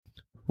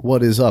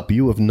What is up?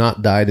 You have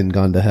not died and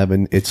gone to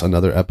heaven. It's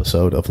another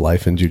episode of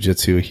Life in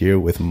Jiu-Jitsu here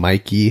with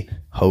Mikey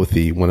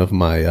Hothi, one of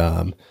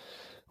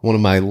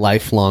my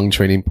lifelong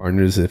training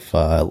partners, if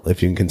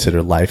you can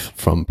consider life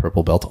from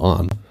purple belt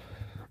on.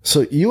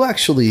 So you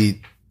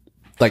actually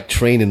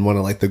train in one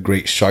of the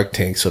great shark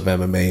tanks of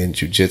MMA and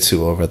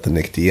jiu-jitsu over at the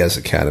Nick Diaz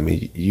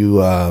Academy.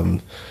 You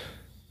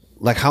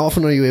how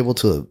often are you able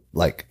to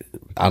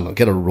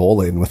get a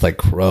roll in with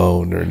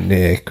Crone or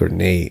Nick or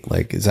Nate?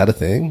 Is that a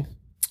thing?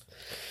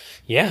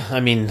 Yeah, I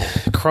mean,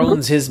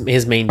 Crone's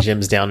his main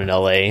gym's down in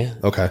LA.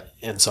 Okay.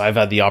 And so I've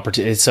had the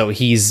opportunity. So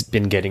he's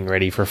been getting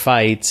ready for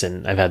fights,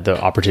 and I've had the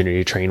opportunity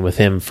to train with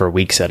him for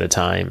weeks at a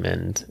time,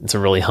 and it's a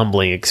really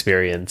humbling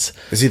experience.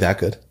 Is he that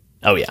good?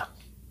 Oh yeah,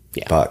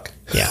 yeah. Fuck.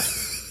 Yeah.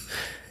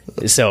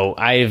 So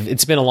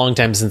it's been a long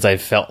time since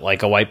I've felt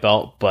like a white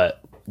belt, but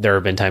there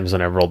have been times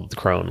when I've rolled with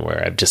Crone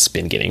where I've just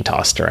been getting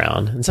tossed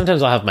around, and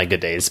sometimes I'll have my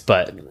good days,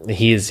 but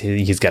he's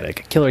got a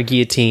killer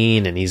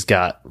guillotine, and he's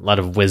got a lot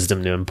of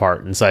wisdom to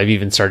impart. And so I've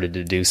even started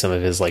to do some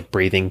of his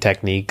breathing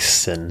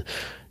techniques and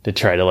to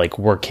try to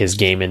work his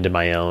game into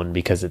my own,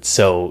 because it's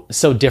so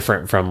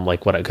different from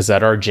because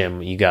at our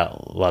gym, you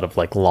got a lot of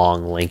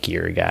long,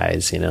 lankier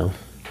guys,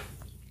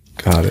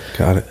 Got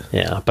it.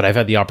 Yeah. But I've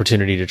had the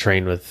opportunity to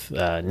train with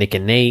Nick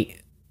and Nate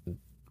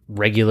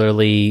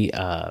regularly,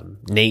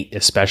 Nate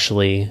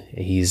especially.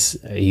 He's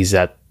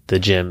at the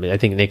gym. I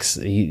think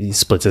he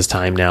splits his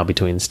time now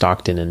between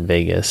Stockton and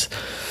Vegas.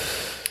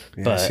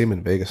 Yeah, I see him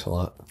in Vegas a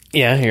lot.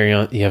 Yeah,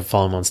 here you have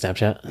follow him on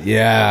Snapchat.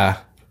 Yeah,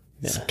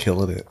 he's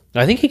killing it.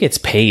 I think he gets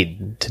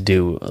paid to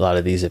do a lot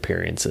of these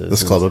appearances.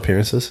 Those club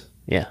appearances.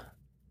 Yeah.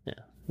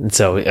 And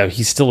so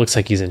he still looks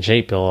like he's in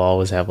shape. He'll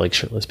always have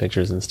shirtless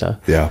pictures and stuff.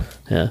 Yeah.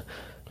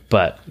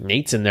 But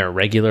Nate's in there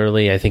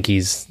regularly. I think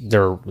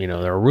there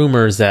are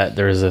rumors that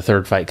there's a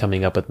third fight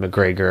coming up with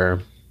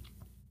McGregor,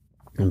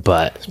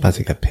 but he's about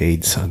to get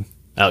paid, son.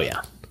 Oh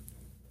yeah.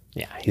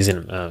 He's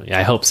in,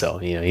 I hope so.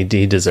 He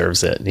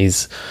deserves it.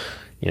 He's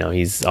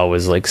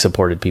always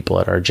supported people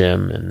at our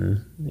gym,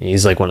 and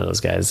he's one of those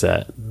guys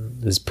that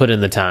has put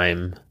in the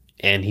time,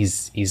 and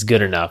he's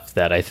good enough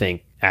that I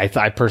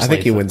personally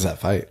think he wins that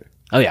fight.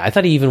 Oh yeah. I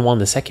thought he even won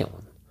the second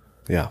one.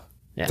 Yeah.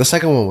 The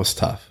second one was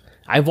tough.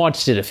 I've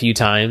watched it a few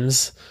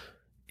times,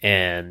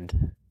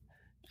 and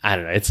I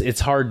don't know. It's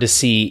hard to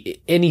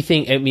see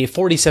anything. I mean,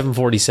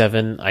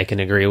 47-47, I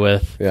can agree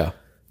with. Yeah.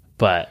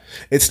 But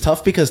it's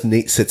tough because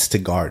Nate sits to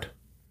guard.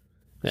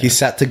 Yeah. He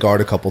sat to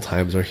guard a couple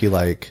times where he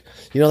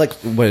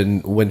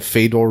when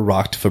Fedor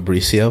rocked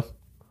Fabricio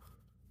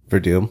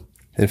Verdum,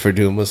 and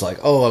Verdum was like,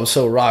 "Oh, I'm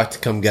so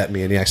rocked, come get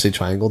me," and he actually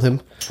triangled him.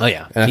 Oh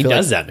yeah. And he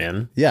does that,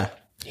 man. Yeah.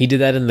 He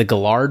did that in the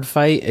Gallard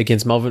fight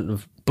against Melvin.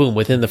 Boom,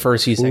 within the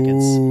first few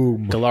seconds.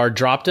 Boom. Gallard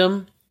dropped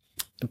him,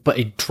 but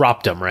he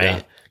dropped him,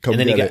 right? Yeah. And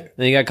then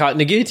he got caught in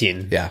the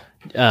guillotine. Yeah.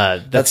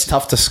 That's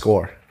tough to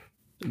score.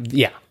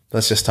 Yeah.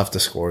 That's just tough to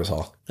score is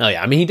all. Oh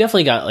yeah. I mean, he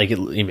definitely got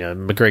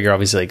McGregor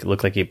obviously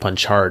looked like he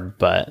punched hard,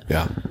 but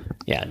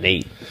yeah,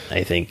 Nate,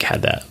 I think,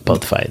 had that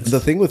both fights. The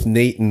thing with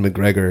Nate and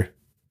McGregor,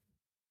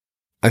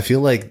 I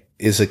feel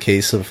is a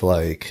case of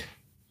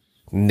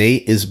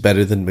Nate is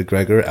better than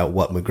McGregor at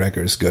what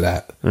McGregor is good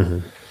at.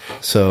 Mm-hmm.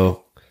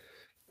 So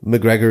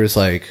McGregor is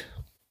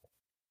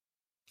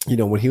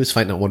when he was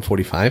fighting at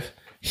 145,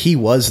 he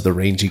was the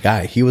rangy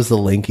guy. He was the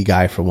lanky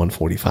guy for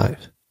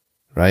 145,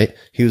 right?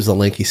 He was the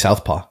lanky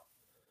southpaw.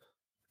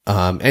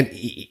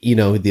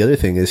 The other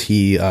thing is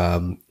he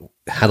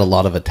had a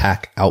lot of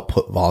attack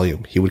output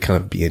volume. He would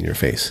kind of be in your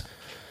face.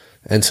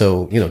 And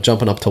so,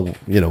 jumping up to,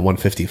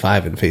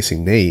 155 and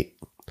facing Nate,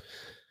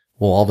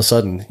 well, all of a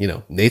sudden,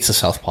 Nate's a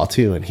southpaw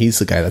too, and he's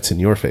the guy that's in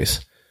your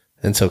face.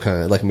 And so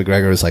kind of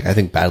McGregor is I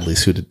think badly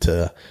suited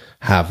to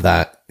have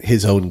that,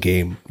 his own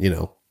game,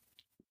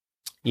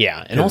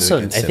 Yeah. And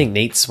also I think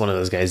Nate's one of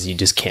those guys you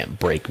just can't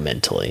break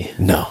mentally.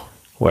 No.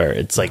 Where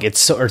it's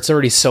it's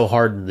already so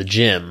hard in the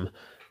gym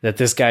that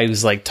this guy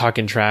who's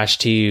talking trash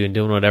to you and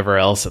doing whatever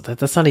else,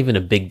 that's not even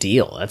a big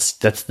deal.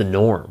 That's the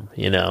norm,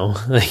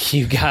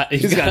 he's got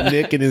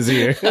Nick in his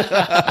ear.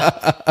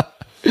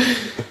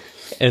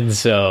 And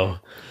so,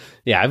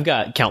 yeah, I've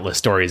got countless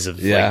stories of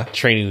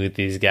training with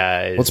these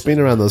guys. What's being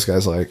around those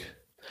guys like?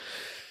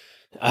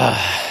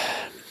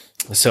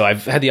 So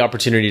I've had the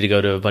opportunity to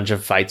go to a bunch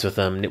of fights with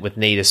them, with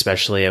Nate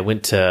especially. I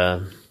went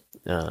with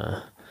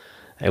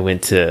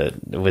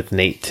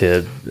Nate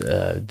to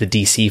the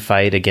DC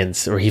fight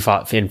where he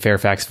fought in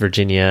Fairfax,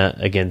 Virginia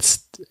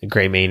against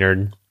Gray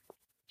Maynard,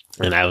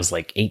 and I was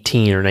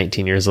 18 or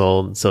 19 years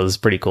old. So it was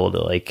pretty cool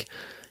to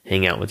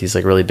hang out with these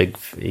really big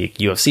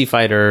UFC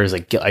fighters.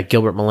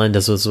 Gilbert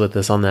Melendez was with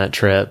us on that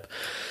trip.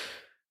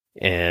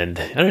 And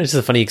I don't know, it's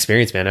just a funny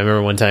experience, man. I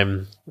remember one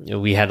time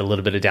we had a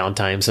little bit of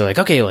downtime. So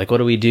okay, what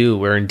do we do?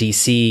 We're in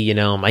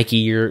DC, Mikey,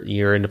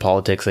 you're into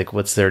politics.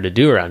 What's there to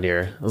do around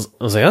here? I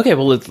was like, okay,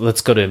 well,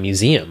 let's go to a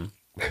museum.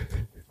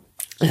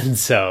 And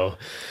so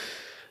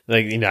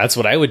that's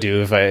what I would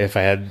do if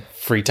I had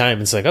free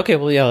time. It's okay,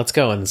 well, yeah, let's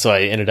go. And so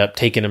I ended up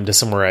taking him to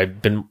somewhere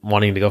I've been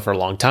wanting to go for a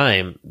long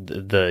time,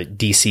 the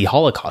DC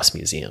Holocaust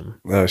Museum.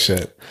 Oh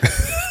shit.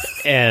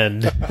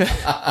 And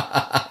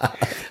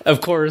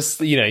of course,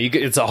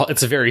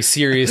 it's a very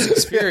serious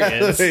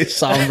experience. Very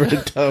somber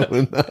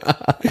tone.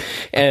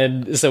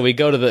 And so we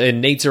go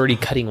and Nate's already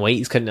cutting weight.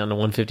 He's cutting down to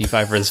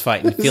 155 for his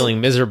fight and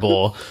feeling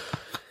miserable.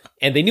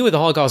 And they knew what the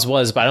Holocaust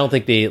was, but I don't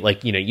think they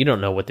you don't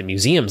know what the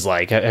museum's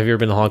like. Have you ever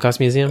been to the Holocaust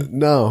Museum?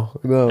 No.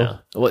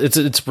 Well,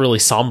 it's really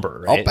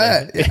somber, right? I'll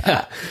bet.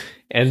 Yeah.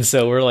 And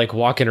so we're like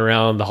walking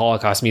around the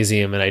Holocaust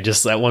Museum, and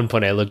at one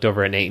point I looked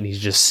over at Nate, and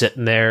he's just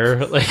sitting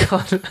there like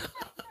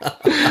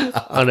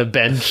on a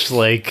bench,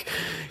 like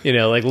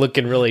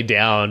looking really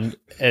down.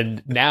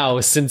 And now,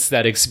 since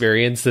that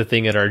experience, the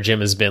thing at our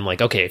gym has been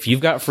like, okay, if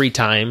you've got free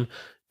time,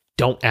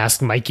 don't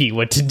ask Mikey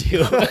what to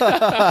do.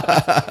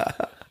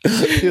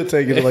 He'll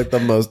take it to like the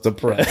most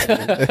depressed.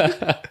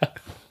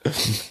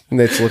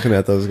 Nate's looking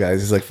at those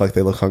guys. He's like, fuck,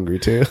 they look hungry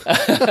too.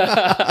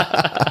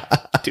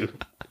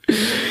 Dude.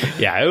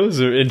 Yeah, it was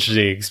an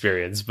interesting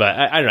experience. But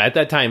I don't know. At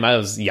that time, I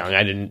was young.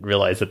 I didn't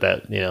realize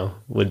that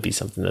would be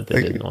something that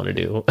they didn't want to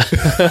do.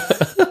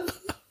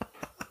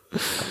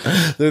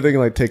 They're thinking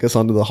like, take us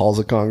onto the halls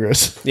of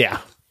Congress. Yeah.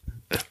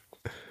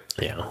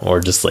 Yeah. Or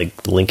just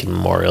like Lincoln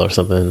Memorial or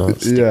something. I'll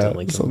stick to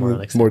Lincoln Memorial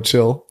next more time.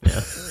 chill.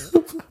 Yeah.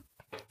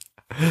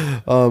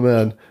 Oh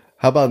man,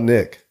 how about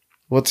Nick?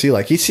 What's he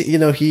like?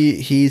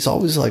 He's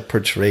always like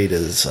portrayed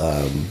as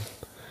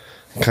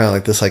kind of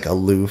like this like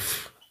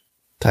aloof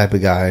type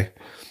of guy.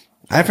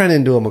 I've run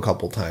into him a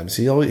couple times.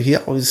 He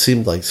always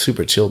seemed like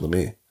super chill to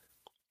me.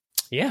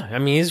 Yeah, I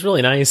mean he's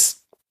really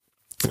nice.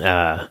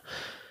 Yeah,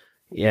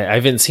 I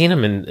haven't seen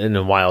him in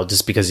a while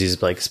just because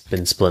he's like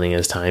been splitting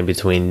his time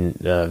between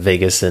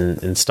Vegas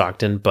and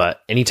Stockton. But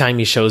anytime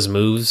he shows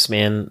moves,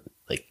 man.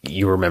 Like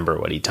you remember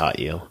what he taught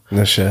you.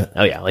 No shit.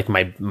 Oh yeah. Like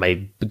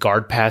my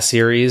guard pass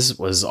series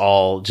was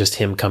all just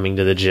him coming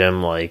to the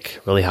gym like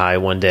really high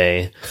one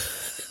day.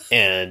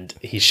 And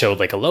he showed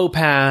like a low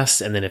pass.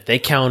 And then if they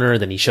counter,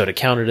 then he showed a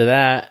counter to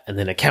that. And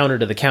then a counter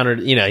to the counter.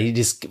 He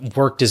just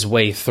worked his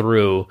way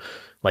through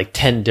like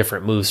 10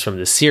 different moves from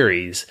the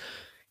series.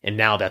 And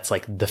now that's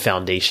like the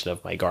foundation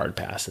of my guard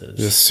passes.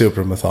 Just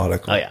super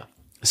methodical. Oh yeah.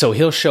 So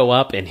he'll show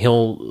up and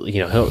he'll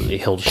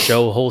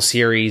show a whole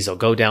series. He'll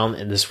go down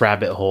in this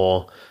rabbit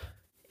hole,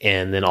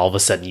 and then all of a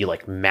sudden you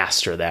like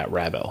master that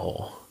rabbit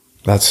hole.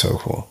 That's so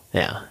cool.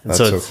 Yeah, that's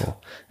so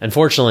cool.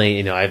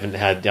 Unfortunately, I haven't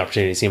had the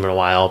opportunity to see him in a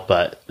while,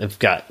 but I've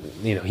got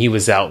he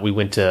was out. We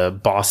went to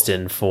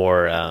Boston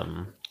for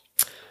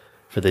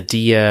the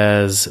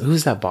Diaz.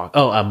 Who's that box?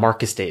 Oh,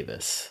 Marcus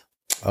Davis.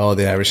 Oh,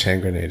 the Irish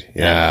hand grenade.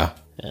 Yeah.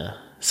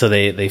 So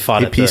they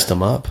fought. He pieced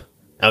him up.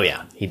 Oh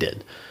yeah, he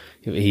did.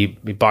 He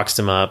boxed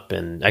him up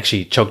and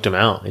actually choked him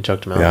out. He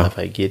choked him out in the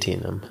fight,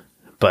 guillotined him.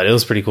 But it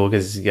was pretty cool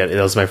because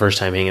it was my first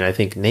time hanging. I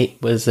think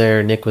Nate was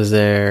there, Nick was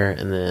there,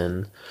 and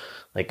then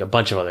like a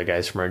bunch of other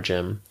guys from our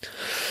gym.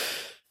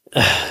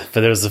 But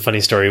there was a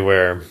funny story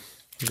where,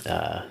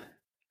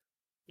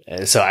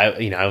 so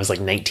I was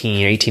like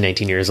 18,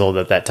 19 years old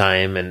at that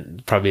time,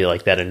 and probably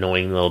like that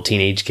annoying little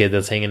teenage kid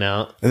that's hanging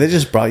out. And they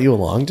just brought you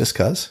along just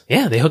cause?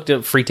 Yeah, they hooked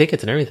up free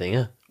tickets and everything.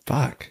 Yeah.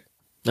 Fuck.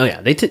 Oh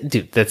yeah,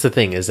 dude. That's the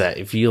thing is that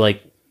if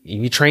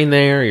you train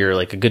there, you're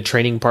like a good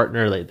training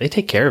partner. Like they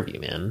take care of you,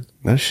 man.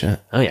 No shit.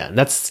 Oh yeah, and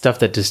that's stuff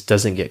that just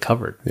doesn't get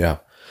covered. Yeah.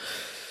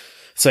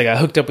 So I got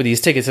hooked up with these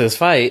tickets to this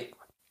fight,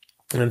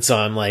 and so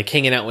I'm like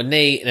hanging out with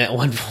Nate. And at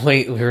one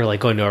point, we were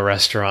like going to a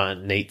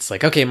restaurant. Nate's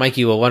like, "Okay,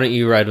 Mikey, well, why don't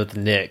you ride with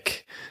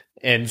Nick?"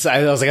 And so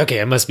I was like,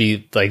 "Okay, I must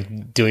be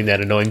like doing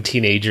that annoying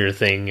teenager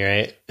thing,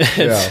 right?"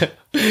 Yeah.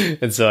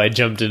 and so I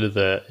jumped into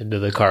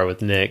the car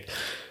with Nick.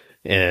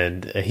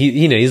 And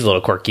he, he's a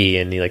little quirky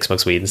and he like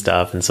smokes weed and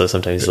stuff. And so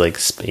sometimes he like,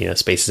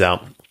 spaces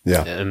out.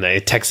 Yeah. And I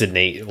texted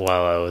Nate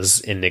while I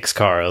was in Nick's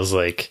car. I was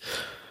like,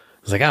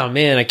 oh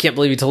man, I can't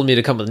believe he told me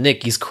to come with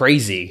Nick. He's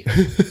crazy.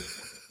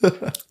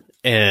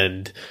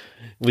 And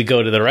we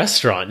go to the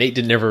restaurant. Nate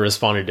never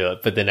responded to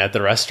it. But then at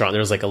the restaurant, there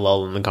was like a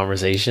lull in the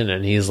conversation.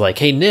 And he's like,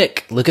 "Hey,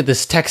 Nick, look at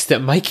this text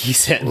that Mikey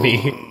sent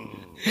me."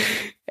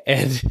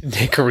 And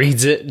Nick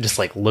reads it and just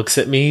like looks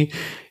at me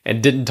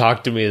and didn't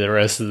talk to me the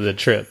rest of the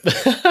trip.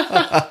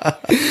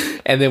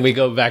 And then we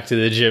go back to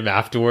the gym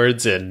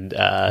afterwards, and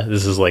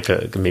this is like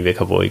maybe a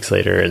couple weeks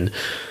later, and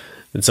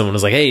someone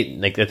was like, "Hey,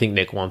 Nick, I think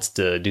Nick wants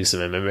to do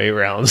some MMA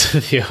rounds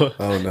with you."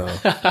 Oh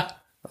no.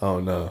 Oh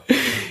no.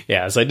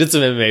 Yeah, so I did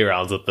some MMA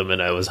rounds with him,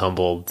 and I was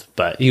humbled,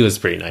 but he was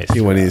pretty nice.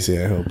 He went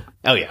easy, I hope.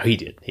 Oh yeah, he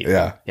did. He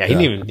yeah.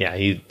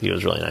 He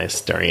was really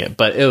nice during it.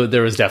 But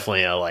there was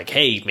definitely a like,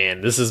 "Hey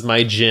man, this is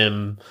my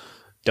gym.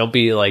 Don't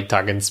be like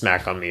talking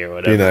smack on me or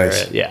whatever." Be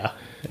nice. Yeah.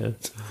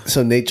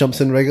 So Nate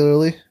jumps in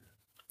regularly?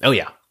 Oh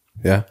yeah.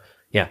 Yeah.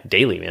 Yeah,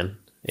 daily, man.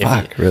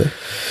 Fuck, really?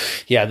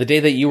 Yeah, the day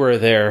that you were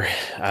there,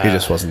 he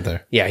just wasn't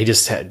there. Yeah, he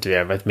just had.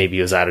 Yeah, maybe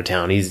he was out of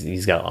town.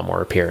 He's got a lot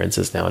more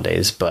appearances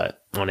nowadays,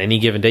 but on any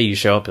given day you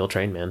show up, he'll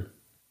train, man.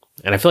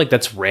 And I feel like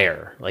that's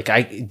rare. Like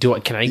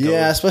can I go?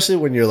 Yeah, especially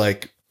when you're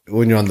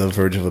on the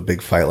verge of a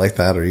big fight like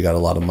that, or you got a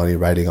lot of money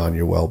riding on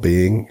your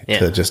well-being,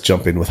 to just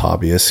jump in with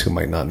hobbyists who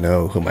might not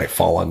know, who might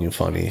fall on you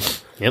funny.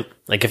 Yep.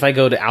 Like if I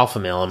go to Alpha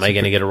Male, am I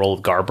going to get a roll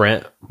with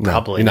Garbrandt? No,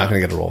 Probably you're not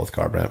going to get a roll with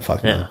Garbrandt.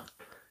 Fuck no.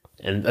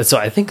 And so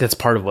I think that's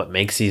part of what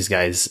makes these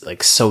guys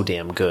like so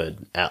damn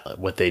good at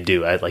what they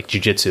do. I like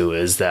jiu-jitsu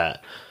is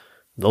that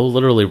they'll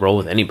literally roll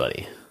with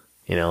anybody,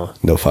 you know?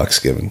 No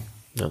fucks given.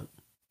 No.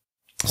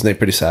 Isn't Nate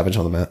pretty savage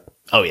on the mat?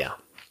 Oh yeah.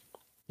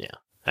 Yeah.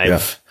 I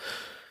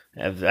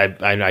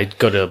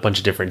go to a bunch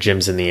of different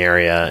gyms in the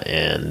area,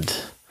 and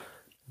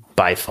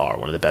by far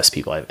one of the best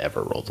people I've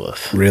ever rolled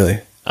with. Really?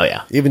 Oh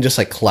yeah. Even just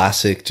like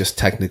classic, just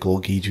technical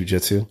gi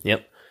jiu-jitsu?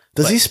 Yep.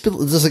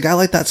 Does a guy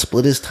like that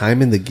split his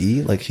time in the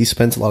gi? Like he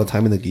spends a lot of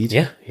time in the gi?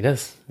 Yeah, he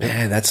does.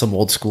 Man, that's some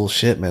old school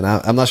shit, man.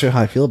 I'm not sure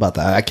how I feel about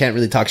that. I can't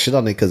really talk shit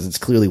on it because it's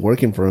clearly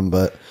working for him,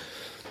 but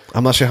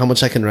I'm not sure how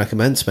much I can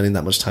recommend spending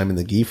that much time in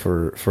the gi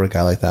for a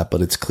guy like that,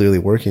 but it's clearly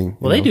working.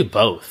 Well, they do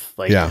both.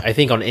 Like, yeah. I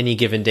think on any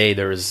given day,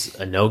 there's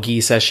a no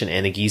gi session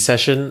and a gi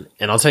session.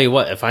 And I'll tell you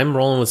what, if I'm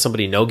rolling with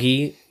somebody no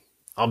gi,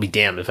 I'll be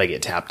damned if I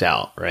get tapped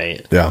out,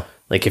 right? Yeah.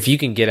 Like if you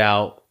can get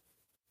out.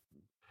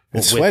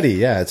 It's sweaty,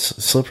 yeah.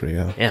 It's slippery,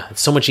 yeah. Yeah, it's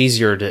so much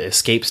easier to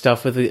escape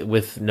stuff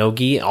with no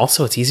gi.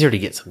 Also, it's easier to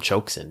get some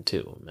chokes in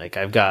too. Like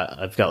I've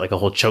got like a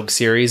whole choke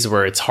series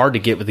where it's hard to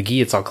get with the gi.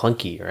 It's all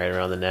clunky right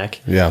around the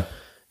neck. Yeah.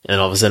 And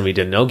all of a sudden we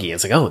did no gi.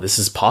 It's like, oh, this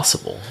is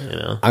possible. You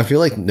know. I feel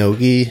like no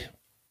gi,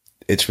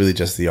 it's really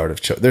just the art of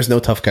choke. There's no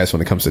tough guys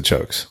when it comes to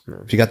chokes.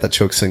 If you got that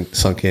choke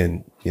sunk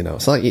in, you know,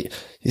 it's not like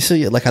you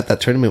see like at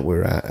that tournament we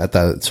were at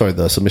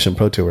the Submission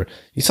Pro Tour,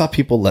 you saw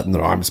people letting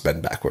their arms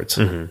bend backwards.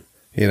 Mm-hmm.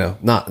 You know,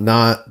 not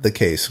the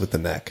case with the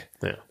neck.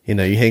 Yeah. You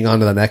know, you hang on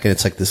to the neck and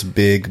it's like this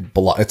big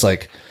it's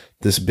like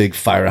this big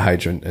fire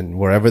hydrant, and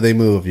wherever they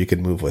move, you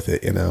can move with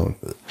it, you know.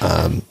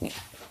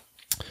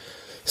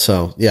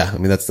 So yeah, I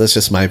mean, that's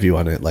just my view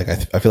on it. Like,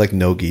 I feel like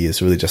no-gi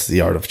is really just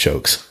the art of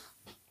chokes.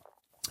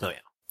 Oh yeah.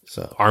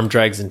 So arm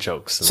drags and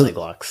chokes and leg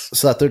locks.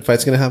 So that third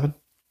fight's going to happen?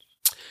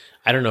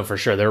 I don't know for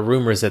sure. There are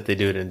rumors that they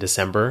do it in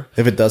December.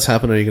 If it does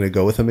happen, are you going to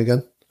go with him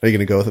again? Are you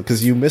going to go with him?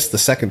 Because you missed the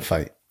second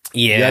fight.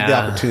 Yeah. You had the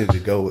opportunity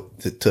to go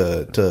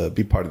to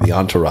be part of the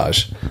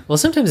entourage. Well,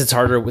 sometimes it's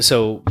harder.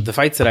 So the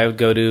fights that I would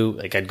go to,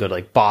 like I'd go to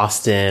like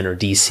Boston or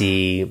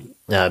DC.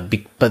 But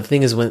the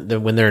thing is when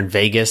they're in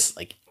Vegas,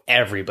 like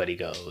everybody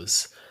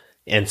goes.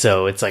 And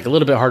so it's like a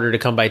little bit harder to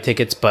come by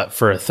tickets. But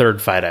for a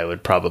third fight, I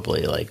would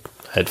probably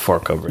I'd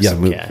fork over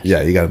some cash.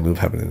 Yeah, you got to move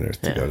heaven and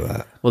earth to go to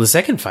that. Well, the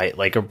second fight,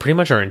 like pretty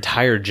much our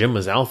entire gym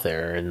was out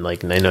there. And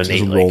like, I know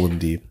Nate, rolling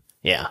deep.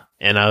 Yeah.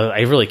 And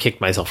I really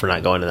kicked myself for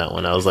not going to that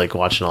one. I was like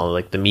watching all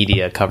like the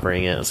media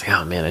covering it. I was like,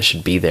 oh man, I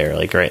should be there,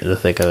 like right in the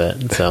thick of it.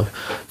 And so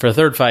for the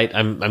third fight,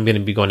 I'm going to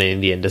be going to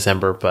India in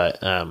December. But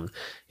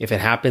if it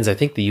happens, I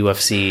think the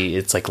UFC,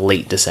 it's like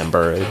late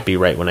December. It'd be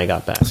right when I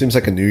got back. Seems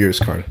like a New Year's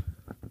card.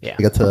 Yeah.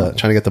 You trying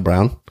to get the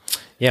brown?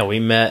 Yeah, we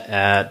met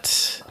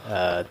at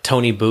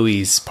Tony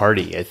Bowie's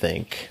party, I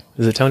think.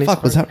 Is it Tony's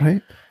party? Was that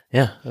right?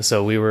 Yeah.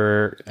 So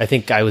I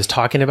think I was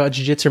talking about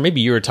jiu-jitsu, or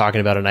maybe you were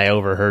talking about it and I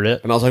overheard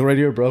it. And I was like, right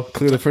here, bro.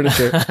 Clear the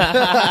furniture.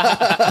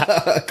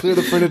 Clear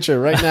the furniture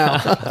right now.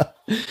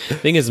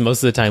 Thing is,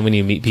 most of the time when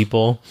you meet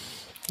people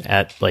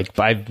at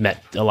I've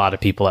met a lot of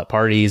people at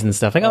parties and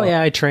stuff like, oh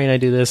yeah, I train, I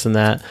do this and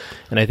that.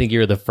 And I think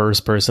you're the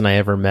first person I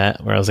ever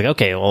met where I was like,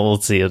 okay, well,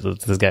 let's see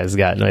what this guy's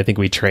got. And I think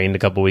we trained a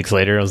couple weeks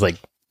later. I was like,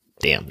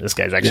 damn, this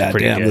guy's actually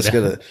pretty good.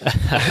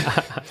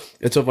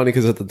 It's so funny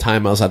because at the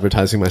time I was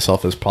advertising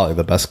myself as probably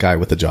the best guy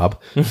with the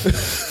job. And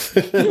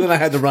then I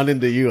had to run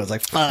into you. I was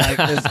like, fuck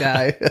this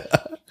guy.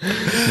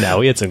 No,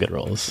 we had some good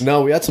roles.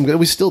 No, we had some good.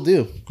 We still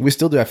do.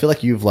 I feel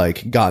like you've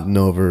gotten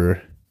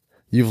over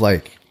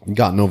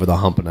the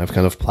hump, and I've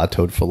kind of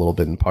plateaued for a little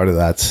bit. And part of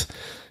that's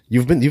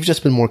you've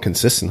just been more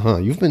consistent, huh?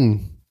 You've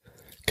been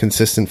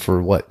consistent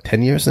for what,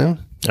 10 years now?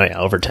 Oh yeah,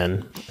 over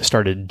 10. I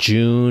started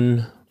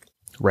June,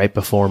 right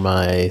before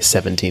my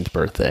 17th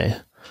birthday.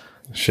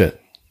 Shit.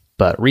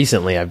 But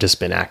recently I've just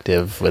been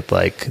active with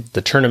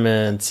the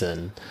tournaments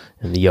and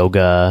the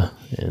yoga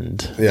and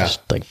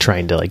just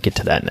trying to get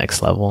to that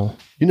next level.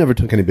 You never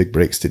took any big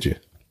breaks, did you?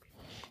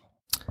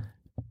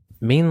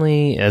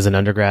 Mainly as an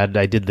undergrad,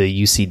 I did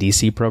the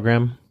UCDC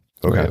program.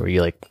 Okay. Where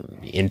you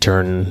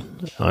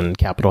intern on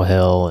Capitol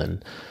Hill.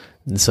 And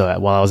so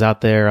while I was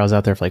out there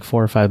for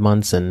 4 or 5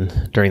 months.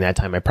 And during that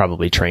time, I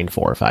probably trained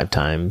 4 or 5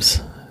 times.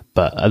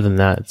 But other than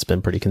that, it's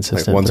been pretty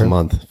consistent. Once a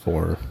month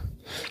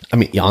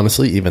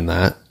honestly, even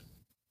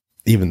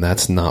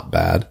that's not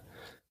bad,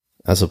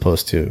 as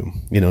opposed to,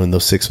 in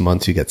those 6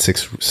 months, you get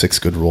six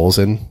good rolls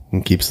in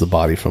and keeps the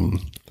body from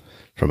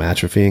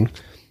atrophying,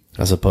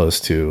 as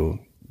opposed to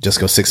just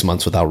go 6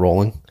 months without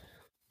rolling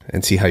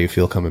and see how you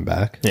feel coming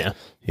back. Yeah.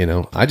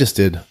 I just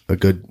did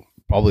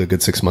probably a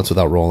good 6 months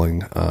without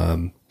rolling.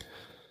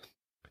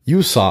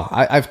 You saw,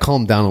 I've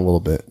calmed down a little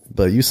bit,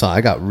 but you saw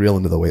I got real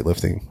into the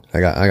weightlifting. I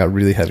got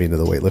really heavy into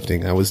the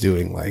weightlifting. I was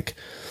doing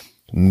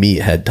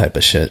meathead type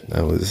of shit.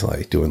 I was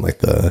doing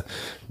the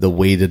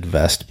weighted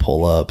vest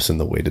pull-ups and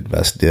the weighted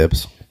vest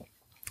dips,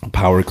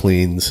 power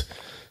cleans,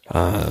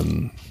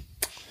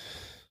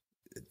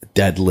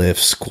 deadlifts,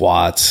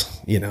 squats.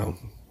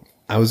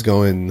 I was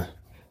going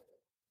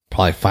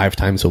probably 5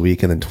 times a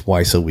week and then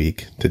twice a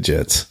week to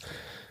jits,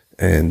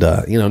 and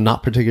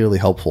not particularly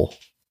helpful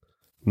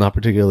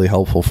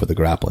for the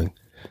grappling.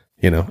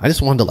 I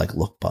just wanted to like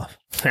look buff,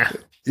 but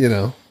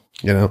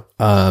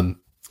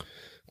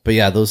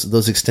yeah,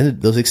 those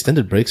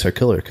extended breaks are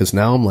killer. Cause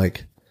now I'm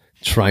like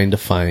trying to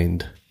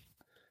find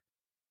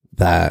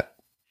that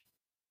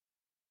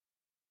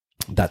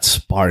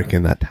spark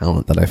and that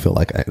talent that I felt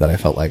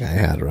like I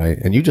had. Right.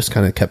 And you just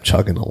kind of kept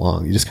chugging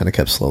along. You just kind of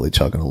kept slowly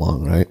chugging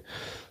along. Right.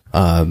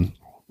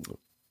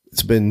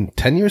 It's been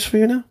 10 years for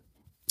you now.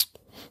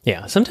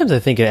 Yeah, sometimes I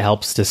think it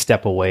helps to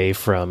step away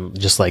from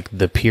just like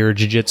the pure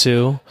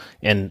jiu-jitsu,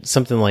 and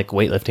something like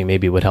weightlifting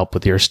maybe would help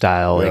with your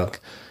style. Yeah. Like,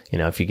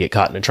 if you get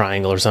caught in a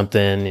triangle or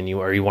something and you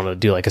want to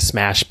do like a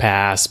smash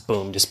pass,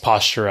 boom, just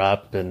posture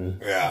up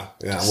and yeah.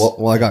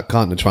 Well, I got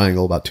caught in a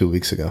triangle about 2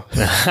 weeks ago.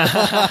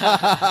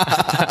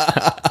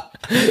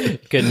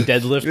 Couldn't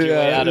deadlift your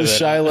way out of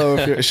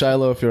it.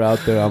 Shiloh, if you're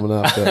out there, I'm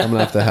gonna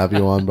have to have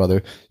you on,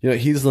 brother.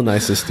 He's the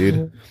nicest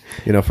dude.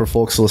 For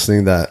folks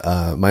listening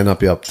that might not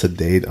be up to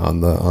date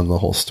on the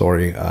whole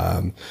story,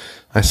 I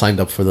signed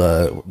up for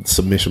the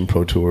Submission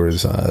Pro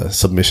Tours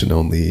submission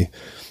only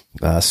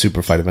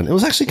super fight event. It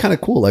was actually kind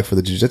of cool, like for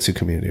the jiu-jitsu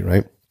community,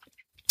 right?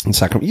 In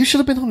Sacramento, you should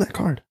have been on that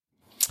card.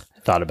 I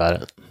thought about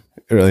it.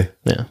 Really?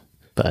 Yeah,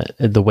 but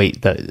the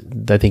weight that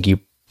I think you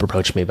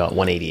approached me about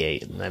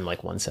 188 and I'm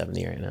like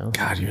 170 right now.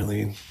 God, you're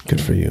lean. Good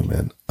for you,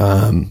 man.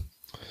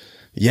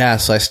 Yeah,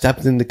 so I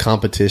stepped into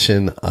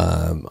competition.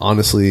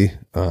 Honestly,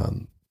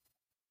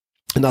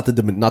 not to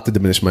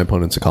diminish my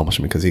opponent's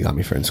accomplishment because he got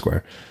me fair and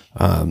square.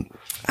 I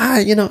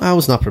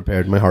was not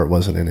prepared. My heart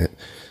wasn't in it.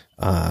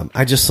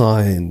 I just saw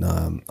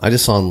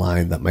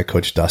online that my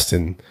coach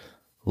Dustin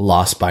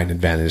lost by an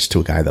advantage to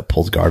a guy that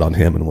pulled guard on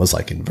him and was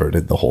like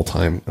inverted the whole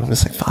time. I'm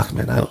just like, fuck,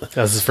 man. That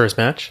was his first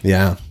match?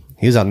 Yeah.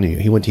 He was out in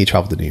he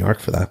traveled to New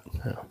York for that.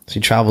 Oh. So he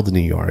traveled to New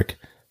York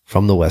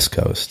from the West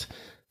Coast,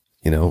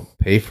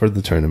 pay for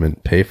the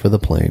tournament, pay for the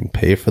plane,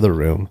 pay for the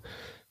room.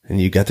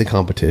 And you get the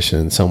competition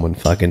and someone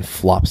fucking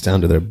flops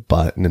down to their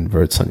butt and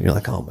inverts on you. You're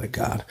like, oh my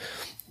God,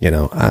 I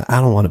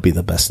don't want to be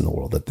the best in the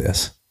world at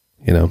this,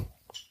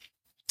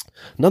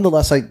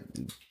 Nonetheless, I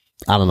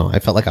don't know. I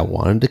felt like I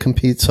wanted to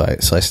compete. So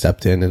I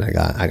stepped in and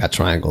I got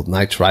triangled and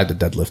I tried to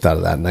deadlift out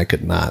of that and I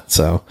could not.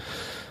 So,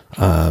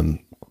 I'm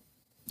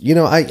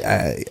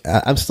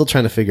still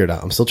trying to figure it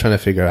out. I'm still trying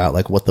to figure out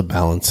like what the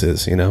balance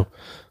is,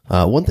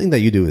 one thing that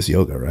you do is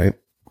yoga, right?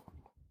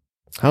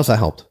 How's that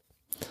helped?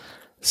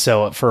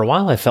 So for a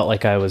while, I felt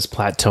like I was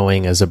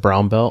plateauing as a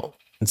brown belt.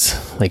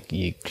 It's like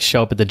you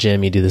show up at the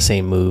gym, you do the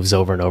same moves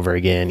over and over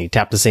again. You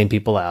tap the same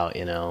people out,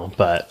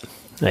 but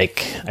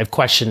like I've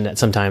questioned that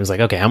sometimes like,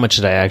 okay, how much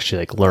did I actually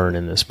like learn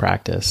in this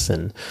practice?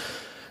 And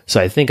so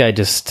I think I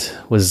just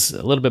was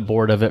a little bit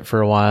bored of it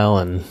for a while.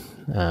 And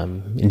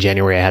in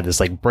January, I had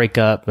this like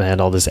breakup. I had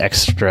all this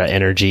extra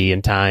energy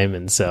and time.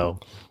 And so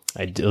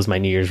it was my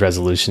New Year's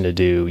resolution to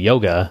do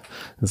yoga.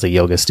 There's a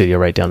yoga studio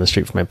right down the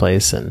street from my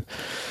place. And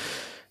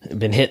I've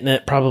been hitting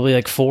it probably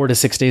like 4 to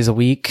 6 days a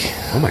week.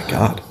 Oh my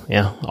God.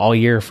 Yeah. All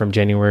year from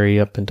January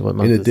up into what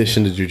month? In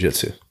addition to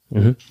jiu-jitsu.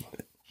 Mm-hmm.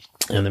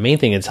 And the main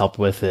thing it's helped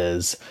with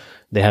is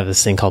they have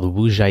this thing called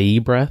Wu Jai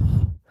breath.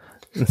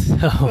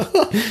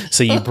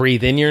 So you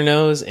breathe in your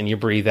nose and you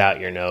breathe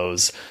out your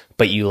nose,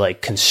 but you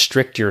like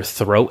constrict your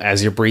throat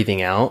as you're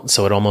breathing out.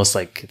 So it almost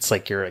like, it's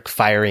like you're like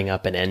firing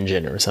up an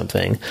engine or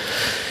something.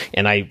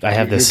 And I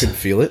have this. You can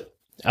feel it?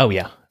 Oh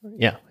yeah.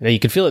 Yeah. Now you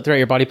can feel it throughout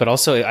your body, but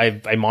also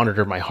I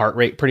monitor my heart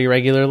rate pretty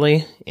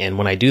regularly. And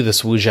when I do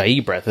this Wu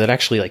Jai breath, it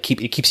actually like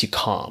it keeps you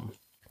calm.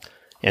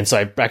 And so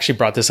I actually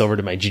brought this over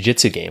to my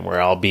jiu-jitsu game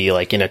where I'll be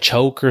like in a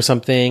choke or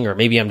something, or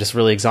maybe I'm just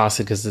really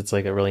exhausted because it's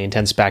like a really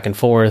intense back and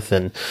forth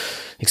and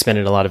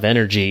expended a lot of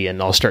energy.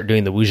 And I'll start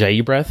doing the Wu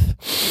Jai breath.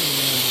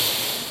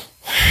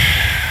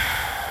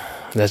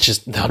 I'll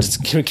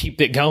just keep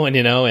it going,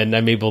 and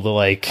I'm able to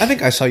like. I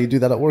think I saw you do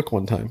that at work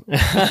one time.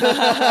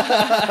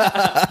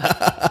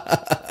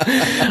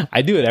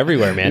 I do it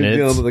everywhere, man. You're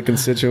dealing with a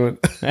constituent.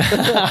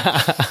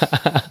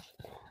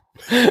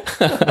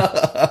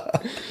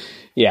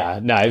 Yeah,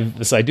 no.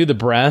 So I do the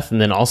breath,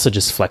 and then also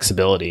just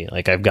flexibility.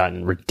 Like I've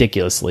gotten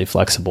ridiculously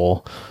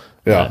flexible.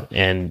 Yeah,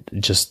 and it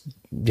just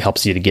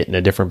helps you to get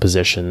into different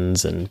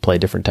positions and play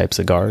different types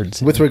of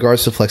guards. With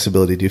regards to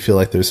flexibility, do you feel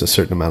like there's a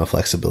certain amount of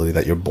flexibility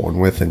that you're born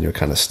with, and you're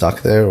kind of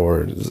stuck there,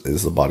 or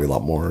is the body a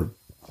lot more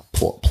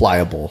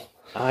pliable?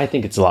 I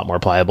think it's a lot more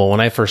pliable. When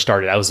I first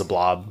started, I was a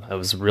blob. I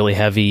was really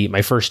heavy.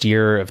 My first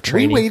year of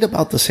training, we weighed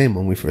about the same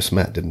when we first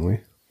met, didn't we?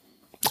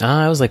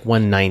 I was like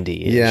 190.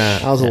 Yeah,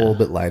 I was a little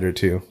bit lighter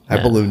too. I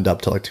ballooned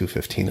up to like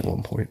 215 at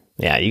one point.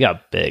 Yeah, you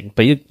got big,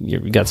 but you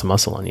got some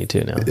muscle on you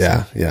too now.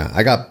 Yeah, so. Yeah.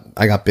 I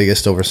got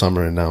biggest over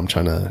summer, and now I'm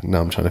trying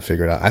to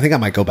figure it out. I think I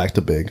might go back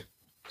to big.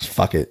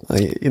 Fuck it.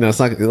 It's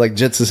not like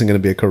jits isn't going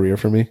to be a career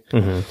for me.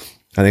 Mm-hmm.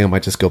 I think I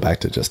might just go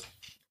back to just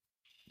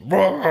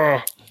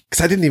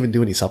because I didn't even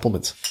do any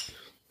supplements.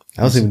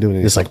 I wasn't even doing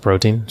any. Just like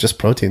protein, just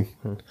protein,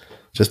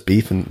 just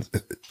beef, and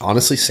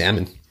honestly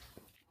salmon.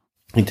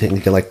 You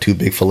get like 2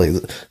 big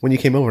fillets. When you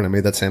came over and I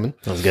made that salmon,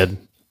 that was good.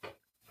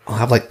 I'll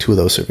have like 2 of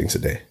those servings a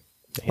day.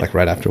 like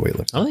right after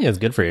weightlifting. I don't think it's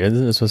good for you.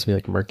 Isn't it supposed to be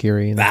like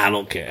mercury? I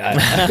don't care.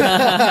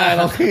 I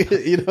don't.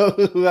 You know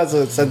who has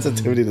a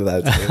sensitivity to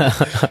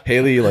that?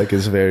 Haley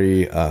is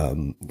very.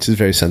 She's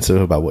very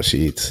sensitive about what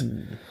she eats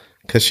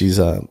because she's.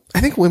 I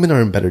think women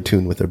are in better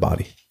tune with their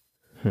body.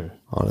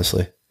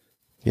 Honestly,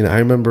 you know, I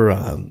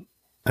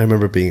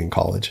remember being in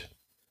college,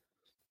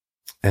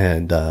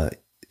 and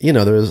you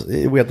know,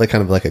 we had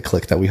kind of a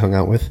clique that we hung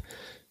out with,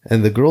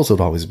 and the girls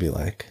would always be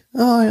like,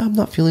 "Oh, I'm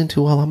not feeling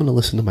too well. I'm going to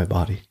listen to my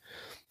body."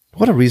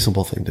 What a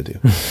reasonable thing to do.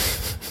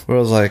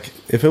 Whereas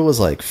if it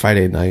was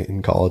Friday night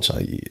in college,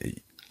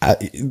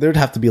 there'd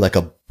have to be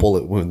a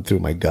bullet wound through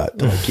my gut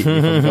to keep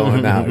me from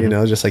going out, you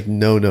know, just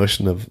no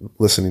notion of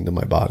listening to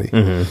my body.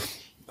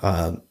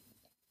 But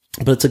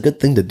it's a good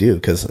thing to do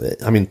because,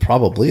 I mean,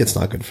 probably it's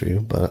not good for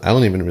you, but I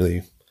don't even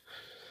really,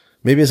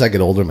 maybe as I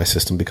get older, my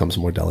system becomes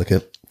more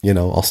delicate. You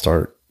know, I'll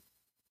start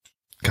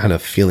kind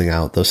of feeling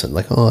out those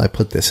oh, I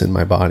put this in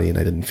my body and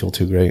I didn't feel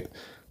too great.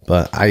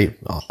 But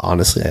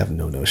honestly, I have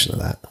no notion of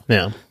that.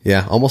 Yeah.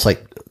 Yeah. Almost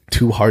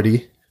too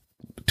hearty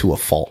to a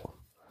fault,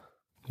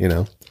 you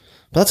know?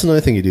 But that's another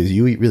thing you do is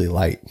you eat really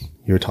light.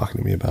 You were talking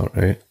to me about,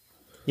 right?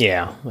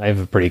 Yeah. I have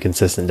a pretty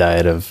consistent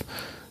diet of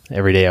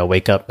every day I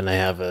wake up and I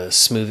have a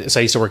smoothie. So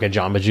I used to work at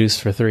Jamba Juice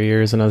for 3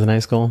 years when I was in high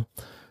school.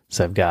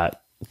 So I've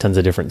got tons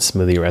of different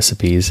smoothie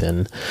recipes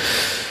and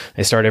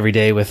I start every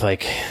day with an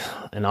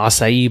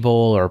acai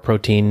bowl or a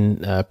protein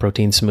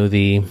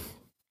smoothie.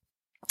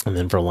 And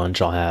then for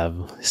lunch, I'll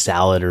have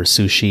salad or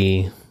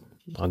sushi.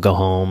 I'll go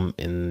home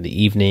in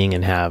the evening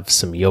and have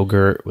some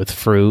yogurt with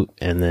fruit.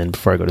 And then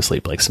before I go to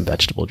sleep, some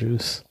vegetable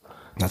juice.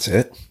 That's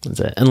it?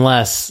 That's it.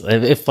 Unless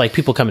if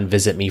people come and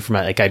visit me from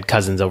I had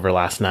cousins over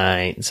last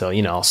night. So,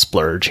 you know, I'll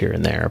splurge here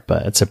and there.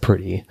 But it's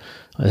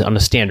on a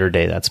standard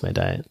day, that's my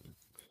diet.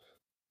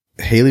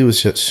 Haley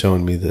was just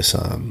showing me this.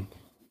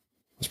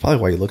 That's probably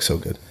why you look so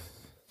good.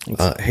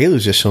 Haley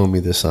was just showing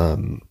me this.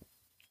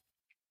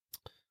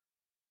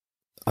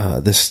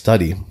 This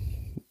study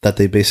that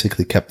they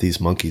basically kept these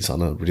monkeys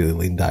on a really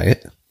lean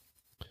diet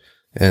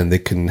and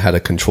they had a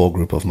control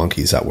group of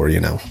monkeys that were, you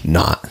know,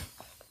 not.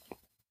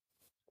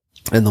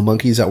 And the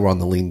monkeys that were on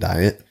the lean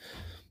diet,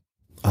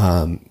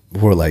 were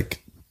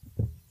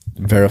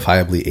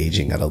verifiably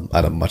aging at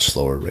a much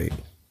slower rate.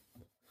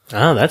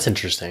 Oh, that's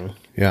interesting.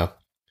 Yeah.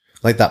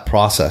 That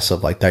process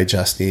of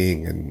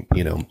digesting and,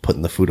 you know,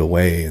 putting the food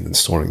away and then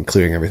storing,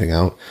 clearing everything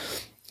out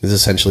is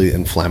essentially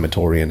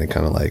inflammatory and it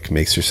kind of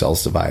makes your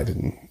cells divide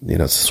and, you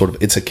know,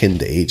 it's akin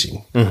to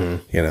aging,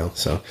 you know,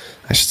 so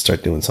I should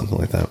start doing something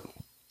like that.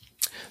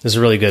 There's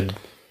a really good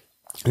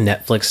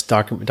Netflix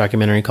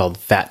documentary called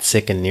Fat,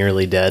 Sick, and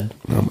Nearly Dead.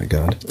 Oh my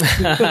God.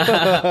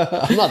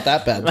 I'm not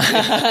that bad.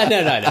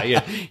 No.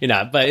 You're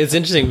not. But it's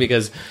interesting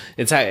because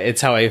it's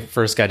how I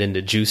first got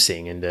into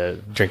juicing, into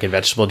drinking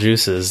vegetable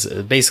juices.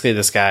 Basically,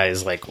 this guy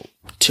is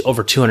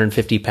over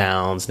 250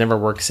 pounds, never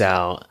works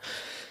out,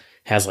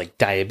 has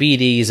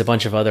diabetes, a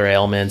bunch of other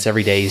ailments.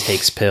 Every day he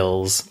takes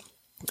pills.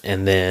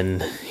 And then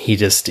he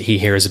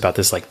hears about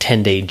this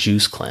 10-day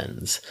juice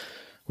cleanse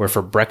where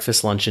for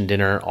breakfast, lunch, and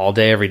dinner all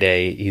day, every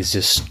day, he's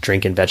just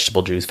drinking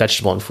vegetable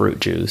and fruit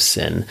juice.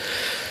 And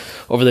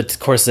over the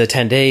course of the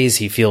 10 days,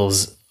 he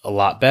feels a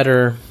lot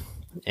better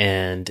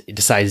and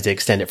decides to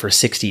extend it for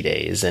 60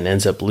 days and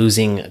ends up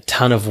losing a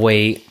ton of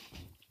weight.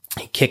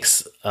 He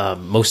kicks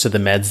most of the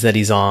meds that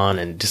he's on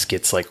and just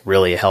gets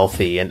really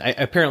healthy. And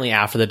apparently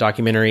after the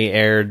documentary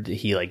aired,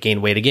 he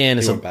gained weight again.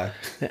 He went back.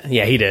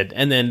 Yeah, he did.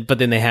 But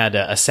then they had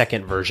a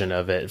second version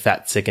of it,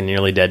 Fat, Sick, and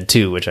Nearly Dead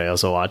 2, which I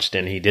also watched,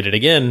 and he did it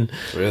again.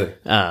 Really?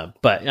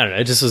 But I don't know,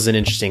 it just was an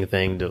interesting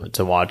thing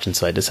to watch. And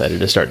so I decided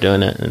to start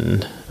doing it.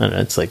 And I don't know,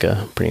 it's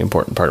a pretty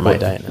important part of my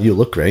diet now. You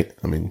look great.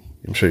 I mean,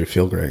 I'm sure you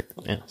feel great.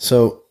 Yeah.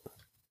 So,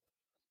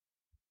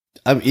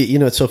 you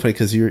know, it's so funny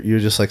because you're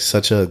just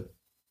such a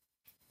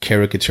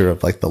caricature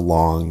of the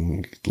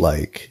long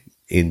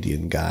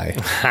Indian guy.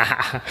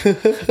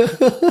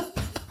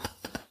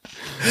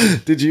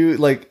 Did you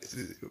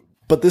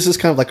but this is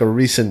kind of a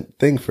recent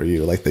thing for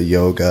you, the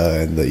yoga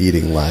and the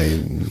eating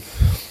line.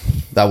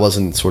 That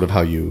wasn't sort of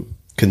how you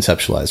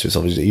conceptualized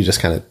yourself. You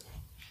just kind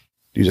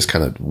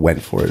of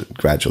went for it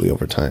gradually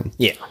over time.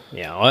 Yeah.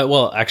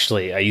 Well,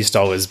 actually, I used to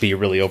always be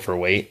really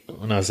overweight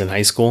when I was in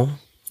high school.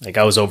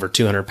 I was over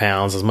 200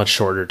 pounds. I was much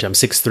shorter. I'm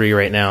 6'3"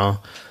 right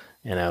now.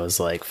 And I was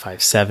 5'7",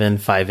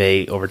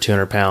 5'8", over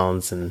 200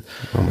 pounds. And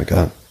oh my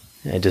God.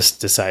 I just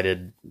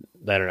decided,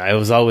 I don't know, I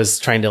was always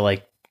trying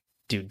to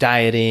do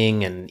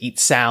dieting and eat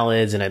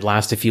salads, and I'd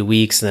last a few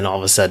weeks. And then all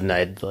of a sudden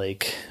I'd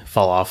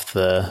fall off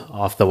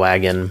the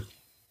wagon.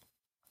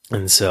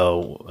 And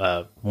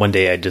so one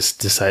day I just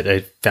decided,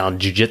 I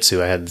found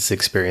jujitsu. I had this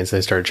experience. I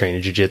started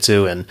training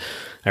jujitsu, and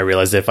I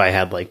realized if I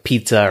had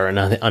pizza or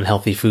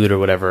unhealthy food or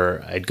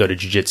whatever, I'd go to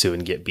jujitsu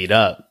and get beat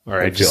up,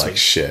 or I'd just feel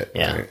shit.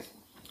 Yeah. Right?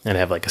 And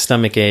have a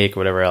stomach ache or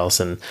whatever else.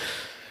 And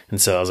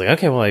so I was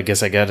okay, well, I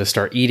guess I got to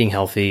start eating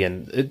healthy.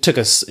 And it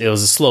was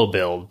a slow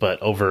build,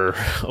 but over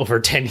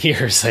 10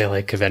 years, I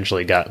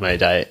eventually got my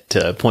diet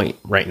to a point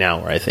right now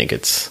where I think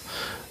it's,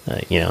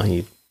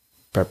 you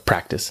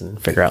practice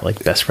and figure out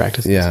like best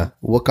practices. Yeah.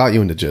 What got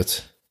you into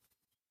jits?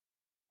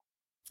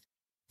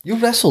 You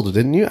wrestled,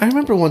 didn't you? I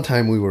remember one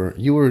time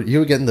you were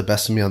getting the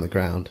best of me on the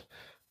ground.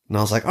 And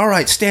I was like, all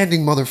right,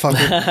 standing,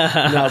 motherfucker.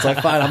 And I was like,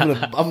 fine,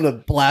 I'm gonna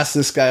blast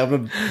this guy. I'm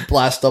gonna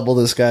blast double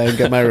this guy and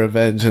get my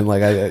revenge. And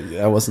like,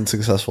 I wasn't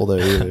successful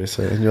there either.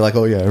 So, and you're like,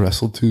 oh yeah, I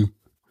wrestled too.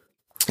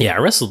 Yeah, I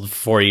wrestled for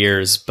 4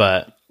 years,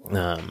 but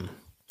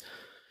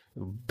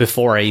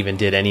before I even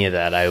did any of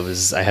that,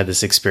 I had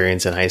this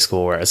experience in high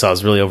school where I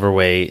was really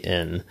overweight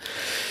and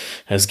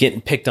I was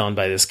getting picked on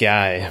by this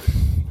guy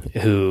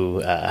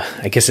who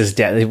I guess his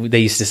dad, they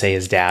used to say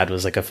his dad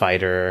was like a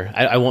fighter.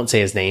 I won't say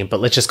his name,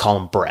 but let's just call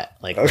him Brett.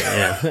 Like, okay.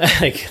 Yeah.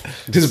 Like,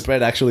 is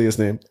Brett actually his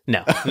name?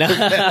 No.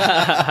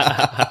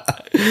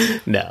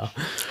 No.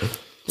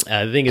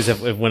 The thing is,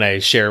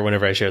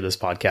 whenever I share this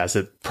podcast,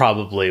 it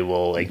probably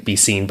will like be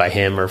seen by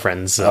him or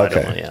friends. So okay.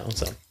 I don't know,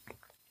 so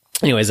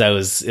anyways, it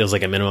was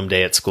like a minimum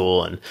day at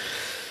school, and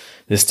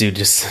this dude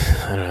just,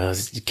 I don't know,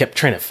 he kept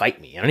trying to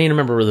fight me. I don't even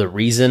remember the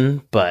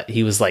reason, but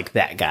he was like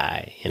that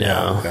guy, you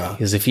know? Yeah.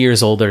 He was a few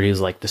years older. He was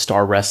like the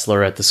star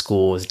wrestler at the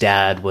school. His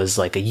dad was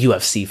like a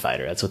UFC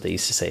fighter. That's what they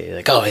used to say.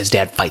 Like, oh, his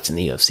dad fights in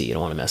the UFC. You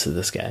don't want to mess with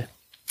this guy.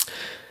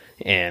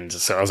 And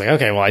so I was like,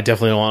 okay, well, I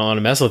definitely don't want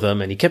to mess with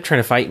him. And he kept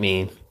trying to fight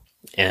me.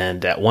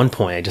 And at one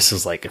point, I just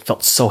was like, it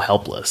felt so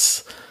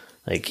helpless.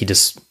 Like he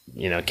just,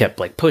 kept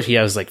like he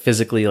was like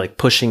physically like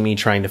pushing me,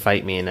 trying to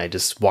fight me. And I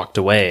just walked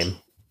away.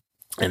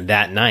 And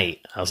that night,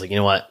 I was like, you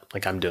know what?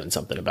 Like, I'm doing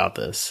something about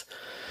this.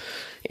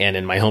 And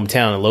in my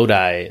hometown in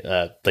Lodi,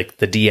 like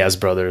the Diaz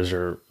brothers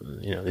are,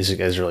 these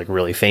guys are like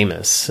really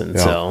famous. And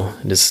so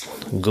I just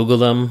Googled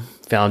them,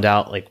 found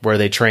out like where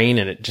they train,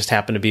 and it just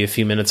happened to be a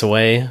few minutes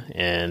away.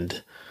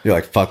 And you're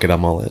like, fuck it,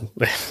 I'm all in.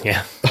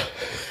 Yeah.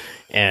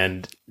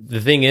 And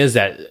the thing is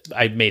that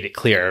I made it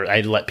clear.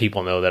 I let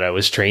people know that I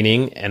was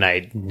training, and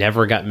I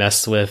never got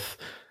messed with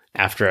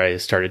after I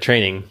started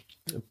training.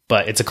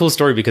 But it's a cool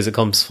story because it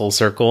comes full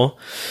circle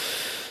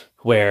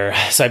so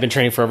I've been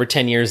training for over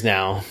 10 years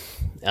now.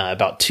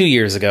 About 2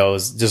 years ago, it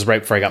was just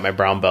right before I got my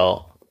brown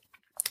belt.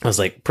 I was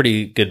like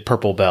pretty good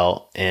purple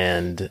belt.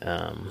 And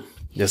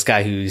this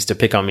guy who used to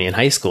pick on me in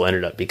high school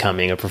ended up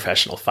becoming a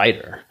professional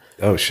fighter.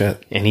 Oh,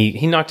 shit. And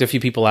he knocked a few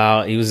people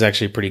out. He was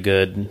actually pretty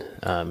good.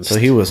 So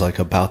he was like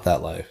about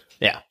that life.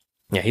 Yeah.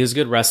 Yeah, he was a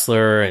good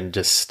wrestler and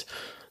just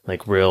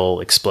like real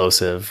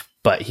explosive.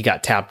 But he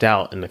got tapped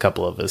out in a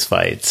couple of his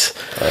fights.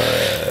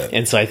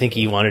 And so I think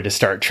he wanted to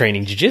start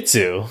training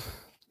jiu-jitsu.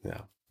 Yeah.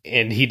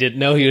 And he didn't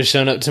know he was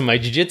showing up to my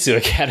jiu-jitsu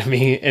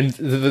academy. And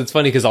it's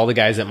funny because all the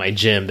guys at my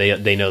gym,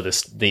 they know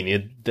this. They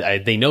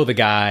know the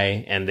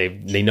guy, and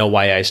they know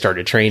why I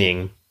started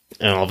training.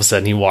 And all of a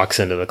sudden he walks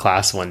into the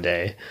class one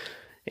day,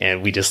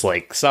 and we just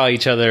like saw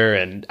each other,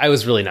 and I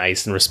was really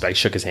nice and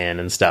shook his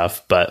hand and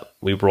stuff, but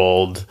we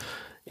rolled.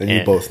 And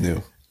you both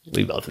knew.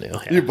 We both knew.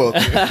 Yeah. You both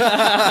knew.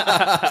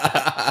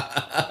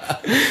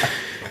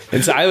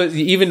 And so I was,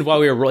 even while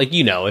we were like,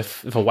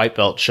 if a white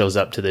belt shows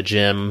up to the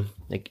gym,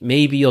 like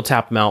maybe you'll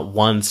tap them out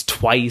once,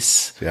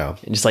 twice. Yeah.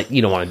 And just like,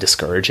 you don't want to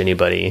discourage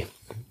anybody.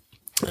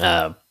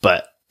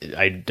 But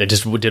I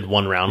just did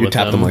one round with them.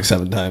 You tapped them like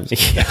 7 times.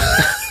 Yeah.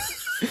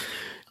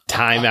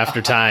 Time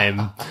after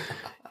time.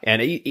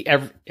 And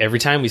every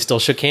time we still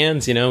shook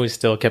hands, we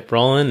still kept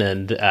rolling,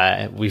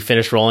 and we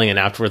finished rolling. And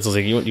afterwards, I was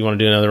like, "You want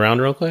to do another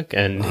round real quick?"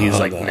 And he's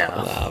like, "No.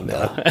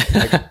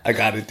 I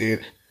got it,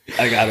 dude.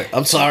 I got it.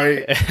 I'm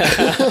sorry."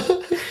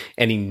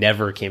 And he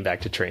never came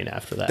back to train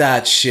after that.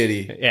 That's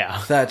shitty.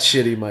 Yeah, that's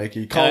shitty,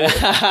 Mikey.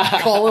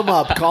 Call him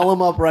up. Call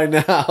him up right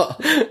now,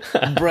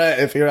 Brett.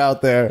 If you're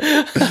out there.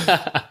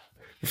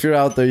 If you're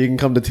out there, you can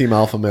come to Team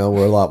Alpha Male.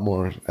 We're a lot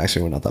more.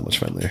 Actually, we're not that much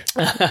friendlier.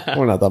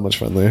 We're not that much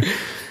friendlier.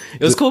 It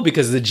was cool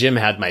because the gym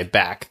had my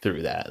back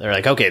through that. They're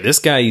like, okay, this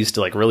guy used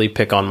to like really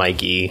pick on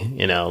Mikey.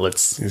 He's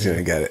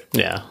gonna get it.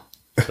 Yeah.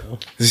 So.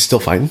 Is he still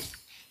fighting?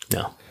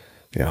 No.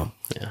 Yeah.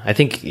 Yeah. I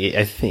think he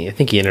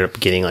ended up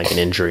getting like an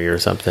injury or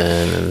something.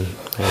 And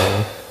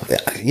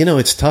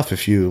it's tough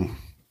if you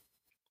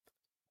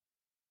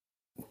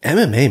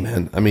MMA,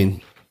 man. I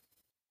mean,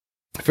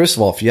 first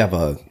of all, if you have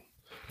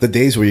the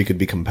days where you could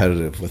be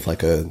competitive with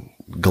like a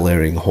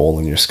glaring hole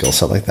in your skill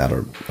set like that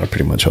are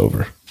pretty much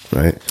over,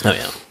 right? Oh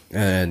yeah.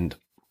 And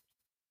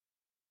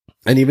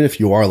even if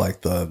you are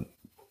like the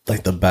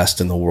best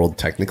in the world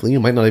technically, you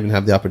might not even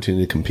have the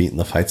opportunity to compete in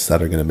the fights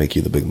that are going to make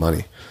you the big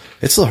money.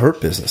 It's the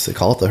hurt business. They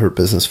call it the hurt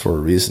business for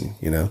a reason,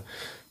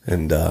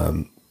 And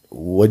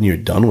when you're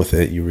done with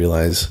it, you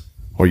realize,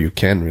 or you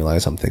can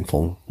realize, I'm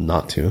thankful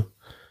not to,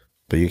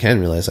 but you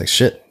can realize like,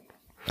 shit,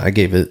 I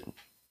gave it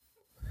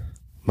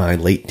my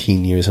late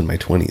teen years and my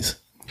 20s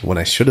when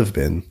I should have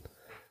been,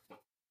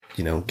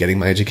 getting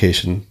my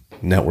education,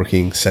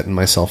 networking, setting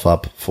myself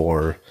up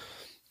for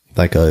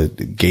like a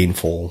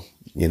gainful,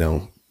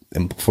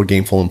 for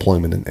gainful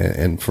employment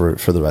and for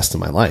the rest of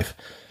my life.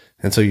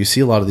 And so you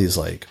see a lot of these,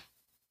 like,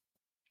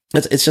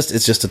 it's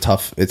just a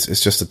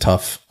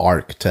tough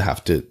arc to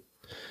have to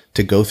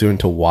go through and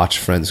to watch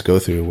friends go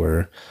through,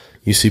 where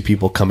you see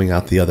people coming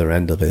out the other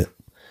end of it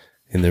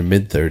in their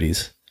mid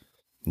 30s,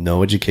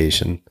 no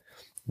education,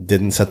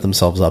 didn't set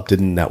themselves up,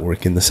 didn't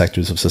network in the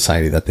sectors of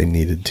society that they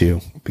needed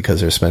to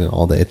because they're spending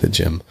all day at the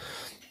gym.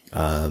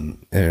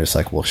 And it's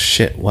like, well,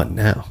 shit, what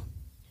now?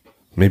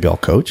 Maybe I'll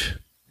coach,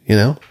 you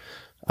know?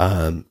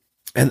 And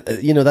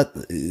you know, that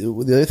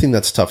the other thing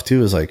that's tough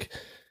too is like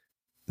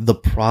the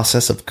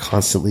process of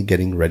constantly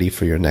getting ready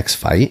for your next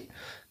fight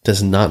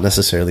does not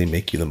necessarily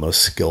make you the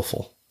most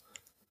skillful,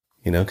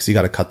 you know, because you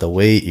got to cut the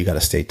weight, you got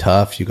to stay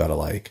tough, you got to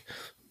like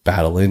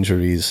battle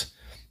injuries.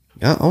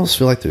 I almost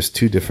feel like there's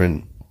two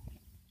different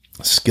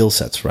skill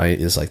sets, right?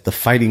 Is like the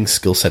fighting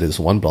skill set is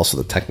one, but also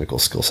the technical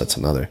skill set's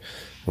another.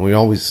 And we're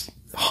always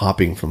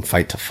hopping from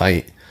fight to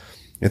fight.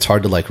 It's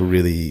hard to like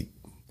really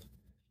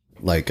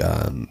like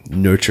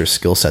nurture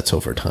skill sets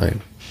over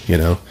time, you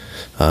know?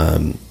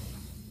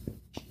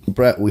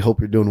 Brett, we hope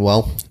you're doing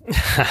well.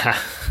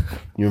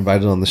 You're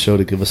invited on the show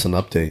to give us an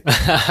update.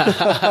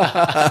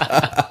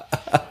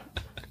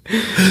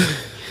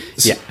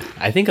 Yeah,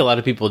 I think a lot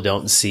of people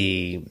don't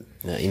see,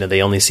 you know,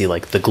 they only see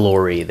like the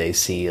glory. They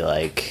see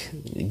like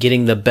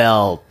getting the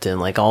belt and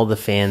like all the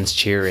fans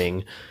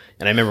cheering.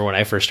 And I remember when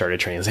I first started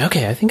training, I was like,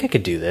 okay, I think I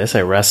could do this.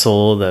 I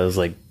wrestled. I was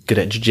like good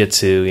at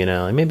jiu-jitsu, you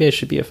know, like maybe I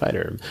should be a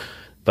fighter.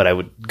 But I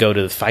would go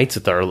to the fights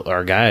with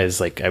our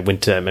guys. Like I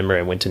remember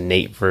I went to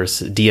Nate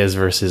Diaz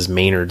versus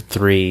Maynard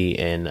 3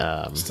 and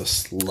it's a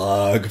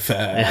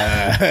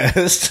slugfest.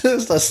 It's a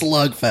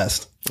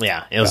slugfest.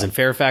 Yeah, it was in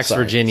Fairfax,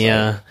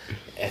 Virginia.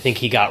 I think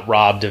he got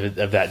robbed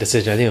of that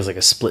decision. I think it was like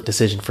a split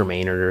decision for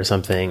Maynard or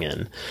something.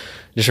 And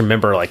just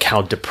remember like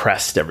how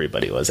depressed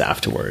everybody was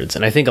afterwards.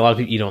 And I think a lot of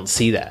people, you don't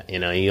see that, you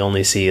know, you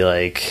only see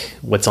like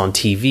what's on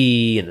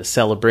TV and the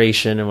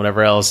celebration and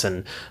whatever else.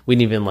 And we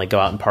didn't even like go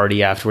out and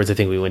party afterwards. I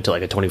think we went to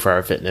like a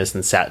 24-hour fitness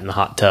and sat in the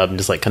hot tub and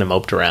just like kind of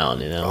moped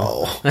around, you know.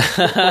 Oh.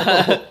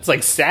 It's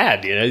like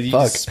sad, you know,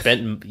 you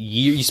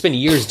spend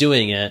years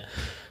doing it,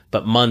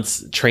 but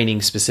months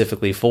training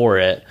specifically for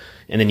it.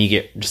 And then you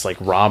get just like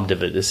robbed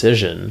of a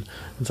decision.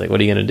 It's like,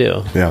 what are you going to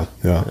do? Yeah.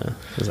 I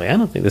was like, I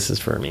don't think this is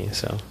for me.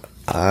 So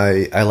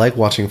I like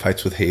watching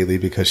fights with Haley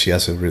because she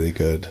has a really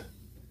good,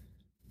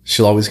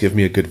 she'll always give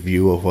me a good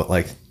view of what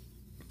like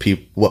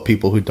what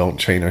people who don't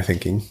train are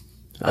thinking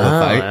of a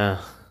fight.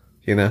 Yeah.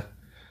 You know,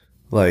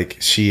 like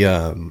she,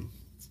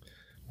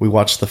 we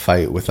watched the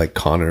fight with like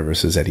Connor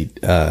versus Eddie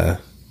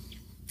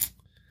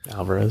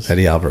Alvarez.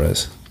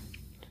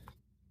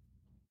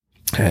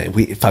 Hey,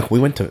 we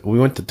went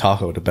to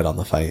Tahoe to bet on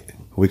the fight.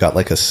 We got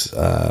like we just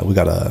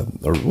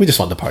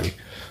wanted to party.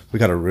 We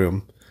got a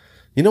room.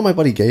 You know my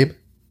buddy Gabe?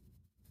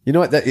 You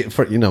know what?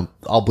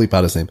 I'll bleep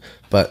out his name.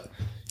 But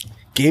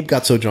Gabe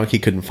got so drunk he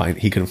couldn't find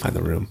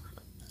the room.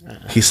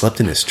 He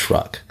slept in his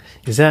truck.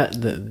 Is that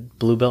the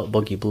blue belt,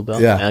 boogie blue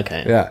belt? Yeah.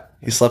 Okay. Yeah.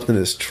 He slept in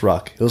his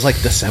truck. It was like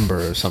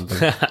December or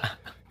something.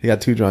 He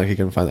got too drunk he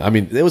couldn't find it. I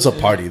mean, it was a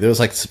party. There was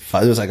like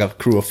a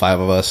crew of 5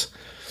 of us.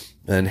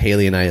 And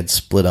Haley and I had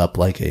split up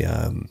like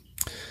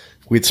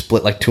we'd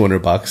split like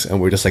 $200 and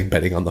we were just like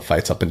betting on the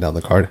fights up and down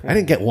the card. I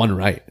didn't get one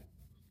right.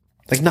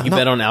 Like you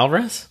bet on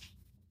Alvarez?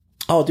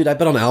 Oh, dude, I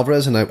bet on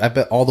Alvarez and I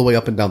bet all the way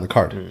up and down the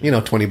card. You know,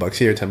 $20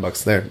 here,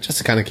 $10 there, just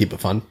to kind of keep it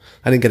fun.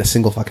 I didn't get a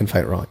single fucking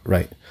fight wrong,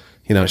 right?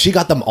 You know, she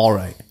got them all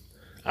right.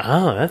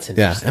 Oh, that's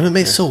interesting. Yeah,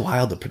 MMA's so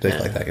wild to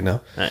predict like that, you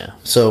know? Oh, yeah.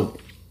 So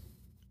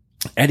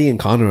Eddie and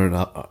Connor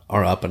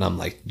are up and I'm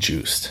like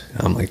juiced.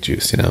 You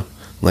know? I'm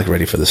like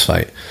ready for this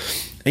fight.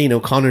 And, you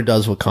know, Connor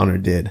does what Connor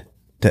did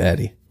to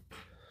Eddie.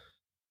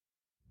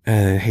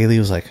 And Haley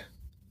was like,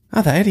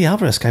 oh, that Eddie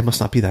Alvarez guy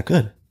must not be that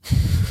good.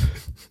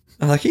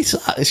 I'm like,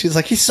 she's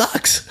like, he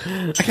sucks.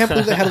 I can't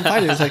believe they had him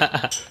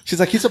fighting. She's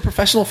like, he's a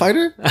professional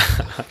fighter?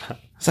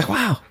 It's like,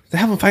 wow, they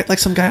have him fight like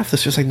some guy off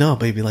this. She's like, no,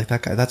 baby, like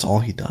that guy, that's all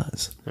he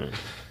does.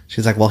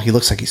 She's like, well, he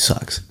looks like he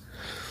sucks.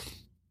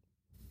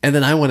 And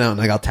then I went out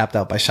and I got tapped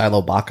out by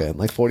Shiloh Baca in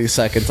like 40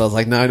 seconds. I was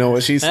like, now I know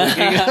what she's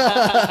thinking.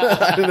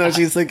 I don't know what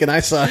she's thinking.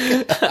 I suck.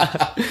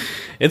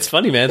 It's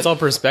funny, man. It's all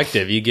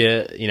perspective. You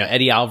get, you know,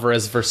 Eddie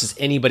Alvarez versus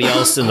anybody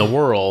else in the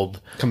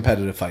world.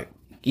 Competitive fight.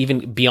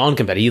 Even beyond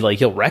competitive,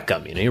 he'll wreck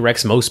them. You know, he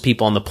wrecks most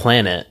people on the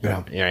planet.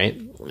 Yeah. Right.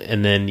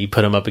 And then you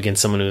put him up against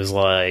someone who's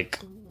like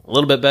a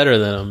little bit better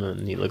than him,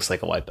 and he looks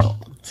like a white belt.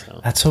 So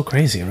that's so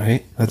crazy,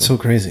 right? That's so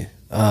crazy.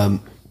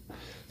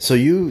 So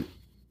you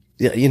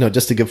know,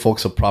 just to give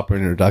folks a proper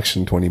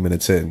introduction, 20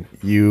 minutes in,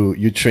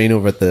 you train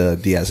over at the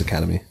Diaz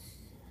Academy.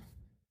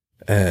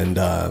 And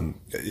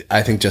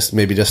I think just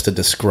to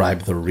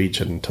describe the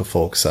region to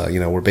folks, you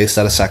know, we're based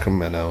out of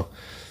Sacramento.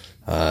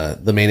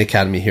 The main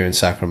academy here in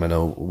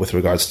Sacramento with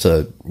regards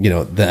to, you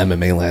know, the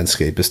MMA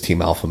landscape is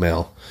Team Alpha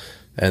Male.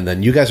 And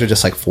then you guys are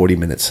just like 40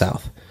 minutes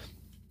south.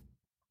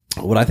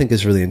 What I think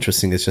is really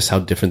interesting is just how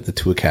different the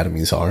two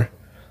academies are,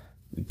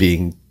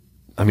 being,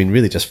 I mean,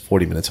 really just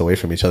 40 minutes away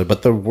from each other,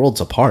 but they're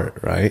worlds apart,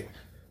 right?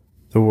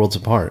 They're worlds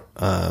apart.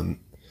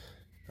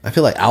 I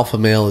feel like Alpha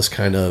Male is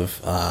kind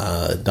of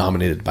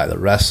dominated by the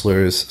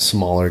wrestlers,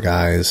 smaller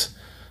guys.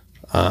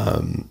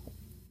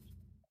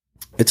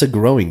 It's a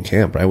growing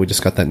camp, right? We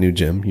just got that new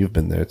gym. You've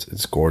been there.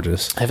 It's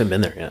gorgeous. I haven't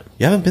been there yet.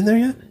 You haven't been there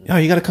yet? Oh,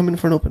 you got to come in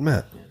for an open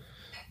mat.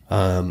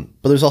 But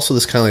there's also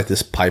this kind of like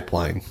this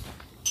pipeline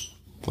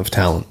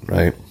talent,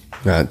 right?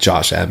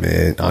 Josh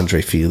Emmett,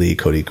 Andre Feely,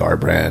 Cody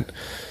Garbrandt.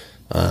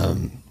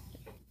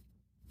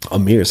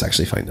 Amir's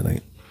actually fighting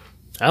tonight.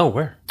 Oh,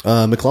 where?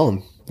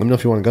 McClellan. Let me know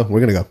if you want to go.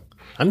 We're going to go.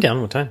 I'm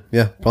down. What time?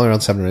 Yeah, probably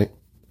around 7 or 8.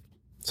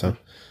 So,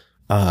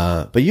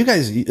 but you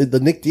guys, the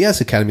Nick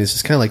Diaz Academy is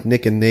just kind of like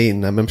Nick and Nate,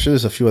 and I'm sure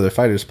there's a few other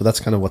fighters, but that's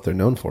kind of what they're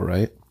known for,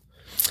 right?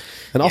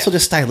 And also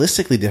just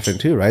stylistically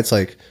different too, right? It's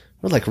like,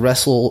 we're like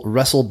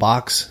wrestle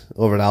box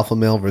over at Alpha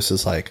Male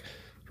versus like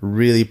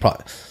really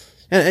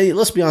and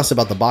let's be honest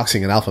about the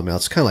boxing at Alpha Male.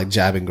 It's kind of like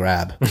jab and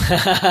grab.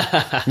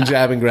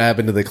 Jab and grab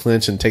into the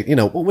clinch and take,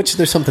 which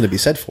there's something to be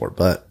said for,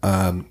 but,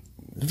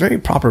 very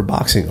proper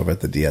boxing over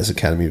at the Diaz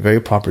Academy,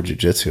 very proper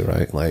jiu-jitsu,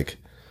 right? Like,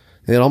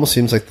 it almost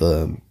seems like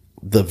the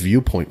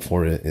viewpoint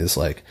for it is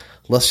like,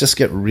 let's just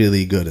get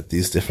really good at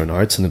these different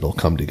arts and it'll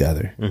come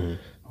together. Mm-hmm.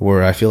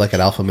 Where I feel like at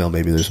Alpha Male,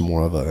 maybe there's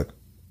more of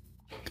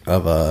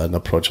an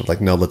approach of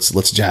like, no,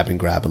 let's jab and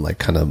grab and like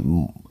kind of,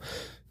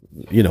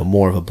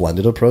 more of a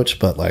blended approach.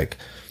 But like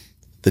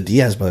the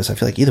Diaz brothers, I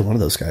feel like either one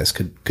of those guys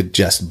could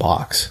just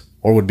box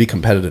or would be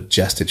competitive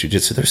just at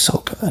jiu-jitsu. They're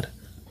so good.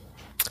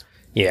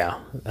 Yeah,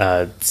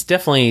 it's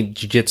definitely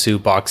jiu-jitsu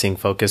boxing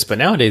focused, but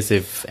nowadays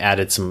they've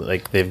added some,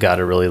 like they've got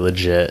a really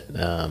legit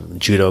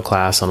judo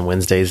class on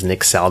Wednesdays. Nick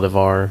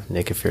Saldivar,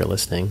 Nick, if you're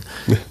listening,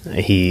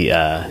 he's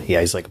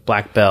like a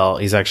black belt.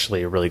 He's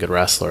actually a really good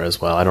wrestler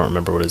as well. I don't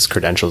remember what his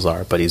credentials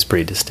are, but he's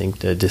pretty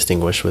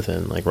distinguished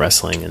within like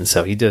wrestling, and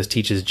so he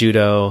teaches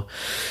judo,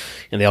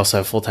 and they also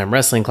have full-time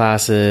wrestling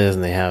classes,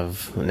 and they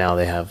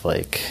have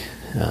like.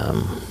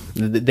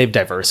 They've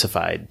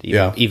diversified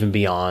even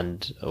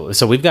beyond.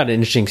 So we've got an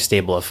interesting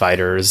stable of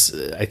fighters.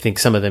 I think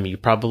some of them you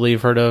probably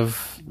have heard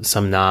of,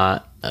 some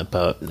not.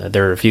 But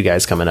there are a few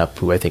guys coming up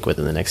who I think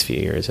within the next few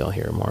years you'll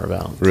hear more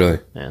about. Really?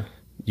 Yeah.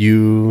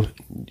 You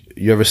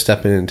ever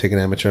step in and take an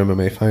amateur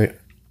MMA fight?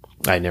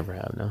 I never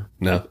have.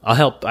 No. I'll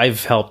help.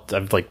 I've helped.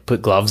 I've like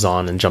put gloves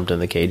on and jumped in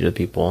the cage with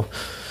people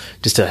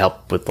just to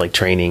help with like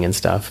training and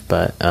stuff.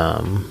 But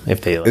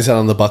if they is that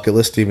on the bucket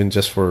list, even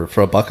just for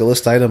a bucket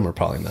list item, or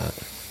probably not?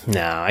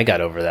 No, I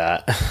got over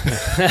that.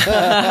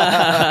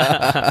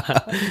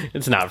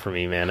 It's not for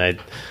me, man.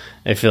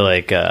 I feel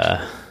like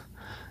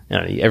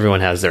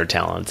everyone has their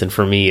talents, and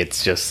for me,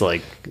 it's just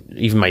like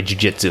even my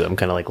jiu-jitsu. I'm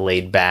kind of like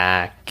laid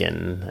back,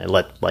 and I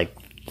let like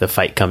the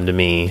fight come to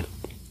me.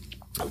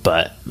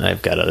 But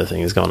I've got other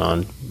things going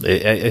on.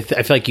 I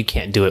feel like you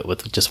can't do it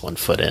with just one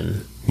foot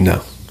in.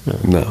 No.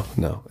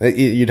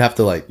 You'd have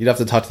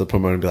to talk to the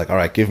promoter and be like, all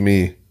right, give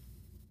me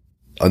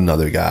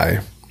another guy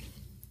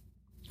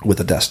with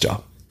a desk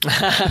job.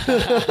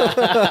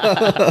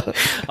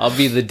 I'll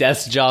be the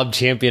desk job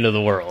champion of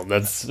the world.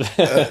 That's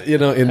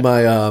in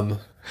my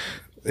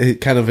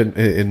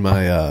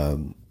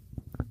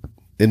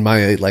in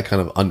my like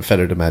kind of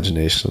unfettered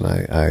imagination,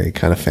 I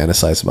kind of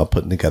fantasize about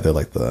putting together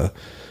like the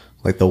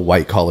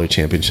white collar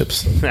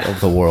championships of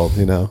the world.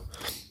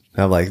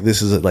 I'm like,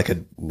 this is like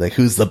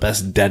who's the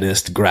best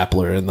dentist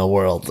grappler in the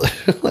world?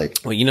 Like,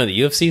 well, the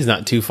UFC is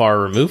not too far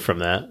removed from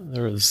that.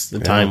 There was a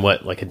time,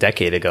 like a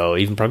decade ago,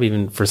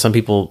 even for some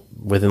people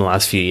within the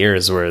last few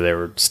years, where they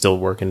were still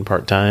working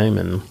part time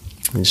and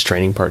just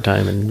training part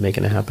time and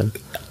making it happen.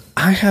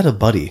 I had a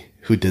buddy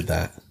who did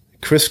that,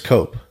 Chris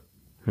Cope.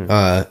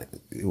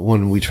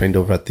 When we trained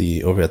over at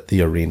the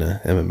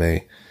arena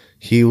MMA,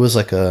 he was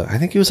I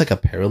think he was like a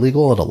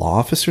paralegal at a law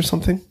office or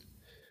something.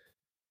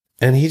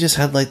 And he just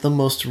had like the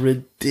most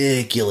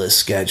ridiculous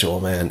schedule,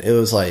 man. It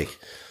was like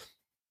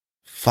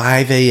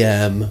 5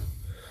 a.m.,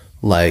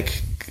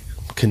 like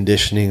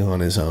conditioning on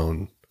his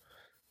own,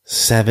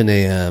 7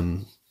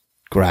 a.m.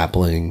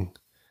 grappling,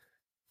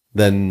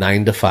 then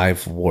 9 to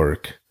 5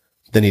 work.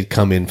 Then he'd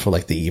come in for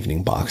like the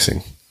evening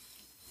boxing,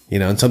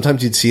 and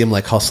sometimes you'd see him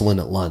like hustling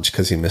at lunch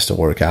because he missed a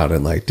workout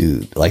and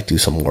do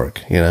some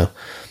work, and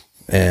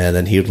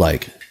then he'd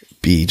like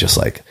be just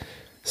like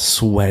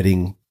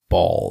sweating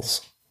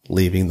balls,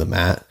 leaving the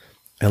mat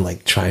and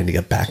like trying to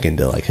get back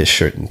into like his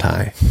shirt and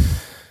tie.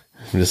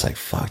 I'm just like,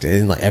 fuck,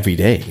 and like every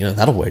day,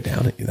 that'll wear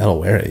down at you. That'll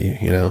wear at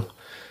you,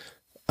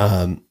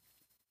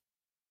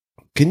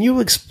 Can you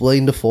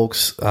explain to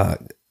folks,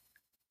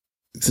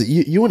 so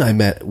you and I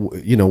met,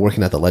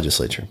 working at the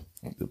legislature,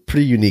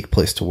 pretty unique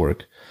place to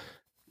work.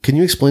 Can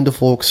you explain to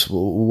folks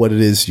what it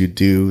is you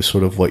do,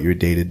 sort of what your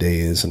day to day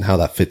is, and how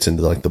that fits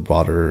into like the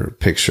broader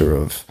picture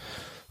of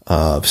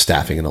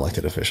staffing an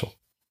elected official?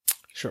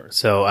 Sure.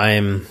 So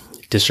I'm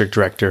district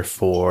director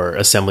for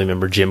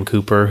Assemblymember Jim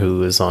Cooper,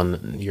 who is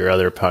on your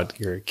other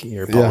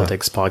your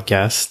politics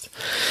podcast.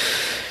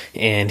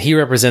 And he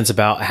represents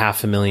about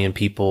 500,000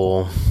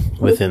 people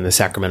within the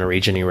Sacramento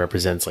region. He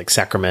represents like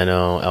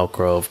Sacramento, Elk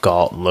Grove,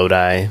 Galt, and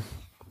Lodi,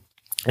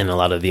 and a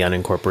lot of the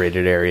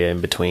unincorporated area in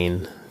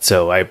between.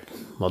 So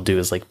I'll do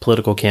his like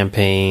political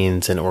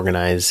campaigns and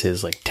organize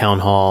his like town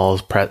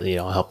halls,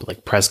 help with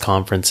like press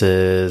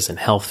conferences and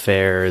health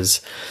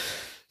fairs,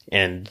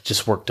 and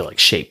just work to like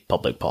shape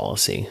public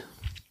policy.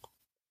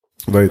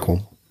 Very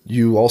cool.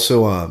 You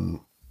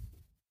also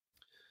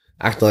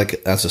act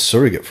like as a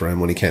surrogate for him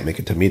when he can't make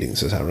it to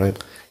meetings. Is that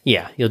right?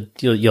 Yeah,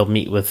 you'll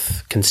meet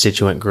with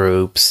constituent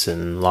groups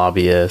and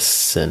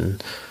lobbyists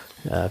and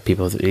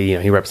people.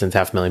 He represents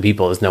 500,000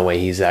 people. There's no way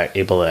he's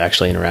able to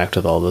actually interact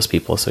with all those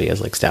people, so he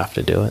has like staff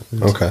to do it.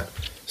 Okay,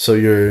 so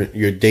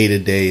your day to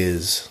day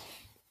is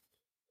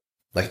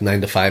like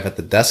 9 to 5 at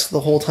the desk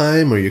the whole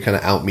time, or you're kind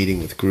of out meeting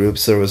with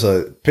groups? There was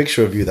a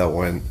picture of you that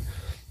went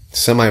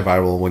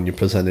semi-viral when you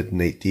presented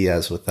Nate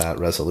Diaz with that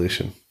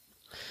resolution.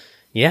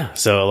 Yeah,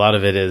 so a lot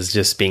of it is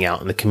just being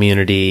out in the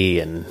community,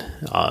 and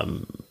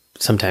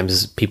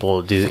sometimes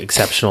people do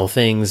exceptional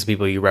things,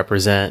 people you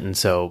represent. And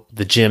so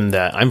the gym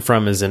that I'm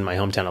from is in my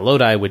hometown of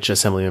Lodi, which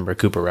Assemblymember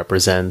Cooper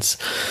represents.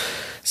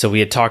 So we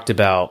had talked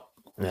about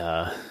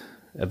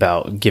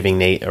giving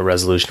Nate a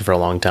resolution for a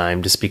long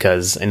time, just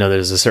because I know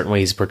there's a certain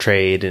way he's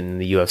portrayed in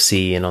the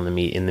UFC and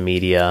in the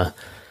media,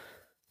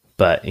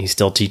 but he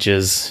still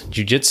teaches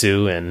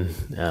jiu-jitsu, and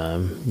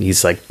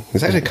he's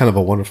actually kind of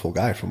a wonderful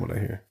guy from what I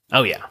hear.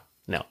 Oh yeah,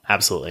 no,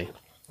 absolutely.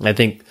 I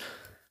think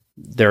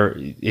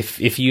if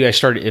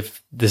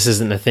this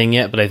isn't a thing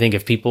yet, but I think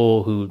if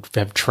people who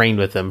have trained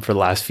with him for the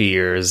last few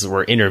years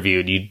were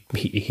interviewed, you'd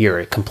hear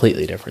a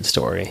completely different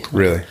story.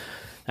 Really?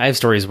 I have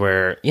stories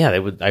where,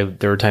 there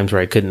were times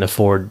where I couldn't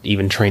afford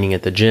even training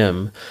at the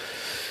gym,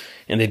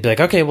 and they'd be like,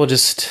 okay, we'll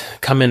just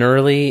come in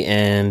early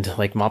and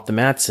like mop the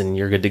mats and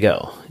you're good to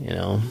go.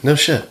 No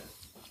shit.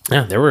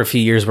 Yeah. There were a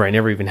few years where I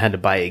never even had to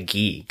buy a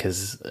gi,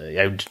 because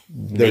they were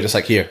just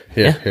like, here.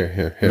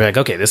 They're like,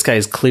 okay, this guy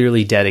is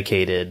clearly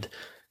dedicated.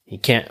 He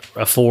can't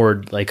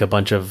afford like a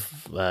bunch of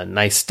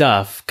nice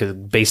stuff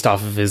based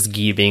off of his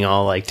gi being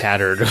all like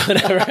tattered or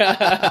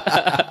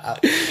whatever.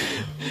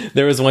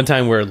 There was one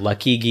time where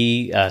Lucky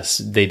Gi,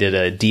 they did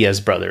a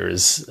Diaz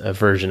Brothers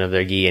version of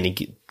their gi, and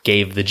he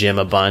gave the gym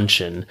a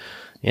bunch, and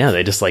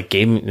they just like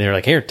they're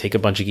like, here, take a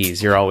bunch of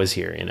gis. You're always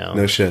here,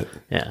 No shit.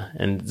 Yeah.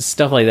 And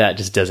stuff like that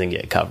just doesn't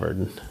get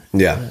covered.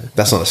 Yeah.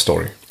 That's not a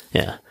story.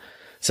 Yeah.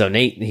 So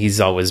Nate,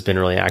 he's always been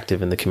really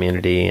active in the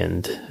community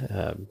and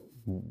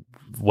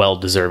well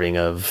deserving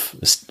of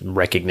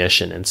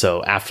recognition. And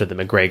so after the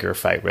McGregor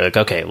fight, we're like,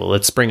 okay, well,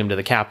 let's bring him to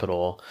the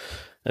Capitol.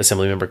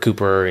 Assemblymember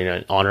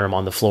Cooper, honor him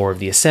on the floor of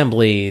the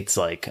assembly. It's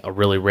like a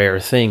really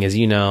rare thing, as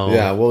you know.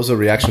 Yeah. What was the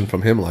reaction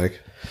from him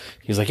like?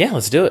 He was like, yeah,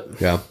 let's do it.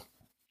 Yeah.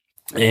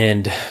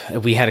 And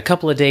we had a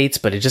couple of dates,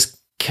 but it just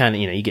kind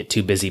of, you get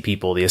two busy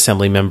people, the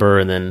assembly member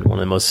and then one of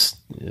the most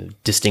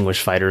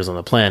distinguished fighters on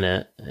the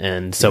planet.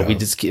 And so we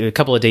just, a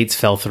couple of dates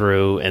fell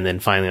through. And then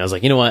finally I was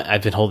like, you know what?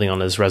 I've been holding on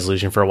to this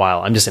resolution for a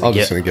while. I'm just going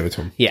to give it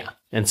to him. Yeah.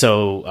 And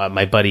so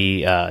my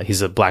buddy,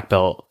 he's a black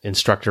belt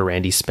instructor,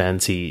 Randy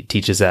Spence. He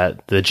teaches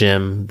at the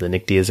gym, the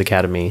Nick Diaz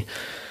Academy.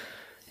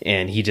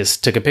 And he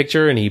just took a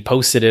picture and he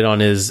posted it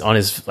on his,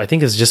 I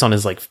think it's just on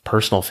his like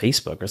personal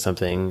Facebook or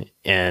something.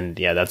 And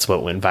yeah, that's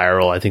what went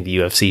viral. I think the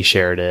UFC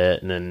shared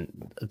it. And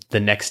then the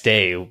next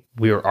day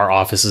our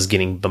office was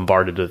getting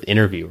bombarded with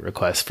interview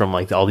requests from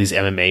like all these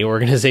MMA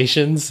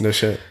organizations. No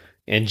shit.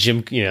 And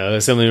Jim,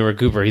 Assemblymember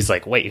Cooper, he's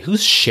like, wait,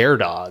 who's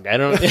Sherdog? I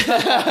don't.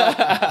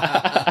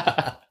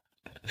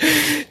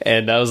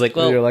 And I was like,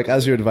 well, you're like,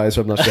 as your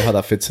advisor, I'm not sure how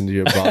that fits into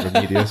your broader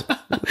media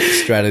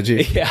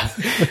strategy. Yeah.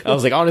 I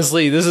was like,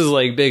 honestly, this is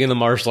like big in the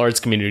martial arts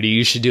community.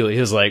 You should do it. He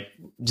was like,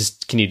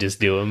 can you just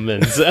do them?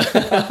 And so,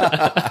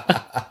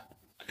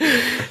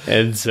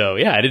 and so,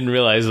 yeah, I didn't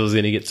realize it was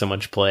going to get so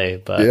much play,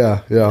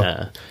 but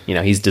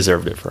he's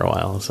deserved it for a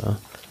while. So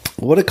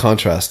what a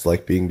contrast,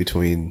 like being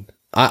between,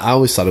 I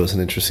always thought it was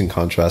an interesting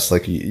contrast.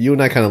 Like you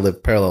and I kind of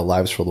lived parallel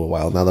lives for a little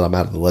while. Now that I'm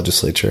out of the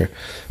legislature,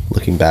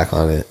 looking back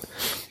on it,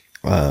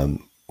 I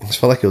just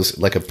felt like it was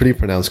like a pretty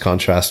pronounced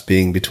contrast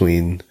being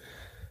between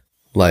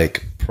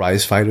like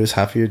prize fighters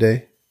half of your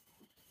day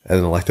and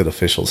then elected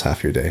officials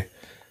half your day.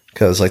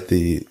 Cause like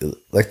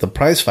the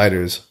prize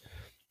fighters,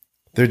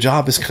 their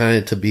job is kind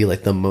of to be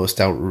like the most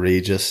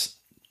outrageous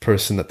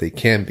person that they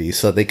can be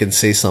so they can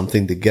say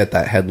something to get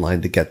that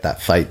headline, to get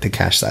that fight, to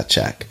cash that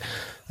check.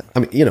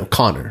 I mean,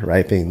 Connor,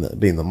 right? Being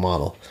the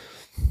model.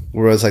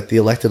 Whereas like the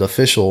elected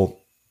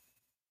official,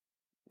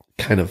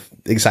 kind of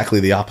exactly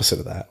the opposite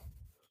of that.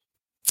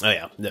 Oh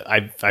yeah,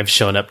 I've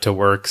shown up to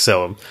work,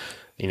 so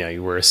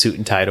you wear a suit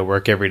and tie to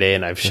work every day,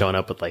 and I've shown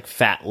up with like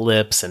fat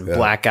lips and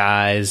black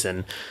eyes.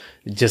 And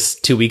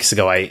just 2 weeks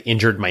ago, I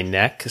injured my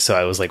neck, so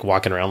I was like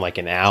walking around like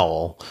an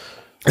owl.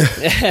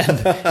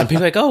 and people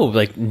are like, oh,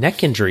 like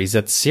neck injuries,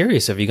 that's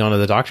serious. Have you gone to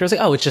the doctor? I was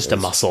like, oh, it's just a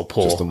muscle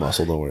pull. Just a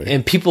muscle, don't worry.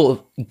 And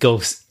people go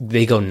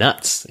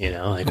nuts,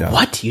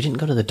 what? You didn't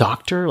go to the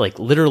doctor? Like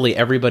literally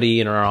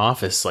everybody in our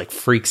office like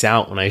freaks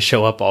out when I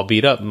show up all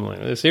beat up. I'm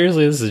like,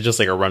 seriously, this is just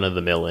like a run of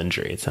the mill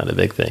injury. It's not a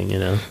big thing,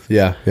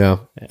 Yeah.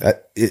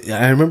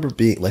 I remember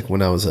being like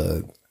when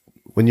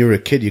you were a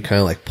kid, you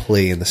kind of like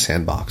play in the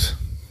sandbox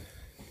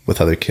with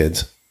other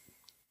kids.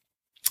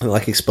 It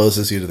like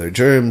exposes you to their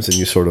germs, and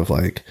you sort of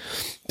like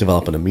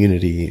develop an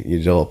immunity. You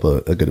develop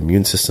a good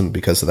immune system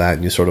because of that,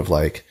 and you sort of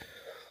like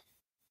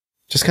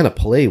just kind of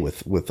play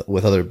with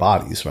other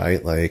bodies,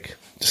 right? Like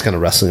just kind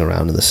of wrestling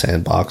around in the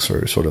sandbox,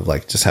 or sort of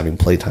like just having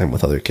playtime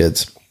with other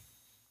kids.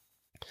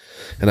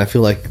 And I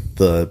feel like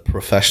the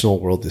professional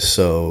world is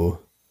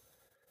so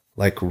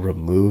like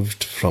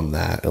removed from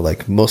that.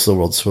 Like most of the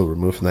world's so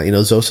removed from that. You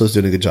know, Zoso's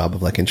doing a good job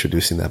of like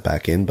introducing that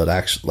back in, but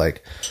actually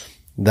like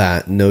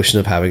that notion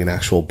of having an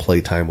actual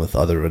playtime with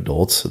other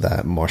adults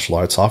that martial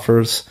arts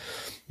offers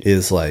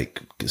is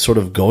like sort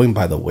of going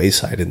by the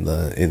wayside in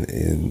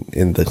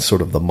the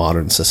sort of the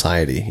modern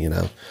society. You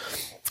know,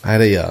 I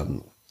had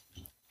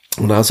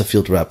when I was a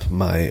field rep,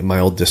 my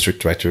old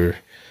district director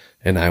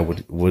and I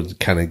would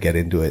kind of get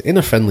into it in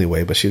a friendly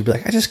way, but she'd be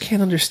like, I just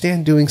can't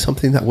understand doing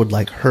something that would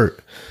like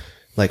hurt,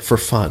 like for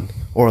fun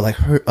or like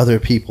hurt other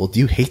people. Do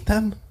you hate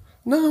them?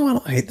 No, I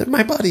don't hate them.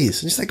 They're my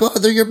buddies. And she's like, oh,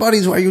 they're your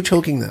buddies. Why are you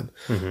choking them?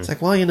 Mm-hmm. It's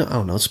like, well, you know, I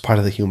don't know. It's part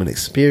of the human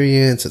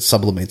experience. It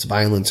sublimates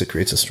violence. It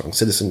creates a strong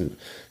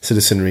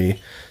citizenry,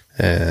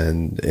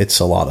 and it's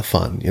a lot of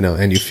fun, you know,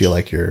 and you feel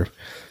like you're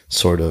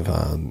sort of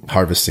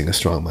harvesting a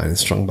strong mind and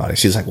strong body.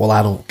 She's like, well,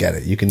 I don't get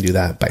it. You can do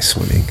that by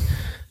swimming,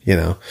 you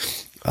know.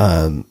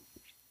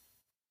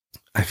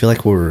 I feel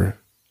like we're,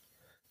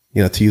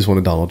 you know, to use one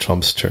of Donald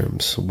Trump's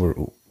terms,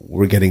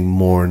 we're getting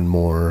more and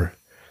more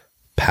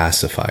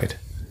pacified,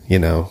 you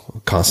know,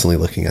 constantly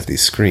looking at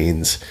these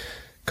screens,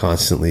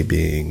 constantly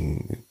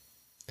being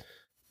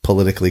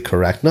politically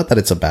correct. Not that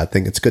it's a bad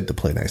thing. It's good to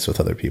play nice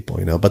with other people,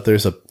 you know, but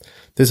there's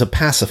a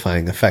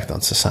pacifying effect on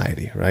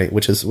society, right?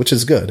 Which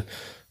is good,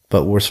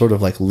 but we're sort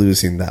of like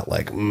losing that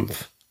like,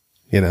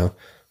 you know?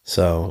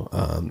 So,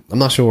 I'm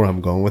not sure where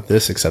I'm going with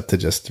this except to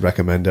just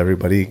recommend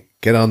everybody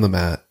get on the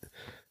mat,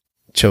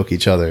 choke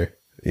each other,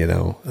 you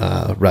know,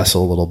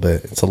 wrestle a little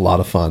bit. It's a lot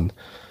of fun.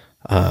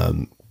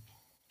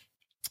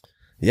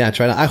 Yeah,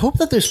 I hope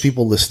that there's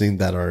people listening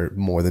that are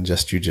more than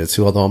just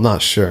jujitsu, although I'm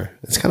not sure.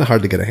 It's kind of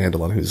hard to get a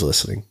handle on who's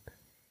listening.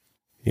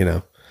 You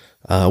know,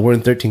 we're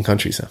in 13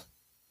 countries now.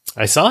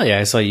 I saw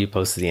you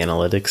posted the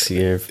analytics.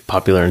 You're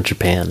popular in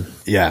Japan.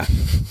 Yeah.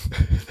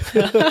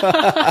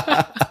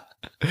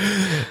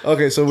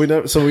 Okay, so we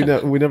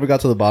never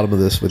got to the bottom of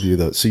this with you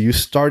though. So you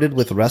started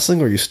with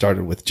wrestling or you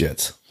started with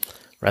jits?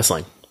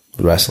 Wrestling.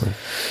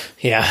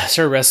 Yeah, I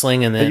started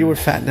wrestling and then... But you were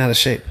fat and out of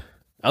shape.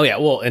 Oh yeah,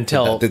 well,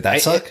 until... Did that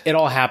suck? It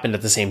all happened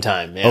at the same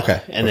time. Yeah.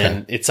 Okay. And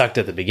then it sucked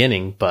at the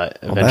beginning, but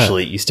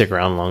eventually you stick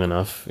around long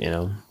enough, you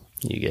know,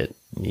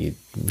 you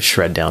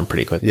shred down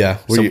pretty quickly. Yeah.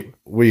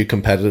 Were you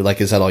competitive?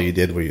 Like, is that all you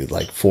did? Were you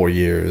like 4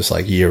 years,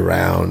 like year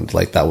round?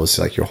 Like that was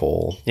like your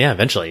whole... Yeah,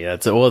 eventually. Yeah.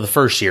 Well, the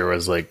first year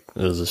was like,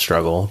 it was a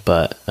struggle,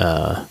 but,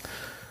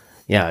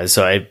 yeah,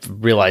 so I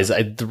realized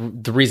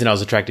the reason I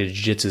was attracted to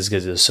jiu-jitsu is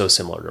because it was so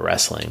similar to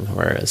wrestling.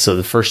 So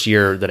the first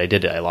year that I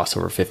did it, I lost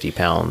over 50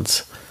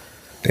 pounds.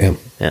 Damn.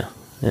 Yeah.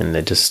 And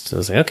I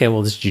was like, okay,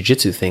 well, this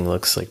jiu-jitsu thing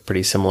looks like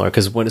pretty similar.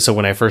 Because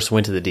when I first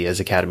went to the Diaz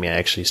Academy, I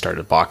actually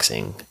started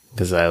boxing.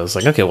 Because I was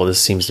like, okay, well, this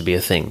seems to be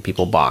a thing.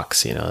 People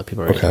box, you know.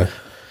 People are, okay.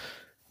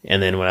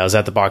 And then when I was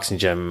at the boxing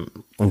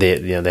gym, they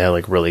had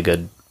like really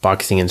good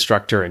boxing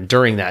instructor. And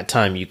during that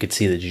time, you could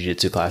see the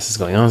jiu-jitsu classes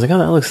going on. I was like, oh,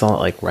 that looks a lot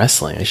like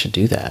wrestling. I should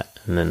do that.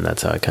 And then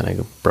that's how I kind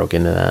of broke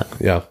into that.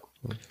 Yeah.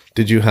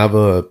 Did you have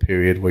a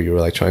period where you were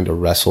like trying to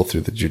wrestle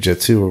through the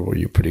jiu-jitsu, or were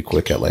you pretty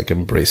quick at like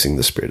embracing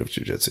the spirit of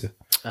jiu-jitsu?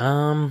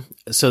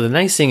 So the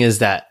nice thing is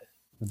that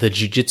the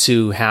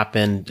jiu-jitsu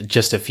happened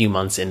just a few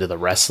months into the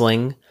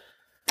wrestling.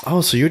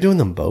 Oh, so you're doing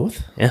them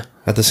both? Yeah.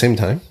 At the same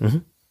time? Mm-hmm.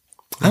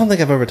 I don't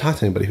think I've ever talked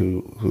to anybody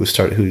who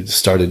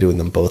started doing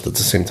them both at the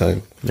same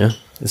time. Yeah.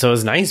 So it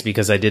was nice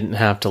because I didn't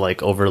have to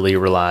like overly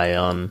rely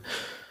on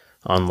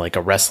like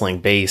a wrestling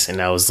base,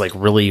 and I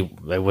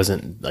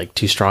wasn't like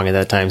too strong at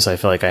that time, so I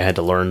feel like I had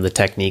to learn the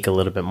technique a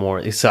little bit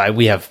more. So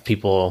we have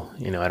people,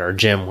 you know, at our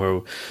gym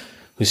who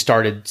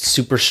started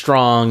super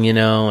strong, you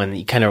know, and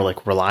you kind of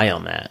like rely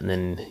on that, and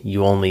then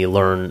you only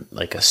learn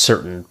like a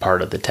certain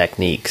part of the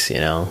techniques, you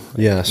know.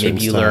 Yeah,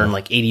 maybe you learn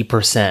like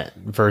 80%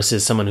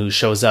 versus someone who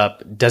shows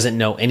up, doesn't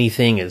know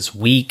anything, is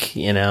weak,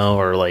 you know,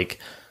 or like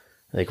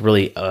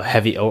really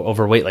heavy,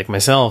 overweight like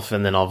myself.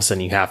 And then all of a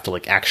sudden you have to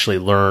like actually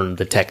learn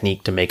the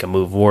technique to make a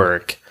move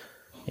work,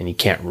 and you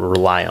can't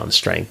rely on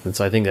strength. And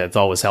so I think that's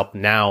always helped.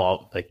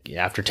 Now, like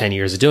after 10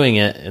 years of doing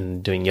it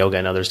and doing yoga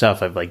and other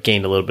stuff, I've like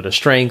gained a little bit of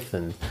strength,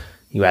 and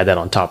you add that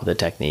on top of the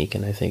technique,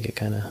 and I think it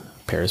kind of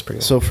pairs pretty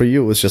well. So for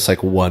you, it was just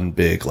like one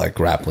big like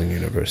grappling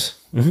universe.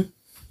 Mm-hmm.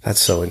 That's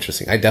so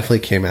interesting. I definitely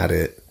came at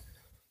it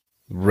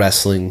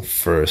wrestling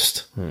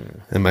first,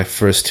 and my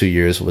first 2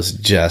 years was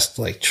just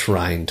like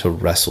trying to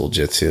wrestle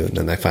jitsu, and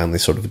then I finally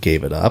sort of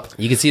gave it up.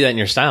 You can see that in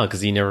your style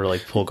because you never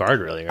like pull guard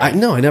really, right?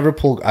 I never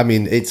pulled. I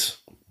mean, it's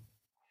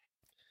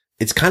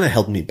kind of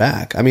held me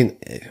back. I mean,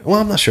 well,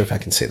 I'm not sure if I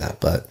can say that,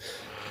 but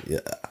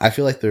I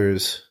feel like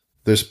there's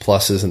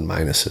pluses and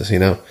minuses, you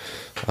know.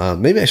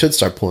 Maybe I should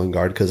start pulling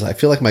guard because I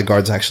feel like my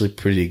guard's actually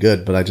pretty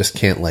good, but I just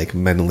can't like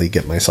mentally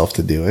get myself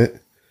to do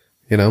it,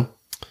 you know.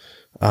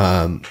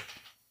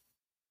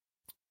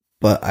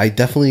 But I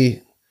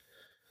definitely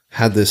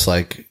had this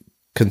like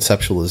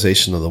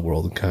conceptualization of the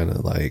world, kind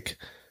of like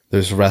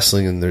there's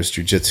wrestling and there's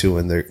jujitsu,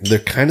 and they're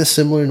kind of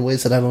similar in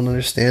ways that I don't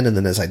understand. And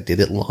then as I did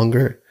it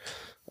longer,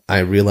 I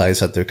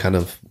realized that they're kind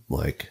of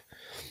like,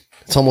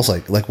 it's almost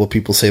like what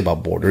people say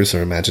about borders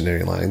or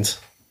imaginary lines,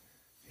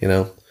 you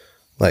know,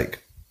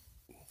 like,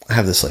 I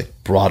have this like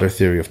broader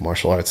theory of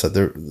martial arts that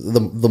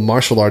the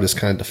martial art is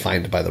kind of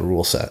defined by the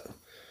rule set.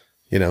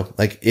 You know,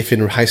 like if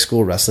in high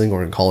school wrestling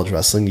or in college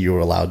wrestling, you were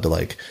allowed to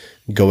like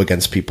go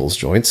against people's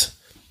joints,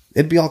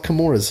 it'd be all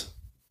Kimuras.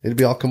 It'd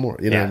be all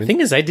Kimura. You know what I mean? The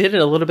thing is, I did it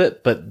a little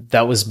bit, but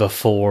that was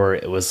before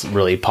it was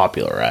really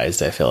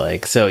popularized, I feel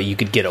like. So you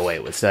could get away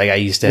with it. Like I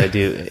used to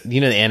do,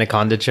 the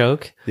anaconda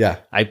choke? Yeah.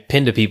 I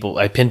pinned people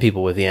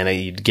with the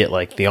anaconda. You'd get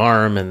like the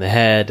arm and the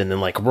head and then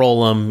like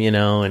roll them,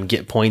 and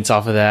get points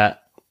off of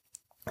that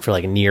for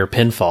like a near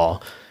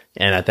pinfall.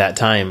 And at that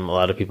time, a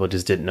lot of people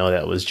just didn't know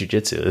that was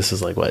jiu-jitsu. This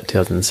was like,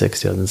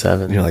 2006,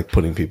 2007? And you're like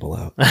putting people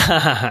out.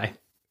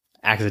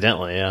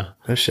 Accidentally, yeah.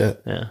 Oh,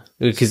 shit. Yeah.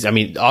 Because,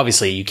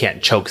 obviously you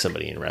can't choke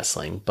somebody in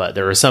wrestling, but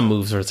there are some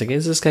moves where it's like,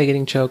 is this guy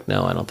getting choked?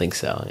 No, I don't think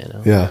so,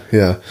 Yeah,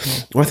 yeah.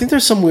 Well, I think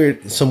there's some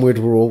weird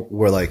rule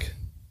where, like,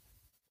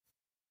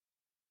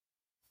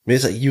 maybe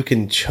it's like you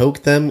can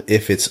choke them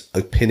if it's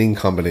a pinning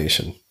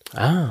combination.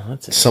 Oh,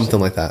 that's something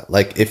like that.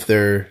 Like, if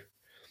they're,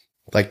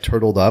 like,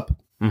 turtled up,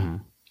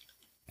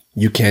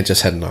 you can't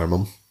just head and arm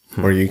them,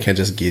 or you can't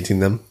just guillotine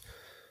them.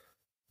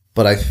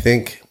 But I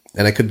think...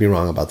 and I could be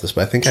wrong about this,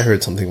 but I think I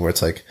heard something where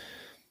it's like,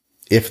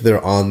 if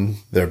they're on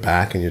their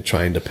back and you're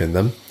trying to pin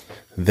them,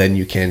 then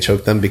you can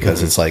choke them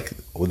because it's like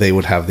they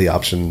would have the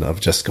option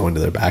of just going to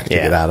their back to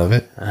get out of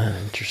it.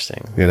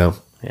 Interesting. Yeah.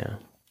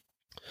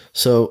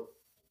 So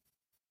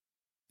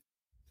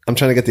I'm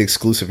trying to get the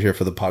exclusive here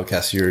for the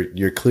podcast.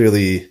 You're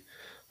clearly,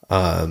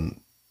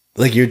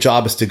 like your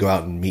job is to go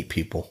out and meet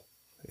people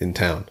in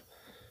town.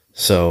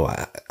 So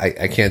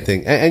I can't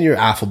think, and you're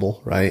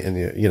affable, right?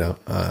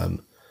 And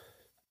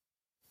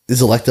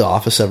is elected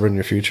office ever in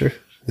your future?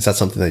 Is that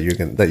something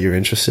that you're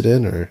interested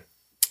in, or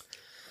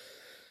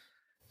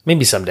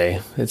maybe someday?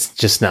 It's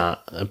just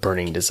not a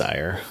burning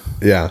desire.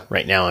 Yeah.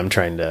 Right now, I'm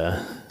trying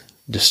to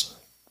just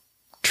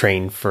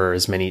train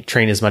as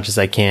much as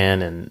I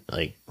can, and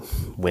like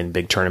win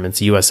big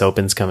tournaments. U.S.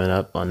 Open's coming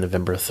up on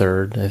November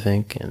 3rd, I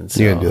think, and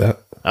so you gonna do that?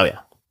 Oh yeah.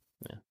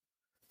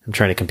 I'm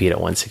trying to compete at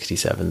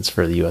 167s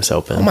for the U.S.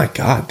 Open. Oh my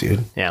god,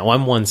 dude! Yeah, well,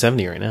 I'm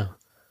 170 right now.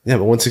 Yeah,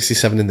 but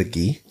 167 in the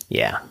gi.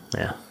 Yeah.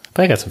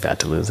 But I got some fat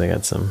to lose. I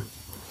got a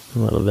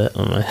little bit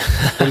on my...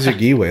 What does your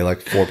gi weigh? Like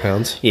 4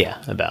 pounds?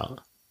 Yeah,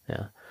 about.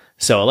 Yeah.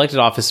 So elected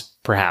office,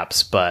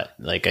 perhaps, but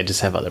like I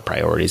just have other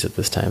priorities at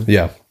this time.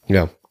 Yeah.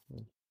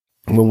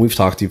 When you've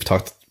talked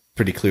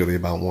pretty clearly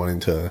about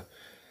wanting to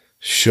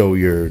show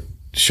your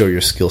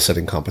skill set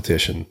in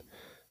competition,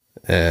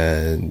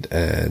 and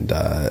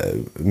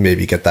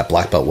maybe get that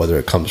black belt whether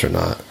it comes or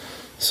not.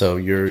 So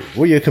you're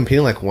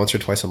competing like once or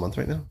twice a month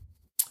right now?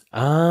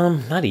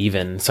 Not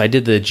even. So I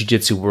did the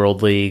Jiu-Jitsu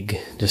World League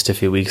just a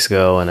few weeks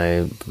ago, and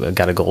I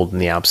got a gold in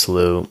the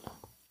absolute.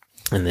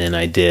 And then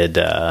I did,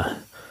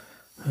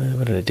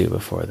 what did I do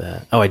before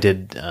that? Oh, I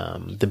did,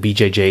 the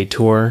BJJ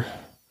tour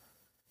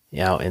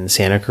out in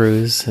Santa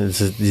Cruz.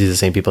 These are the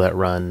same people that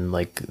run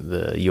like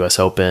the US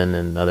Open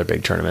and other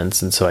big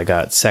tournaments. And so I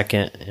got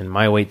second in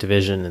my weight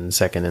division and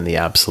second in the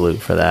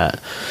absolute for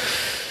that.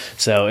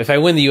 So if I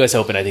win the U.S.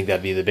 Open, I think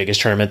that'd be the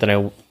biggest tournament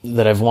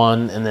that I've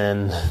won, and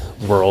then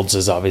Worlds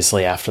is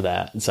obviously after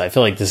that. So I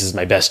feel like this is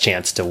my best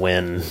chance to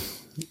win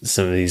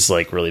some of these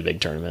like really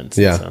big tournaments.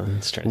 Yeah.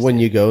 So when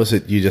you go, is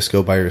it you just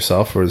go by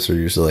yourself, or is there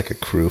usually like a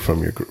crew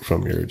from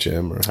your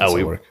gym? Or how does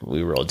it work?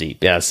 We roll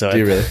deep. Yeah. So do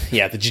you really?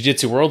 Yeah, the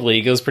Jiu-Jitsu World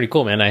League, it was pretty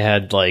cool, man. I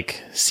had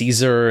like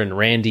Caesar and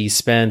Randy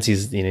Spence.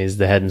 He's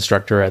the head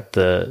instructor at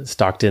the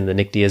Stockton, the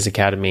Nick Diaz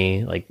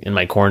Academy, like in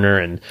my corner,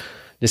 and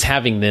just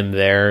having them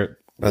there.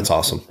 That's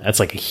awesome. That's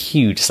like a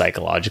huge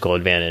psychological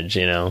advantage,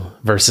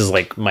 versus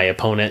like my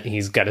opponent.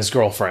 He's got his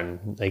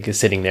girlfriend like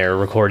sitting there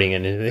recording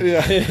in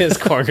his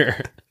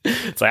corner.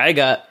 It's like I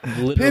got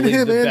literally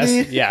the best.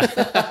 Andy.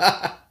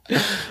 Yeah.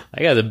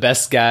 I got the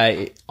best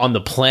guy on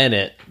the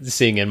planet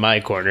sitting in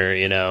my corner,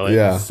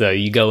 And so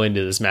you go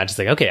into this match, it's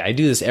like, okay, I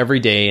do this every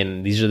day,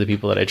 and these are the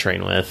people that I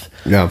train with.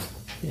 Yeah.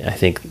 I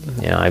think,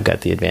 I've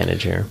got the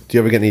advantage here. Do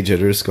you ever get any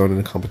jitters going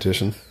into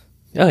competition?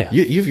 Oh, yeah.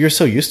 You're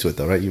so used to it,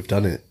 though, right? You've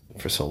done it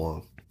for so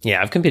long. Yeah,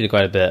 I've competed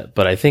quite a bit,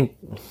 but I think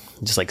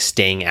just like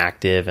staying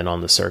active and on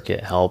the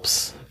circuit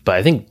helps. But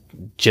I think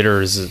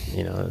jitters,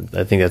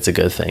 I think that's a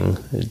good thing.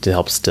 It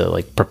helps to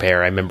like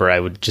prepare. I remember I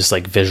would just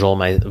like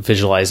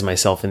visualize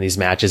myself in these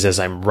matches as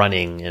I'm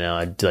running.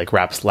 I'd do like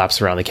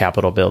laps around the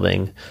Capitol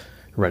building,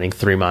 running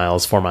 3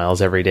 miles, 4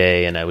 miles every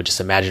day, and I would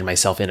just imagine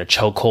myself in a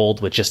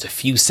chokehold with just a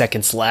few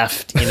seconds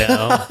left,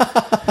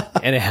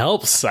 And it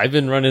helps. I've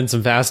been running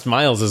some fast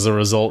miles as a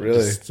result. Really?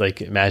 Just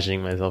like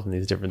imagining myself in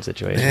these different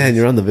situations. Man,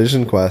 you're on the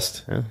vision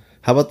quest. Yeah.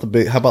 How about the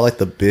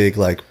big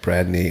like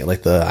Brad Nate,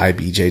 like the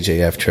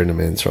IBJJF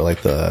tournaments, or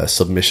like the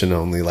submission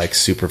only like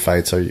super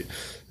fights?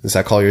 Does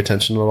that call your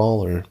attention at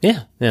all? Or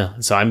yeah.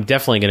 So I'm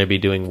definitely going to be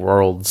doing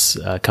Worlds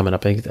coming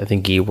up. I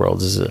think Gi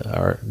Worlds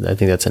I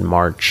think that's in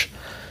March.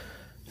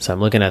 So I'm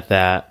looking at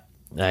that.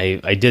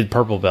 I did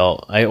purple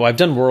belt. I've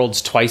done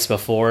Worlds twice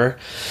before.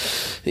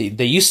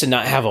 They used to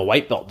not have a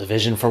white belt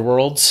division for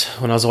Worlds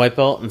when I was a white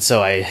belt. And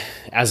so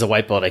as a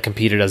white belt, I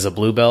competed as a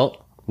blue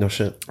belt. No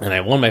shit. And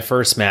I won my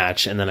first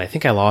match, and then I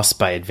think I lost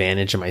by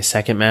advantage in my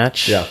second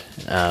match. Yeah.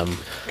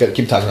 Gotta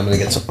keep talking. I'm gonna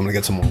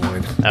get some more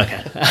wine.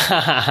 Okay.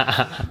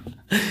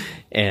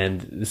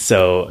 And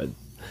so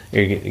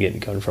you're getting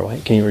going for a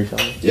white. Can you refill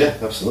me? Yeah,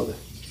 absolutely.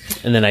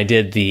 And then I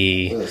did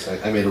the.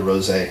 I made a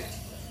rosé.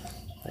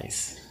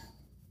 Nice.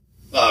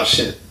 Oh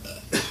shit.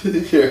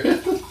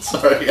 Here.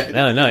 Sorry.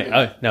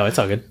 No, it's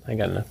all good. I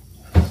got enough.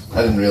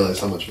 I didn't realize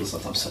how much was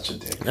left. I'm such a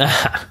dick.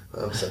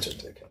 I'm such a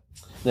dick.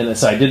 Then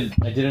so I did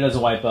it as a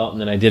white belt,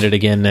 and then I did it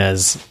again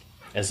as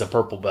a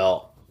purple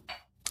belt.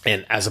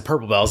 And as a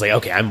purple belt, I was like,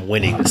 okay, I'm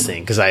winning this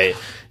thing because I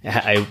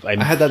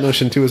had that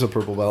notion too as a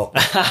purple belt.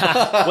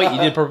 Wait,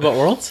 you did purple belt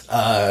worlds?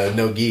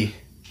 No gi.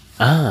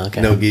 Ah,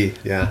 okay. No gi.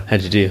 Yeah.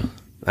 How'd you do?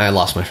 I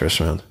lost my first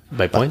round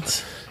By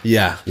points.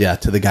 Yeah,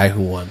 to the guy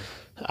who won.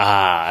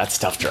 That's a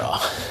tough draw.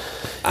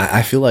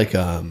 I feel like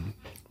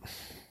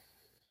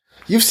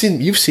you've seen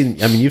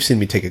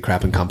me take a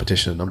crap in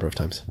competition a number of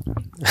times.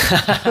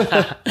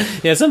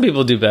 Yeah, some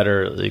people do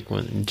better like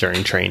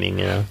during training,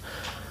 you know.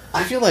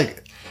 I feel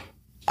like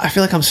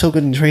I'm so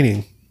good in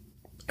training,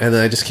 and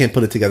then I just can't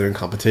put it together in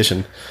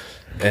competition.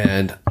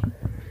 And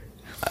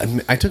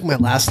I took my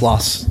last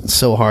loss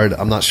so hard.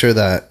 I'm not sure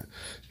that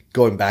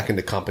going back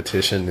into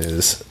competition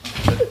is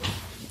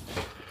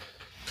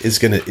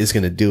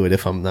gonna do it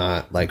if I'm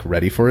not like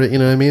ready for it. You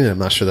know what I mean? And I'm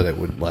not sure that it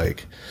would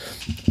like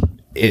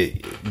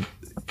it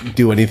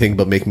do anything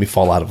but make me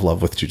fall out of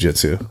love with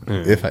jiu-jitsu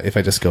if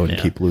I just go and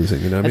keep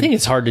losing. You know what I mean? I think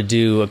it's hard to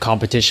do a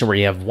competition where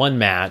you have one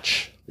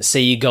match.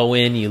 Say you go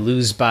in, you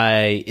lose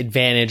by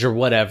advantage or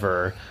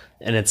whatever,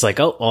 and it's like,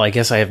 oh, well, I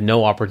guess I have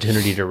no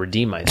opportunity to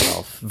redeem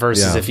myself.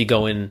 Versus if you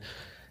go in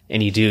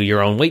and you do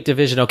your own weight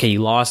division, okay, you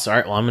lost. All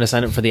right, well, I'm going to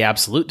sign up for the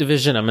absolute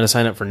division. I'm going to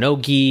sign up for no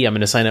gi. I'm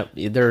going to sign up.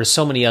 There are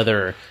so many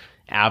other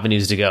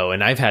avenues to go.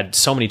 And I've had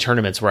so many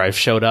tournaments where I've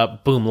showed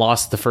up, boom,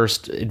 lost the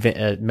first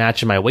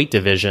match in my weight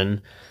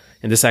division.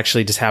 And this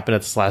actually just happened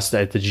at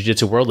the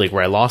Jiu-Jitsu World League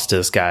where I lost to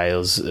this guy. It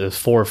was a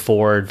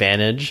 4-4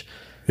 advantage.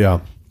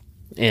 Yeah.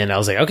 And I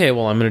was like, okay,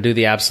 well, I'm going to do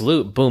the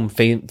absolute. Boom,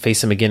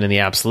 face him again in the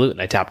absolute.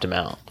 And I tapped him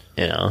out,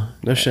 you know?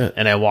 No shit.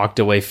 And I walked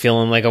away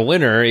feeling like a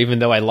winner, even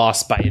though I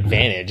lost by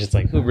advantage. It's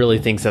like, who really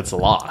thinks that's a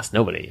loss?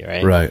 Nobody,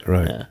 right? Right.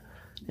 Yeah.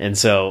 And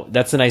so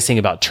that's the nice thing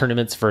about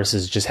tournaments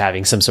versus just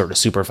having some sort of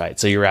super fight.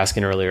 So you were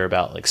asking earlier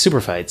about like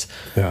super fights.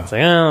 Yeah. It's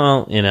like, oh,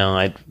 well, you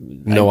know,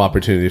 no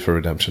opportunity for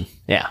redemption.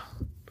 Yeah.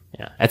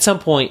 At some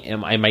point,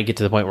 I might get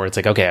to the point where it's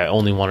like, okay, I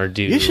only want to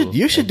do.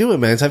 You should do it,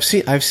 man.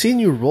 I've seen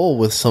you roll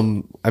with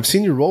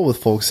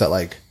folks that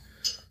like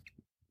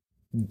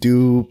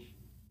do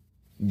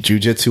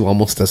jiu-jitsu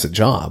almost as a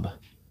job,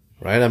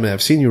 right? I mean,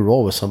 I've seen you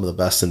roll with some of the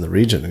best in the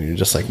region, and you're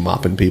just like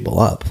mopping people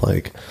up.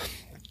 Like,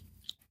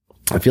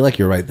 I feel like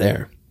you're right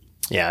there.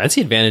 Yeah, that's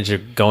the advantage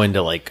of going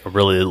to like a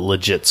really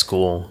legit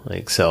school.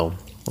 Like, so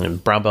I'm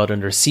brown belt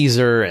under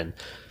Caesar, and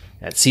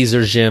at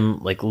Caesar's gym,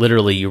 like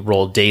literally you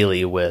roll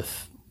daily with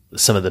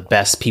some of the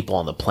best people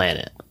on the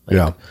planet. Like,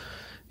 yeah.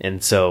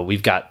 And so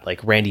we've got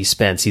like Randy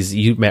Spence.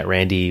 You met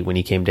Randy when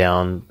he came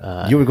down.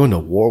 You were going to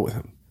war with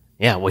him.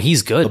 Yeah, well,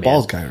 he's good. The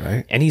balls guy,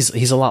 right? And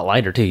he's a lot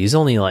lighter too. He's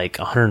only like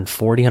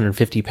 140,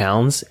 150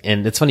 pounds.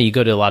 And it's funny, you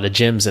go to a lot of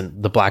gyms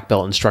and the black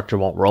belt instructor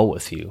won't roll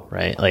with you,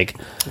 right? Like,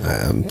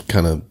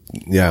 kind of,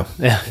 yeah.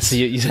 So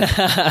you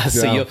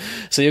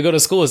go to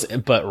school,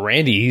 but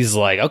Randy, he's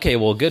like, okay,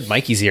 well, good.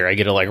 Mikey's here. I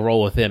get to like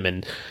roll with him.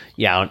 And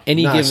yeah, on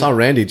any given, I saw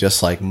Randy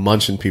just like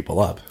munching people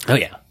up. Oh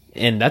yeah.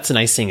 And that's the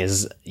nice thing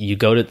is you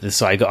go to this.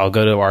 So I'll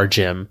go to our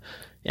gym.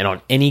 And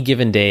on any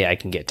given day, I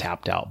can get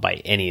tapped out by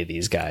any of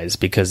these guys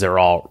because they're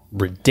all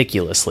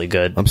ridiculously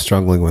good. I'm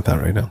struggling with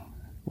that right now.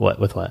 What?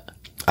 With what?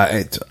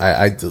 I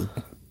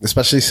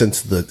especially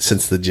since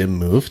the gym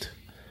moved,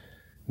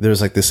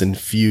 there's like this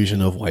infusion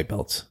of white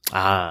belts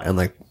and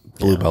like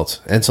blue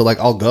belts, and so like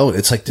I'll go.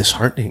 It's like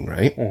disheartening,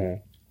 right?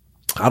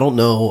 Mm-hmm. I don't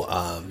know.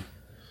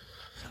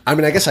 I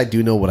mean, I guess I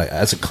do know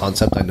as a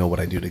concept, I know what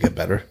I do to get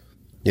better.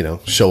 You know,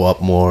 show up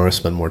more,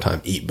 spend more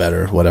time, eat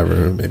better,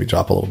 whatever. Maybe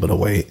drop a little bit of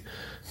weight.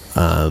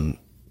 But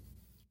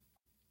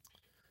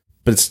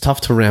it's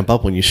tough to ramp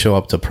up when you show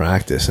up to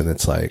practice and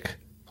it's like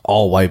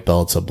all white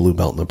belts, a blue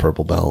belt and a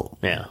purple belt.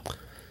 Yeah.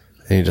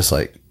 And you're just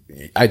like,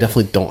 I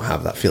definitely don't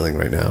have that feeling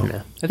right now.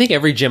 Yeah. I think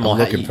every gym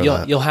will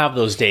you'll have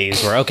those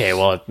days where, okay,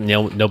 well,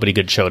 nobody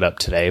good showed up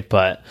today,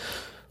 but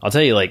I'll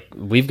tell you, like,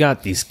 we've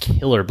got these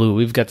killer blue.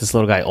 We've got this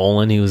little guy,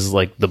 Olin, he was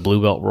like the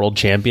blue belt world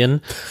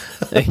champion.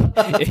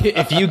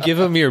 If you give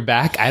him your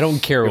back, I don't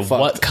care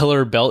what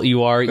color belt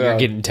you are, you're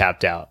getting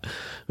tapped out.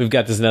 We've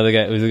got this other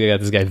guy. We've got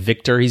this guy,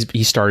 Victor.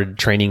 He started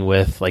training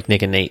with like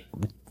Nick and Nate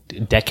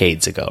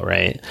decades ago,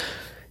 right?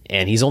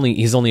 And he's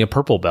only a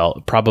purple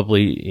belt.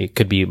 Probably it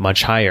could be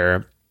much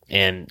higher.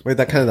 And wait,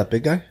 that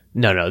big guy?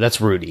 No,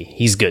 that's Rudy.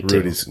 He's good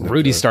too.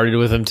 Rudy started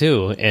with him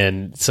too,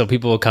 and so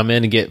people will come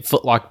in and get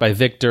footlocked by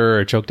Victor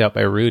or choked out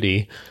by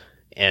Rudy,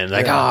 and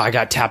like, I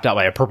got tapped out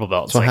by a purple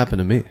belt. That's what happened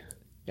to me.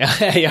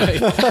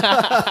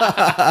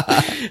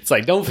 It's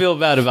like, don't feel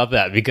bad about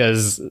that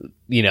because,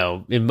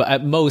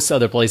 at most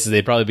other places,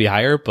 they'd probably be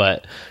higher,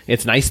 but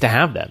it's nice to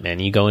have that, man.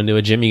 You go into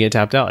a gym, you get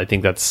tapped out. I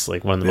think that's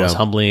like one of the most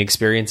humbling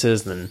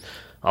experiences. And then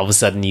all of a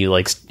sudden you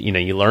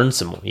you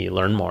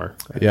learn more.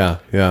 Yeah.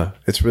 Yeah.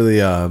 It's really,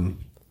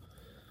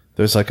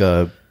 there's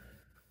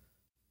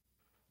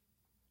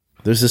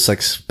this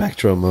like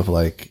spectrum of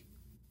like,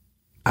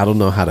 I don't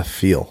know how to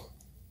feel,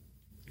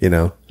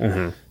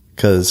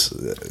 because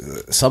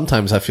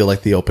sometimes I feel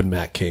like the open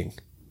mat king,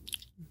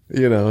 and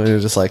you're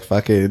just like,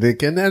 fucking,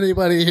 can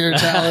anybody here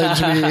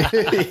challenge me?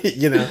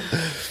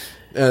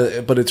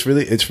 But it's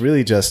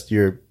really just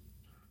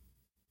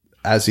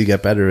as you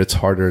get better, it's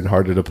harder and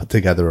harder to put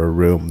together a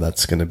room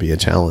that's going to be a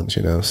challenge,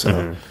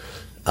 so.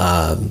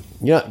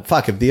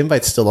 Fuck, if the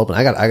invite's still open,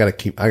 I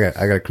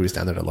gotta cruise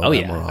down there to Lodi. Oh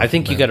yeah, more often, I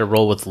think you got to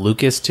roll with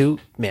Lucas too,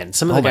 man.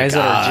 Some of the guys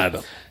that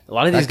are, a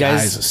lot of these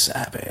guys, guy's a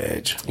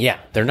savage. Yeah,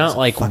 they're not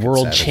like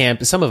world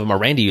champ. Some of them are.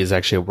 Randy is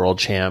actually a world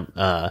champ.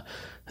 I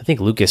think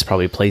Lucas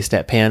probably placed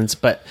at Pans,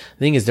 but the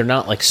thing is, they're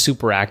not like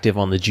super active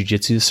on the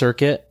jiu-jitsu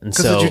circuit, and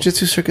so the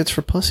jiu-jitsu circuit's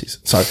for pussies.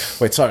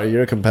 Sorry,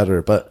 you're a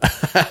competitor, but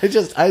I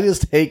just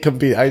hate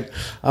competing. I'm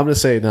gonna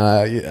say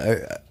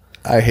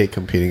I hate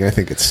competing. I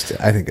think it's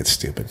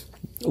stupid.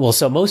 Well,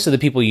 so most of the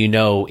people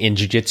in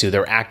jiu-jitsu,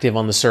 they're active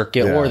on the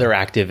circuit or they're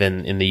active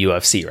in the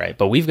UFC, right?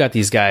 But we've got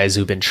these guys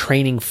who've been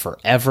training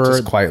forever.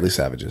 Just quietly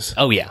savages.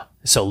 Oh, yeah.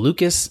 So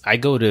Lucas, I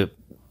go to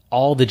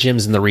all the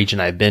gyms in the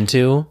region I've been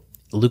to.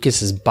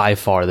 Lucas is by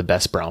far the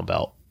best brown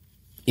belt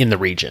in the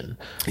region.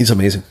 He's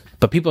amazing.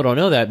 But people don't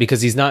know that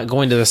because he's not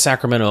going to the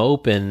Sacramento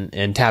Open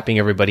and tapping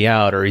everybody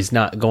out, or he's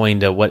not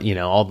going to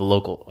all the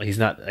local, he's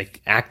not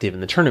like active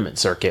in the tournament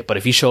circuit. But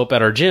if you show up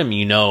at our gym,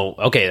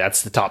 okay,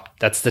 that's the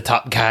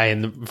top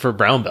guy for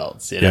brown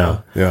belts,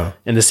 Yeah.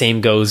 And the same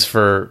goes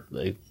for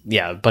a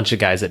bunch of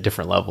guys at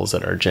different levels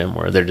at our gym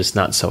where they're just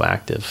not so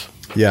active.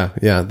 Yeah.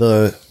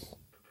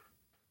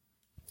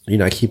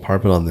 I keep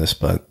harping on this,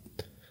 but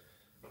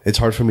it's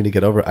hard for me to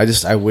get over. I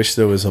wish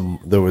there was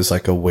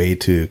like a way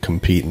to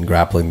compete in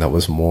grappling that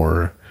was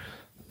more,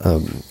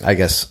 I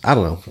guess, I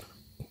don't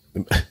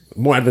know,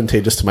 more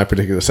advantageous to my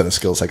particular set of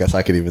skills, I guess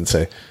I could even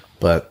say.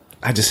 But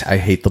I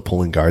hate the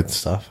pulling guard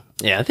stuff.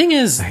 Yeah, the thing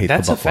is,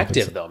 that's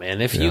effective though, man.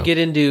 If you get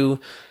into,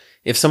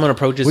 if someone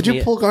approaches Would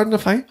you pull guard in a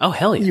fight? Oh,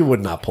 hell yeah. You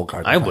would not pull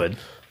guard in a fight. I would.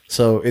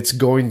 So it's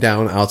going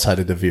down outside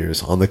of De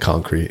Vere's on the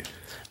concrete.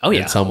 Oh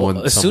yeah! As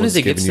soon as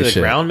it gets to the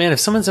ground, man, if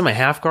someone's in my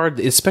half guard,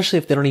 especially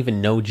if they don't even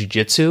know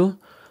jiu-jitsu,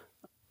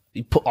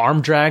 you put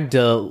arm drag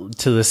to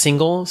the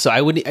single. So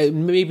I would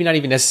maybe not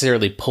even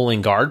necessarily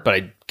pulling guard, but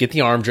I get the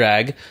arm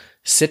drag,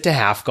 sit to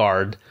half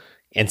guard,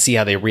 and see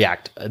how they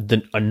react.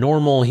 A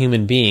normal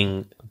human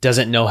being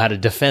doesn't know how to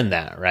defend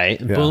that,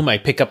 right? Yeah. Boom! I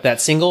pick up that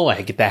single,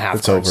 I get that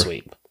half guard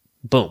sweep.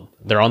 Boom!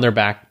 They're on their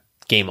back.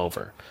 Game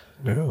over.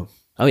 Yeah.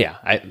 Oh yeah,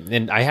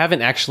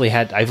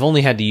 I've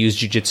only had to use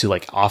jiu-jitsu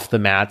like off the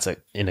mats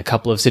in a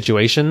couple of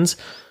situations,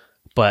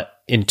 but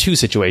in 2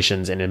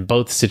 situations, and in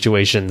both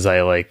situations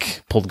I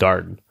like pulled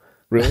guard.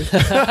 Really?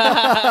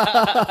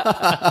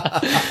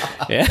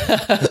 Yeah.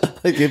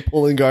 Like you're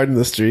pulling guard in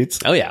the streets?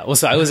 Oh yeah. Well,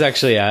 so I was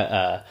actually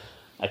at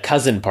a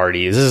cousin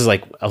party. I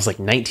was like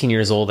 19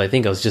 years old. I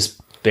think I was just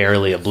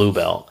barely a blue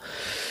belt.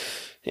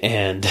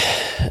 And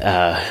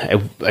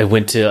I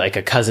went to like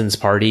a cousin's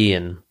party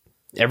and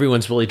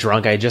everyone's really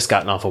drunk. I had just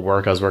gotten off of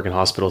work. I was working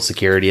hospital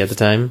security at the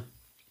time.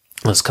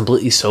 I was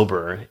completely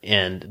sober.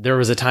 And there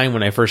was a time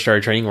when I first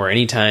started training where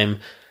anytime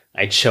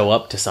I'd show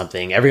up to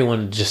something,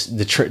 everyone just,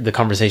 the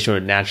conversation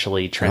would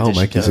naturally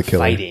transition to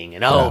fighting.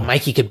 And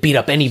Mikey could beat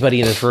up anybody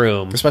in this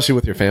room. Especially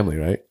with your family,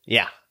 right?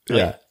 Yeah.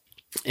 Yeah.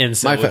 And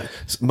so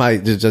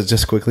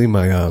just quickly,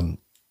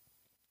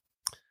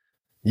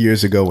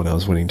 years ago when I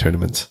was winning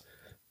tournaments,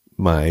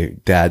 my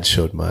dad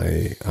showed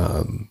my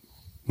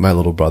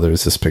little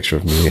brothers this picture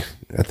of me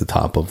at the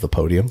top of the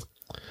podium.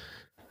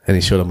 And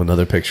he showed him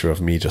another picture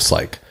of me just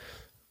like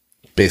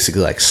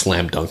basically like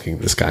slam dunking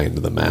this guy into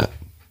the mat.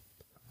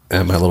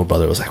 And my little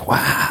brother was like,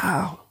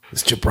 wow,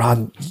 is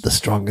Gibran the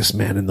strongest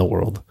man in the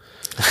world?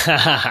 And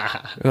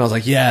I was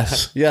like,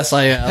 yes,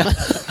 I am.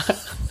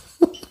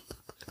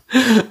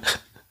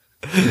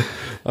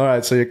 All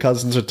right. So your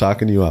cousins are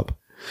talking you up.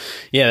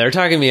 Yeah, they're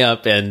talking me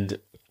up, and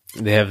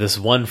they have this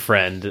one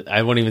friend.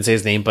 I won't even say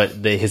his name, but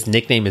his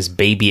nickname is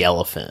Baby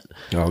Elephant.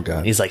 Oh,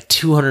 God. He's like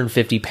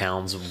 250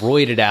 pounds,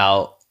 roided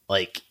out.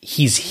 Like,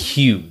 he's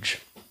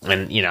huge.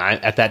 And,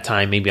 at that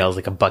time, maybe I was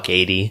like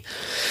 $180.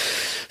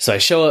 So I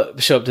show up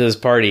to this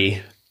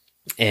party,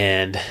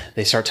 and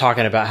they start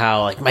talking about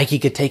how, like, Mikey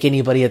could take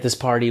anybody at this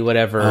party,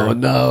 whatever. Oh,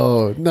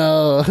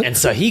 no. And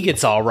so he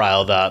gets all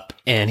riled up,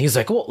 and he's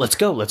like, well, let's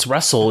go. Let's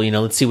wrestle.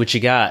 Let's see what you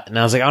got. And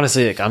I was like,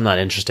 honestly, like, I'm not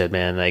interested,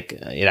 man. Like,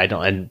 I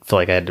feel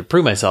like I had to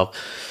prove myself.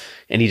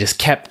 And he just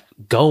kept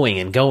going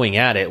and going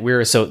at it.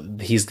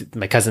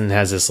 My cousin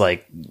has this,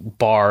 like,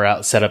 bar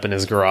out set up in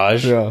his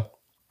garage. Yeah.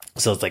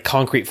 So it's like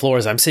concrete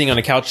floors. I'm sitting on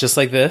a couch just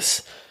like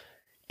this.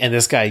 And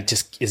this guy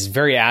just is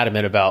very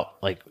adamant about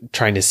like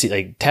trying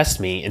to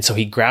test me. And so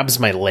he grabs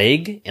my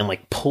leg and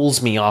like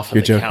pulls me off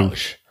of the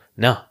couch.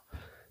 No.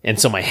 And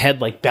so my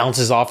head like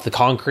bounces off the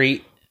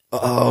concrete.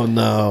 Oh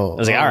no. I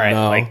was like, all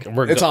right, like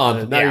it's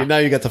on. Now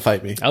you get to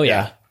fight me. Oh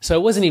yeah. So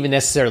it wasn't even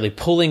necessarily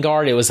pulling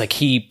guard. It was like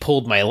he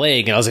pulled my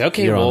leg and I was like,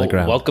 okay, well,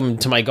 welcome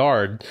to my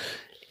guard.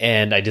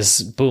 And I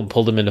just, boom,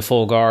 pulled him into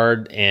full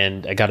guard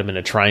and I got him in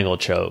a triangle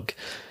choke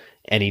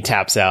and he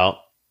taps out.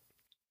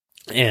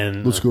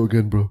 And let's go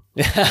again, bro.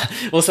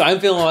 Well, so I'm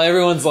feeling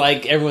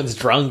like everyone's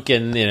drunk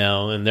and, you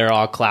know, and they're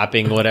all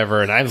clapping,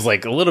 whatever. And I was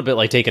like a little bit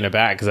like taken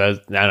aback because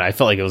I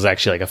felt like it was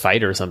actually like a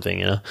fight or something,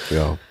 you know?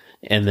 Yeah.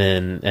 And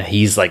then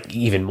he's like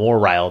even more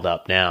riled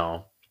up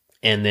now.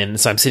 And then,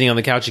 so I'm sitting on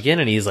the couch again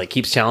and he's like,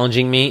 keeps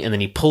challenging me. And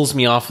then he pulls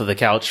me off of the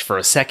couch for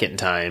a second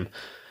time.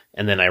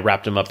 And then I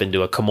wrapped him up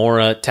into a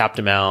Kimura, tapped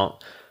him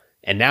out.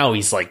 And now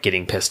he's like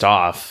getting pissed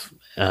off.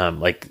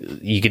 Like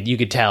you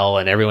could tell,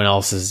 and everyone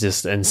else is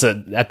just, and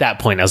so at that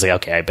point I was like,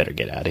 okay, I better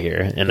get out of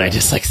here. And I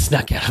just like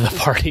snuck out of the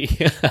party.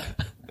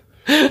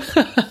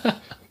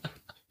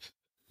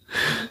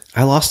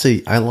 I lost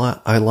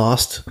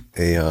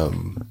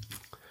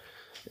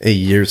a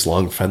years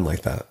long friend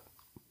like that.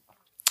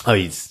 Oh,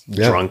 he's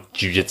drunk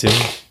jujitsu?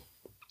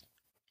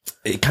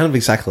 Kind of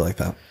exactly like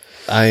that.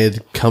 I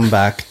had come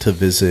back to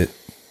visit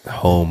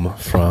home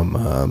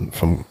from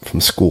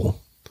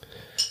school,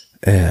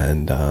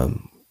 and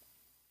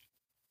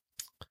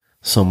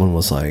someone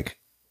was like,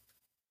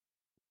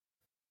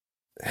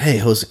 "Hey,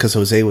 Jose," because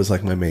Jose was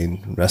like my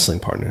main wrestling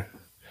partner.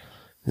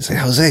 He's like,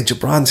 "Jose,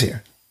 Jabron's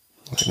here."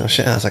 I was like, "No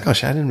shit." I was like, "Oh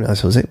shit, I didn't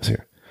realize Jose was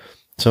here."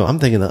 So I'm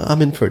thinking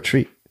I'm in for a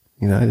treat.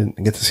 You know, I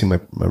didn't get to see my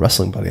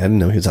wrestling buddy. I didn't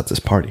know he was at this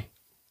party.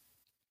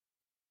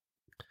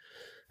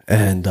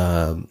 And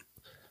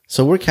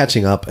so we're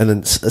catching up, and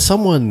then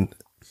someone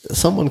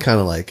kind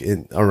of like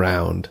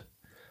around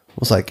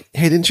was like,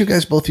 "Hey, didn't you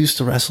guys both used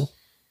to wrestle?"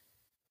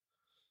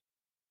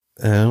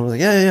 And we're like,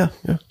 yeah.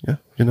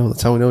 You know,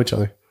 that's how we know each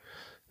other.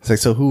 It's like,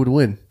 so who would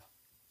win?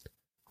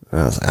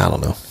 And I was like, I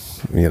don't know.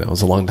 You know, it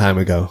was a long time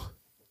ago.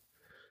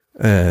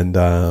 And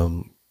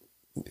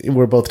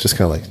we're both just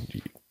kind of like,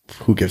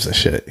 who gives a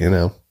shit, you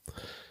know?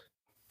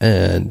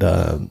 And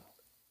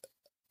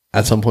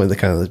at some point,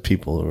 the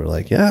people were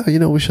like, yeah, you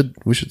know, we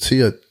should see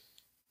it.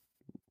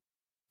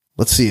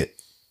 Let's see it.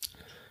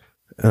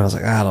 And I was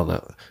like, I don't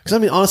know. Because I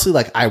mean, honestly,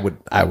 like I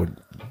would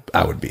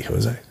be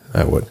Jose.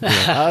 I would. You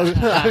know,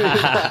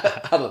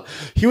 I don't know.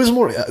 He was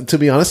more, to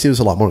be honest, he was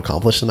a lot more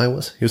accomplished than I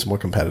was. He was more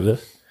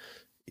competitive.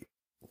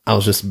 I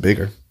was just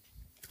bigger.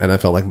 And I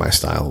felt like my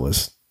style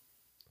was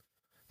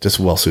just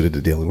well suited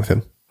to dealing with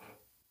him.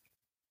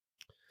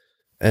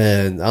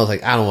 And I was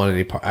like, I don't want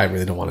any part. I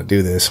really don't want to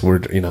do this.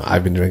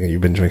 I've been drinking. You've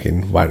been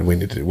drinking. Why do we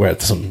need to? We're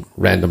at some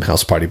random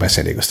house party by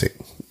San Diego State.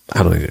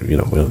 I don't need to, we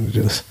don't need to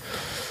do this.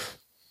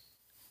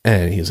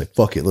 And he was like,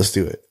 fuck it, let's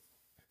do it.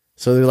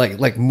 So they're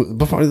like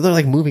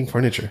moving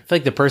furniture. I feel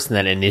like the person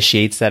that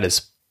initiates that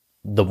is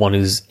the one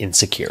who's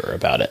insecure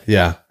about it.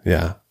 Yeah.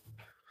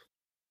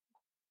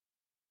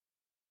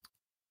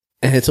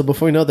 And so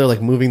before you know it, they're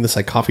like moving this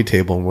like coffee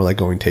table and we're like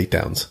going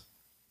takedowns.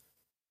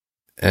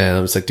 And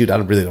I was like, dude, I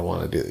really don't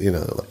want to do, you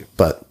know, like,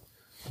 but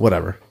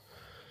whatever.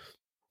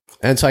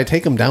 And so I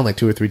take him down like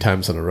 2 or 3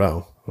 times in a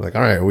row. I'm like,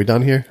 all right, are we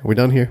done here? Are we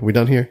done here? Are we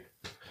done here?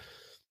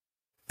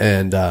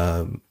 And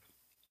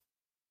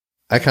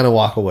I kind of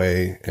walk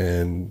away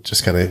and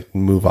just kind of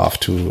move off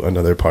to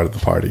another part of the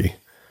party.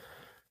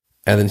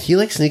 And then he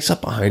like sneaks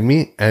up behind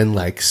me and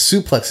like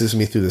suplexes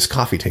me through this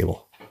coffee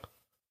table.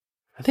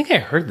 I think I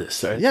heard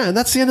this. Right? Yeah, and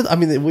that's the end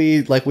of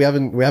we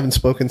haven't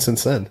spoken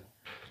since then.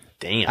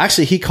 Damn.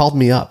 Actually, he called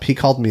me up. He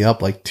called me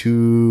up like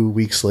 2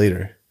 weeks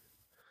later.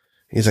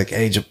 He's like,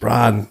 "Hey,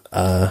 Jabron,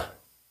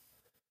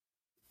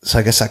 so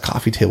I guess that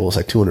coffee table was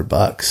like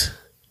 $200.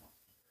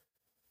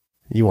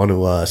 You want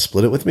to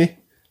split it with me?"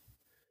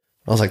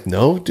 I was like,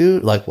 "No,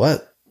 dude. Like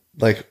what?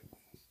 Like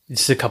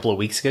just a couple of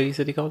weeks ago, you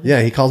said he called you?"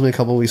 Yeah, he called me a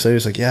couple of weeks later.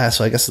 He's like, "Yeah,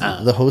 so I guess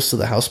the host of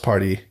the house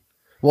party."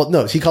 Well,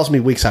 no, he calls me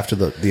weeks after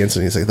the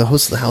incident. He's like, "The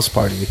host of the house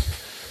party,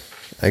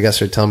 I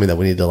guess, are telling me that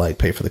we need to like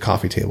pay for the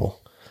coffee table."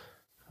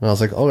 And I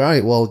was like, "All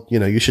right, well, you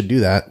know, you should do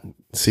that.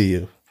 See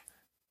you."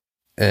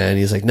 And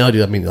he's like, "No,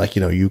 dude. I mean, like,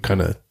 you know, you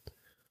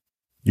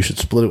should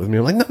split it with me."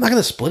 I'm like, "No, I'm not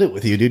gonna split it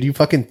with you, dude. You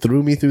fucking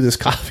threw me through this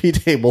coffee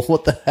table.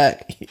 What the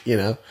heck, you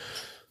know?"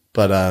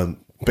 But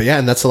yeah,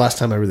 and that's the last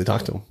time I really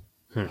talked to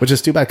him, which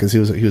is too bad because he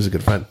was a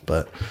good friend.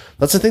 But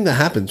that's the thing that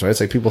happens, right? It's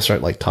like people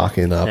start like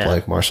talking up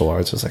like martial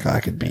arts. It's like, oh, I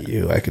could beat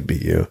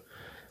you.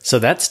 So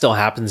that still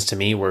happens to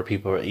me where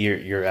people,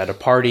 you're at a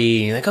party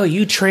and you're like, "Oh,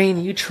 you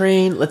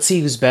train. Let's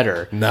see who's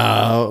better."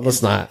 No,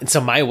 let's not. And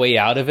so my way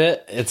out of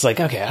it, it's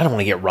like, okay, I don't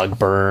want to get rug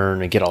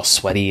burn and get all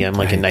sweaty. I'm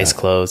like in nice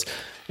clothes.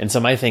 And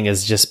so my thing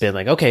has just been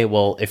like, okay,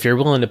 well, if you're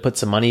willing to put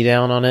some money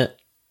down on it,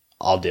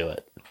 I'll do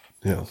it.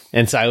 Yeah.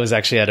 And so I was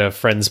actually at a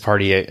friend's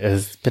party.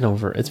 It's been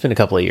a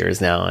couple of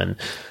years now. And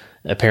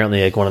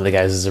apparently like one of the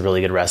guys is a really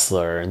good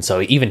wrestler. And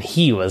so even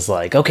he was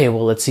like, okay,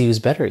 well, let's see who's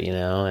better, you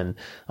know? And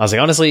I was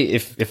like, honestly,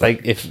 if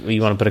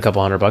you want to put a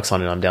couple $100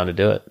 on it, I'm down to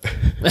do it.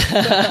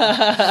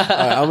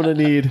 Right, I'm going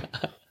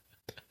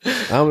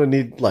to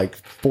need like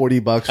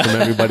 $40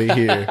 from everybody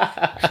here.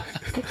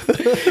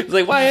 It's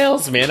like, why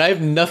else, man? I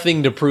have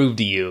nothing to prove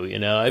to you. You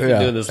know, I've been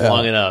doing this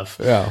long enough.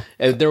 Yeah.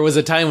 And there was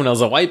a time when I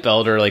was a white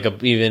belt, or like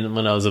even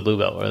when I was a blue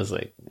belt, where I was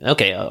like,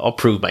 okay, I'll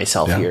prove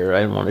myself here.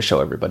 I don't want to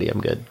show everybody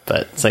I'm good,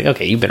 but it's like,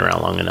 okay, you've been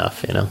around long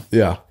enough, you know?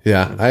 Yeah.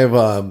 Yeah.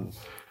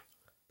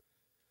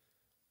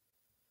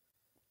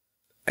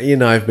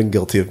 I've been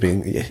guilty of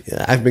being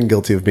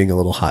a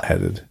little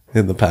hot-headed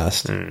in the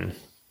past,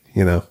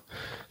 you know?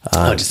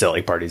 Just at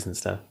like parties and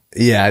stuff.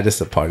 Yeah, just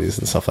at parties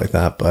and stuff like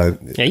that. But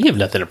yeah, you have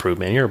nothing to prove,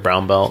 man. You're a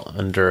brown belt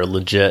under a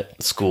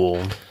legit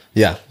school.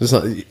 Yeah,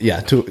 you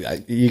get to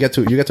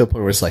a point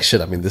where it's like,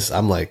 shit. I mean,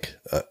 I'm like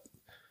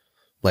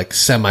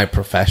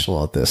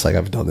semi-professional at this. Like,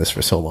 I've done this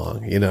for so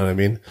long. You know what I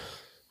mean?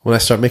 When I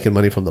start making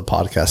money from the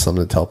podcast, I'm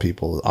going to tell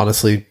people,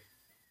 honestly,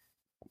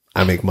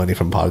 I make money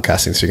from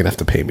podcasting, so you're gonna have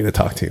to pay me to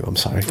talk to you. I'm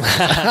sorry.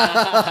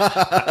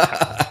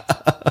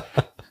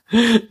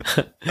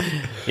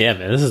 Yeah,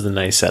 man, this is a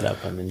nice setup.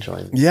 I'm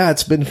enjoying it. Yeah,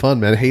 it's been fun,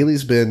 man.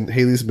 Haley's been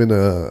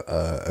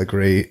a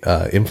great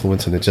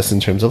influence in it, just in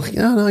terms of like,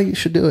 no, you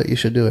should do it. You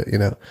should do it. You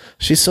know,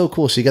 she's so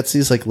cool. She gets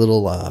these like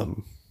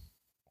little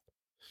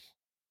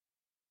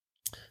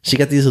she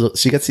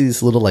gets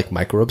these little like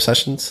micro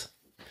obsessions,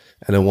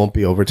 and it won't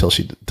be over till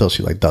she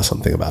like does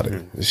something about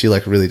it. She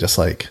like really just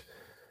like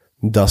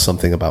does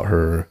something about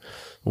her,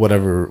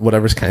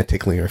 whatever's kind of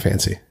tickling her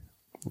fancy,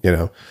 you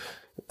know.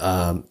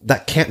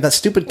 That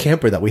stupid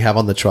camper that we have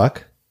on the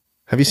truck.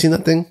 Have you seen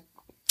that thing?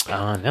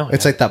 No.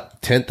 It's like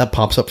that tent that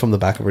pops up from the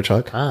back of her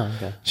truck. Oh,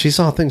 okay. She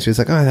saw things. She was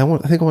like, I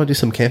think I want to do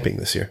some camping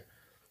this year.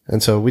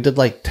 And so we did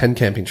like 10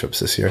 camping trips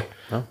this year,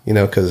 you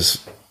know,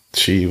 because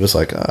she was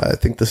like, I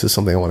think this is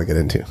something I want to get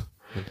into.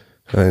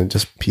 And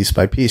just piece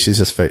by piece,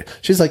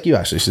 she's like you,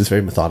 actually. She's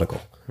very methodical.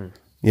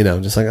 You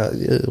know, just like,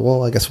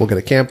 well, I guess we'll get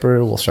a camper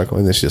and we'll start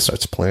going. Then she just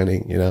starts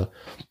planning, you know.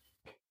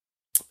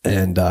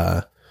 And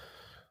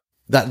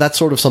that's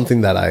sort of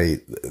something that I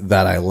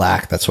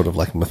lack, that sort of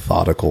like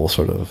methodical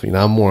sort of, you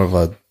know, I'm more of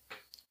a,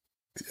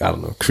 I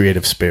don't know,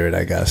 creative spirit,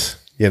 I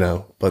guess, you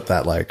know, but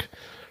that like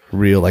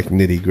real like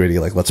nitty gritty,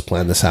 like let's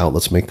plan this out,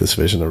 let's make this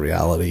vision a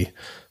reality.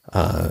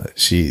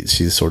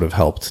 She's sort of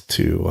helped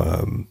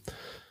to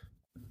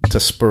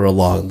spur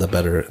along the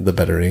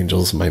better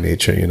angels of my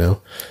nature, you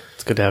know.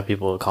 It's good to have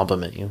people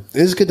compliment you.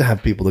 It is good to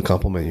have people to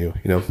compliment you.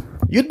 You know,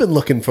 you'd been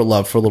looking for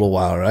love for a little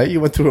while, right?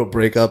 You went through a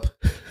breakup.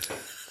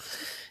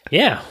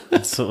 Yeah.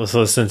 So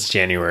since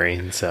January.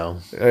 And so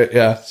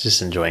yeah,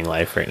 just enjoying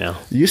life right now.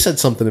 You said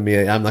something to me.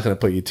 I'm not going to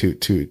put you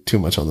too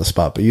much on the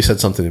spot, but you said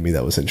something to me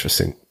that was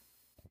interesting.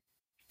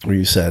 Where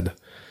you said,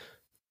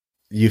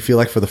 you feel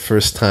like for the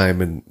first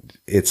time and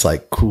it's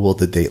like cool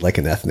to date like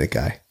an ethnic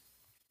guy.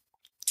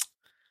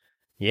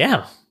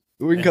 Yeah.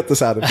 We can cut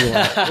this out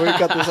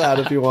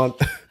if you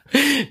want.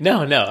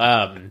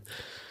 No.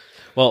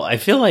 Well, I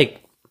feel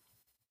like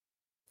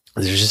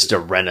there's just a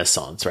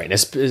renaissance, right?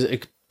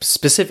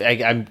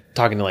 Specific. I'm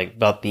talking to like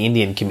about the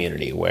Indian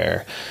community,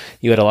 where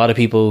you had a lot of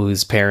people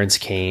whose parents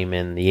came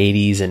in the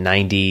 80s and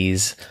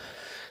 90s,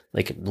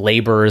 like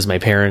laborers. My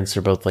parents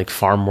are both like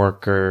farm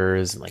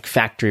workers and like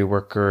factory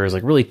workers,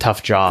 like really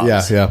tough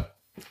jobs. Yeah.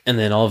 And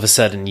then all of a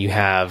sudden you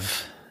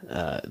have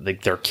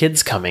like their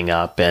kids coming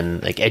up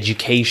and like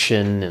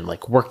education and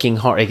like working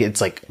hard.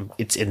 Like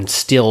it's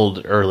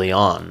instilled early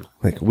on.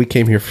 Like, we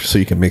came here so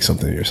you can make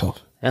something of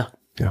yourself. Yeah.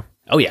 Yeah.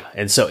 Oh yeah.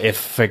 And so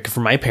if like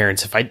for my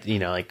parents, if I, you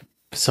know, like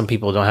some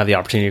people don't have the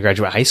opportunity to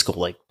graduate high school,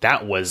 like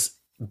that was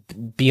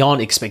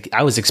beyond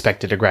I was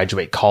expected to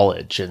graduate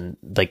college. And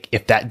like,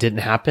 if that didn't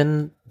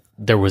happen,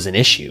 there was an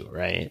issue.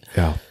 Right.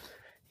 Yeah.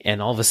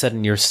 And all of a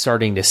sudden you're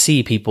starting to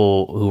see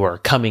people who are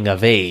coming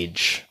of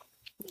age,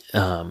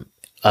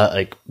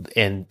 like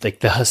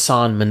the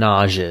Hassan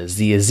Minaj's,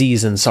 the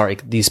Aziz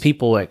Ansari, these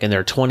people like in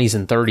their 20s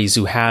and 30s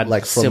who had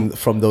like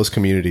from those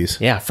communities.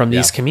 Yeah, from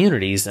these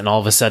communities, and all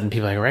of a sudden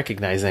people are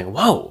recognizing,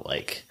 whoa,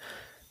 like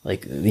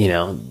you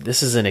know,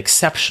 this is an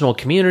exceptional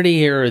community.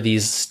 Here are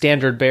these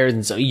standard bearers,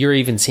 and so you're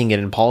even seeing it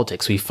in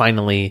politics. We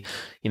finally,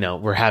 you know,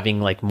 we're having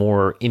like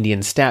more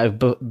Indian staff.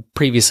 But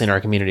previously in our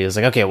community, it was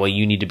like, okay, well,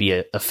 you need to be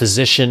a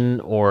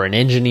physician or an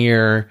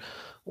engineer,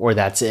 or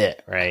that's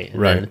it, right?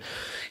 And then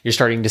you're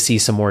starting to see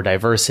some more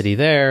diversity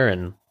there,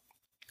 and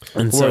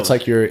so it's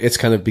like it's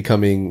kind of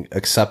becoming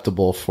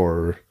acceptable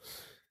for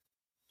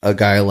a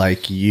guy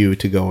like you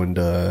to go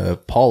into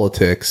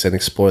politics and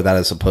explore that,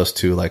 as opposed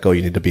to like, oh,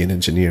 you need to be an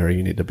engineer,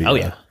 you need to be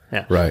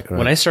yeah. Right.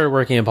 When I started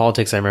working in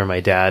politics, I remember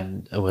my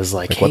dad was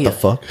like, hey, what the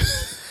fuck?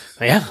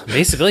 Yeah,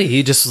 basically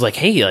he just was like,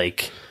 hey,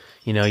 like,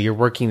 you know, you're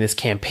working this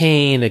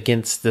campaign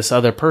against this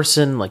other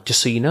person, like,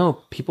 just so you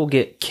know, people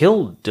get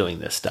killed doing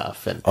this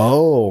stuff. And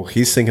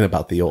he's thinking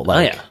about the old,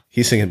 like,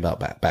 he's thinking about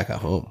back at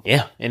home.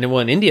 Yeah. And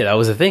in India, that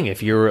was the thing.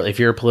 If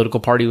your political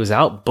party was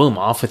out, boom,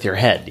 off with your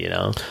head, you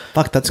know?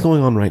 Fuck, that's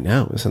going on right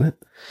now, isn't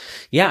it?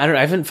 Yeah, I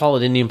haven't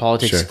followed Indian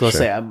politics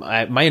closely. Sure.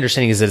 My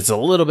understanding is that it's a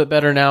little bit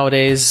better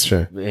nowadays,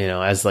 Sure.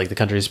 As like the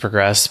country's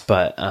progressed.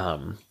 But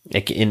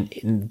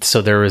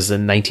so there was a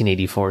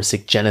 1984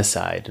 Sikh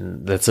genocide,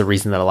 and that's the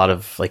reason that a lot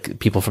of like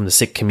people from the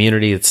Sikh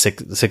community,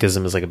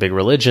 Sikhism is like a big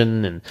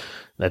religion, and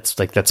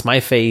that's my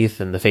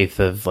faith and the faith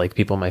of like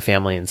people in my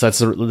family, and so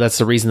that's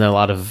the reason that a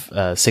lot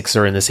of Sikhs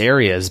are in this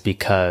area is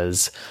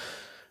because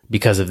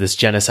of this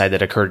genocide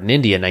that occurred in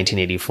India in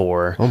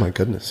 1984. Oh my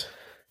goodness.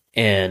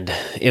 And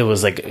it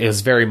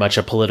was very much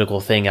a political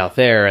thing out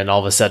there. And all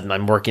of a sudden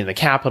I'm working in the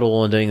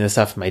Capital and doing this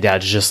stuff. And my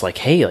dad's just like,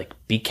 hey, like,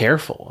 be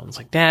careful. I was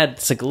like, Dad,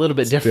 it's like a little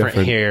bit different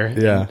here.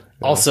 Yeah.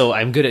 Also,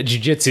 I'm good at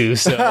jujitsu.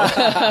 So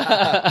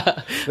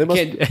they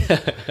must,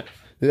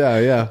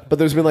 yeah. But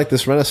there's been like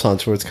this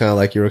renaissance where it's kind of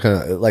like you were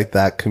kind of like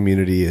that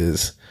community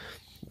is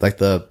like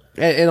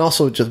and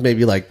also just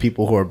maybe like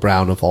people who are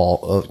brown of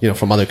all,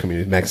 from other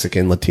communities,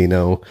 Mexican,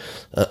 Latino,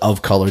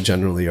 of color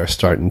generally are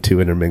starting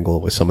to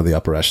intermingle with some of the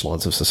upper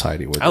echelons of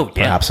society where they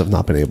perhaps have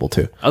not been able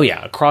to. Oh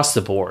yeah. Across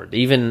the board.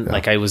 Even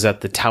like I was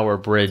at the Tower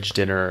Bridge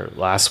dinner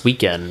last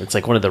weekend. It's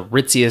like one of the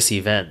ritziest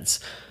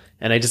events.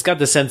 And I just got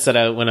the sense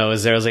that when I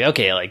was there, I was like,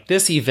 okay, like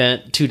this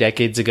event 2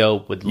 decades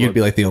ago you'd be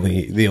like the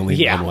only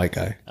non-white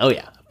guy. Oh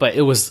yeah. But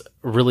it was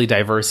a really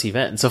diverse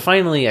event. And so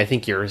finally, I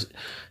think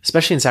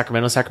especially in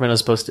Sacramento,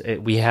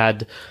 we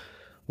had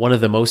one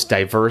of the most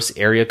diverse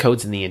area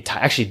codes in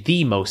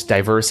the most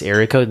diverse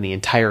area code in the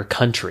entire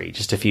country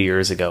just a few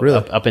years ago,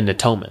 really? up in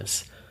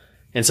Natomas.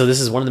 And so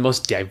this is one of the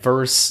most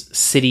diverse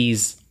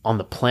cities on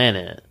the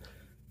planet.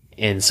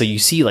 And so you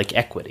see like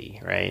equity,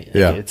 right?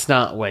 Yeah. It's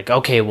not like,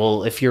 okay,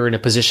 well, if you're in a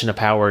position of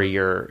power,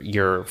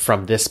 you're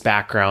from this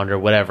background or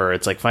whatever.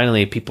 It's like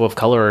finally people of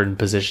color are in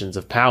positions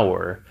of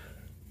power.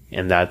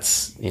 And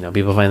that's,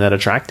 people find that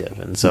attractive.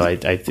 And so I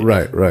think,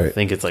 I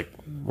think it's like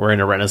we're in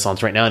a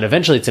renaissance right now. And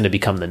eventually it's going to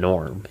become the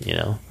norm,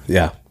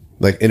 Yeah.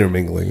 Like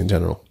intermingling in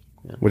general,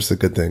 which is a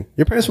good thing.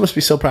 Your parents must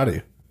be so proud of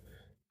you.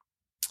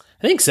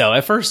 I think so.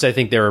 At first, I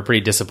think they were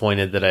pretty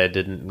disappointed that I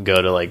didn't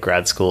go to like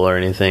grad school or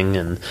anything.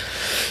 And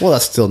well,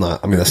 that's still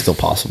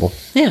possible.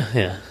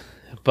 Yeah.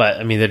 But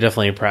I mean, they're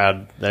definitely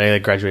proud that I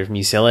graduated from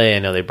UCLA. I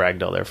know they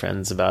bragged to all their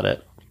friends about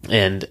it.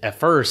 And at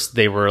first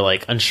they were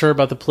like unsure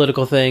about the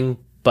political thing.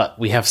 But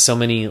we have so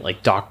many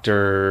like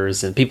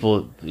doctors and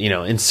people,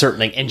 in certain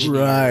like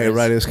engineers.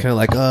 Right. It was kind of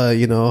like,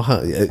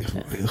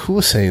 who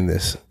was saying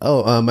this?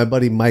 Oh, my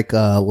buddy Mike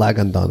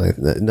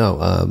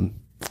Lagandon.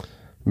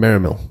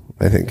 Marimil.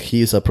 I think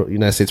he's a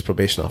United States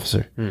probation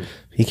officer.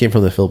 He came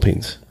from the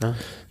Philippines, but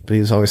he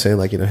was always saying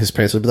like, his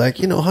parents would be like,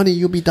 honey,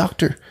 you'll be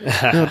doctor.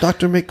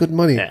 Doctor make good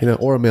money,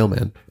 or a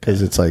mailman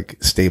because it's like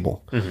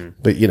stable. Mm-hmm.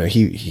 But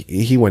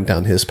he went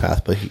down his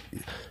path, but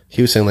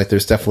he was saying like,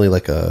 there's definitely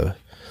like a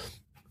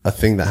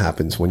thing that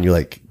happens when you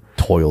like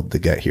toiled to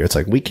get here. It's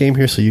like we came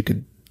here so you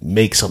could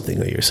make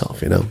something of yourself,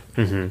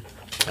 Mm-hmm.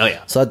 Oh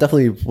yeah. So that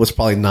definitely was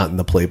probably not in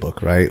the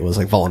playbook, right? It was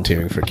like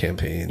volunteering for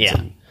campaigns.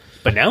 Yeah.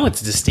 But now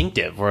it's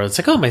distinctive where it's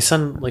like, oh, my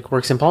son like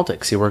works in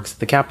politics. He works at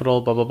the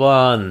Capitol, blah, blah,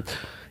 blah.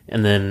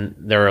 And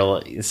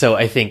then so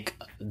I think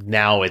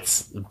now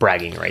it's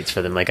bragging rights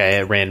for them. Like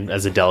I ran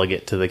as a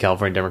delegate to the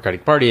California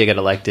Democratic Party. I got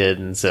elected.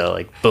 And so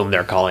like, boom,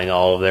 they're calling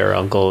all of their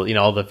uncle,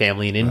 all the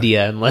family in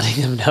India and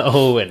letting them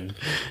know. And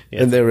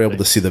they were able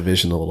to see the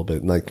vision a little bit.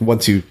 And like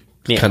once you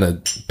kind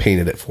of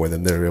painted it for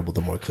them, they were able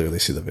to more clearly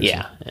see the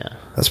vision. Yeah.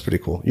 That's pretty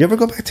cool. You ever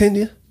go back to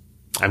India?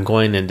 I'm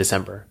going in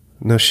December.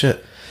 No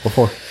shit.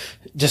 Before?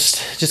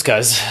 Just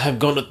cause I'm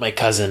going with my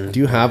cousin. Do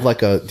you have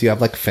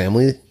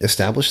family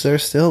established there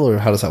still, or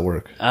how does that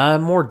work?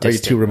 More distant. Are you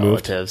too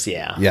removed? Relatives,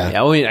 yeah.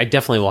 Yeah. I mean, I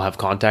definitely will have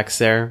contacts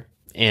there,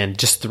 and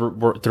just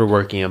through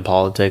working in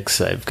politics,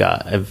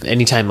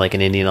 anytime like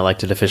an Indian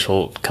elected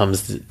official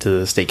comes to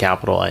the state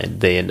capitol, I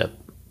end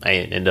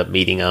up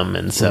meeting them,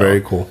 and so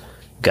very cool.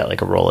 Got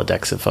like a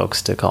Rolodex of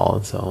folks to call,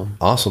 and so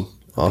awesome.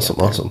 All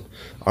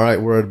right,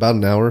 we're at about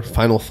an hour.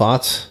 Final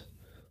thoughts.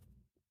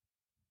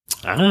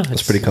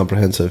 It's pretty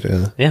comprehensive,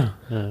 yeah.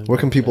 Where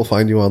can people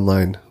find you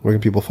online? Where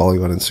can people follow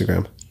you on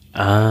Instagram?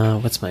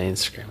 What's my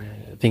Instagram?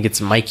 I think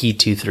it's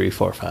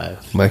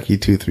Mikey2345.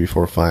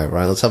 Mikey2345. All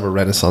right, let's have a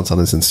renaissance on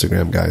his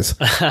Instagram, guys.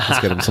 Let's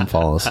get him some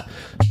follows.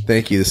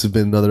 Thank you. This has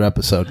been another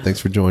episode. Thanks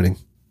for joining.